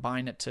 and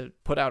combine it to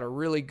put out a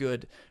really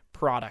good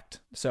product.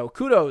 So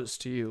kudos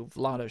to you,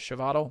 Vlaada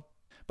Chvátil.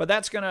 But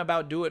that's going to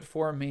about do it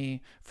for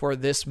me for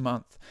this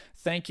month.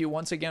 Thank you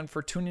once again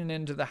for tuning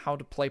into the How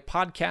to Play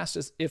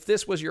podcast. If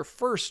this was your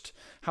first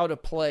How to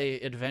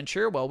Play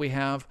adventure, well, we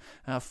have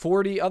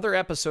 40 other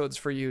episodes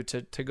for you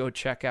to go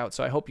check out.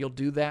 So I hope you'll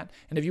do that.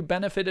 And if you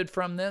benefited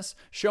from this,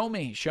 show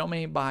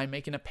me by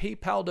making a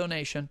PayPal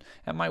donation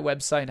at my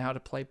website,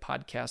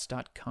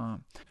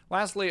 howtoplaypodcast.com.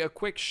 Lastly, a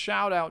quick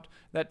shout out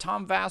that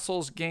Tom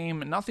Vasel's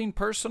game Nothing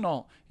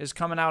Personal is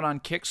coming out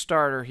on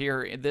Kickstarter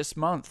here this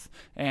month,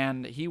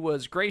 and he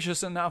was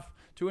gracious enough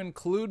to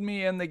include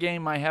me in the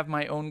game. I have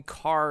my own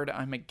card.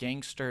 I'm a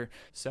gangster,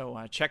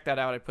 so check that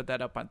out. I put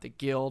that up at the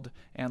Guild,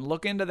 and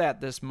look into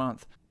that this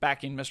month,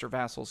 backing Mr.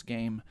 Vasel's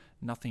game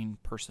Nothing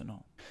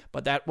Personal.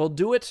 But that will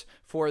do it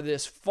for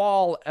this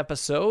fall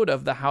episode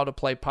of the How to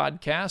Play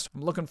podcast.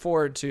 I'm looking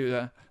forward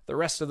to the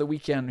rest of the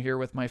weekend here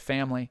with my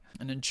family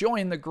and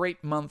enjoying the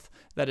great month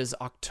that is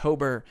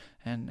October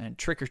and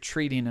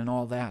trick-or-treating and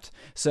all that.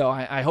 So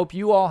I hope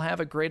you all have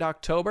a great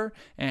October,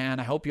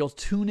 and I hope you'll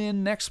tune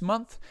in next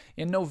month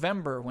in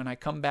November when I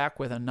come back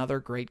with another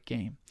great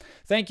game.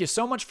 Thank you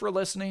so much for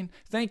listening.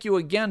 Thank you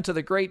again to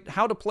the great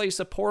How to Play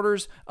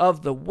supporters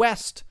of the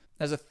West.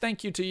 As a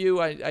thank you to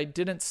you, I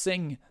didn't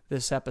sing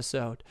this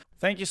episode.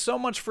 Thank you so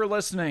much for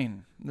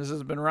listening. This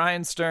has been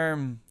Ryan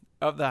Sturm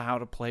of the How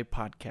to Play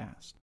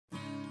podcast.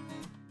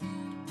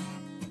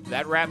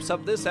 That wraps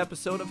up this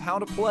episode of How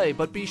to Play,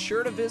 but be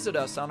sure to visit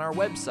us on our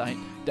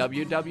website,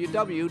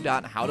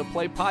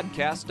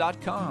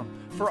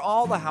 www.howtoplaypodcast.com, for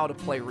all the How to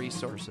Play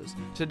resources,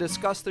 to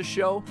discuss the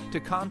show,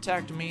 to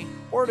contact me,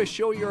 or to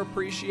show your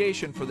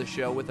appreciation for the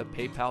show with a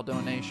PayPal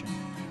donation.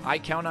 I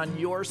count on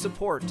your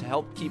support to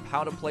help keep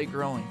How to Play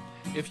growing.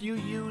 If you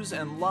use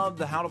and love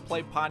the How to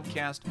Play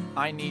podcast,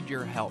 I need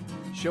your help.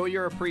 Show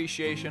your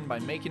appreciation by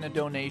making a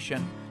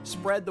donation,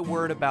 spread the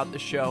word about the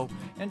show,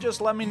 and just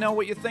let me know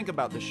what you think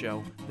about the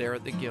show there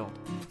at the Guild.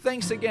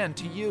 Thanks again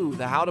to you,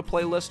 the How to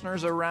Play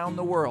listeners around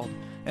the world.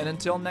 And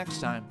until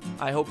next time,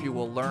 I hope you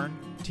will learn,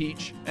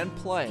 teach, and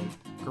play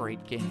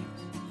great games.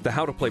 The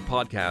How to Play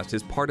podcast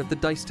is part of the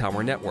Dice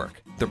Tower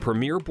Network, the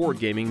premier board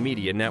gaming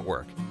media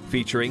network,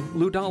 featuring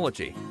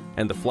Ludology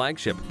and the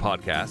flagship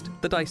podcast,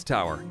 The Dice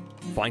Tower.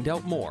 Find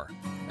out more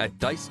at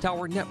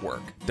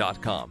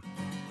dicetowernetwork.com.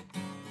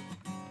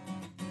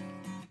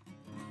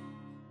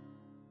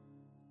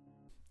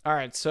 All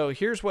right, so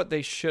here's what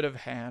they should have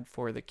had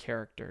for the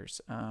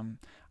characters.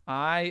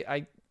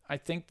 I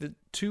think the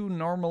two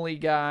normally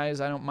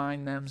guys, I don't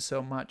mind them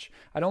so much.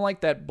 I don't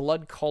like that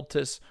blood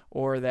cultist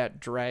or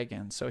that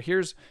dragon. So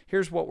here's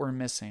what we're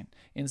missing.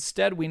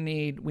 Instead, we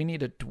need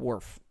a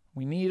dwarf.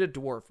 We need a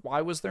dwarf.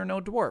 Why was there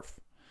no dwarf?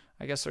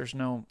 I guess there's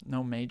no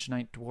Mage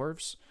Knight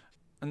dwarves.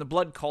 And the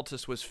blood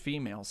cultist was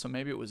female, so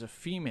maybe it was a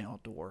female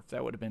dwarf.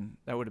 That would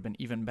have been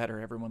even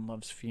better. Everyone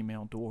loves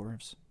female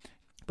dwarves.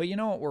 But you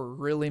know what we're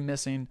really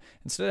missing?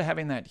 Instead of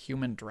having that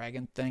human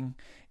dragon thing,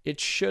 it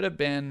should have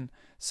been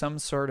some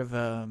sort of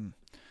a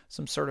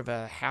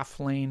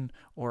halfling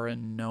or a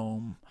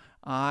gnome.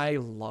 I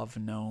love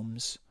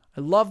gnomes.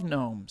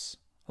 Whenever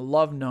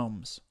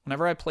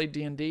I played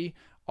D&D,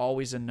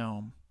 always a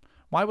gnome.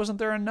 Why wasn't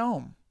there a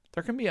gnome?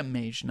 There can be a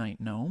Mage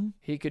Knight gnome.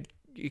 He could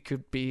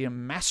be a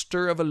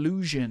master of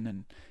illusion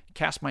and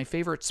cast my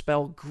favorite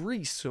spell,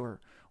 Grease, or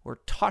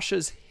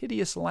Tasha's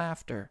hideous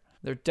laughter.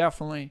 There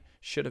definitely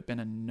should have been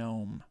a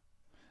gnome.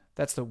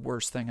 That's the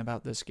worst thing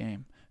about this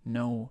game.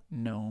 No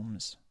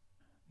gnomes.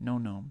 No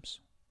gnomes.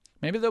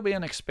 Maybe there'll be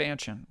an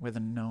expansion with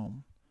a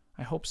gnome.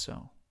 I hope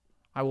so.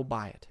 I will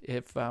buy it.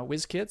 If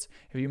WizKids,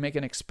 if you make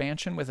an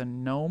expansion with a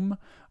gnome,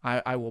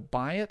 I will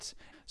buy it.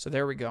 So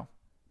there we go.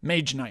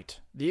 Mage Knight,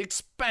 the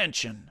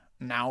expansion,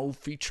 now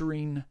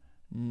featuring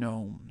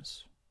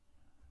gnomes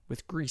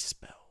with grease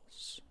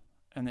spells.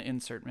 And the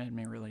insert made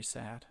me really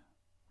sad.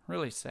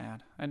 Really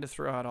sad. I had to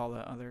throw out all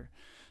the other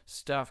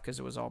stuff because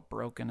it was all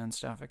broken and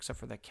stuff except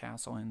for the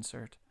castle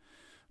insert.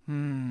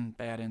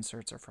 Bad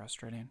inserts are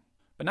frustrating.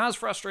 But not as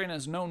frustrating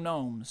as no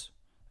gnomes.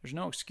 There's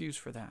no excuse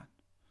for that.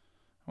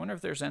 I wonder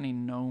if there's any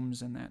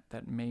gnomes in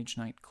that Mage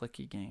Knight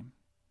clicky game.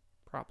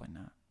 Probably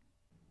not.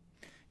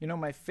 You know,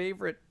 my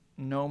favorite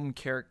gnome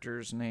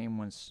character's name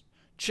was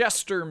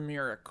Chester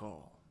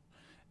Miracle.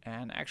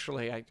 And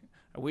actually, I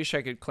wish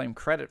I could claim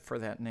credit for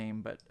that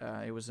name, but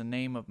it was the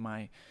name of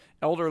my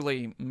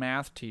elderly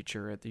math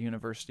teacher at the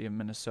University of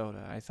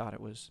Minnesota. I thought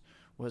it was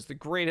the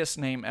greatest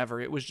name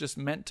ever. It was just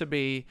meant to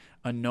be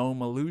a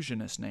gnome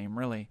illusionist name,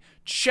 really.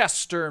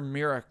 Chester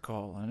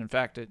Miracle. And in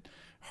fact, it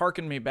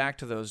harkened me back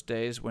to those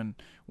days when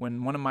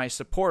one of my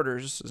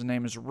supporters, his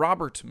name is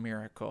Robert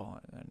Miracle,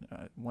 and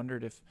I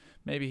wondered if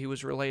maybe he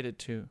was related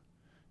to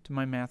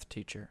my math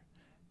teacher.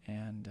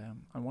 And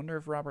I wonder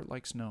if Robert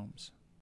likes gnomes.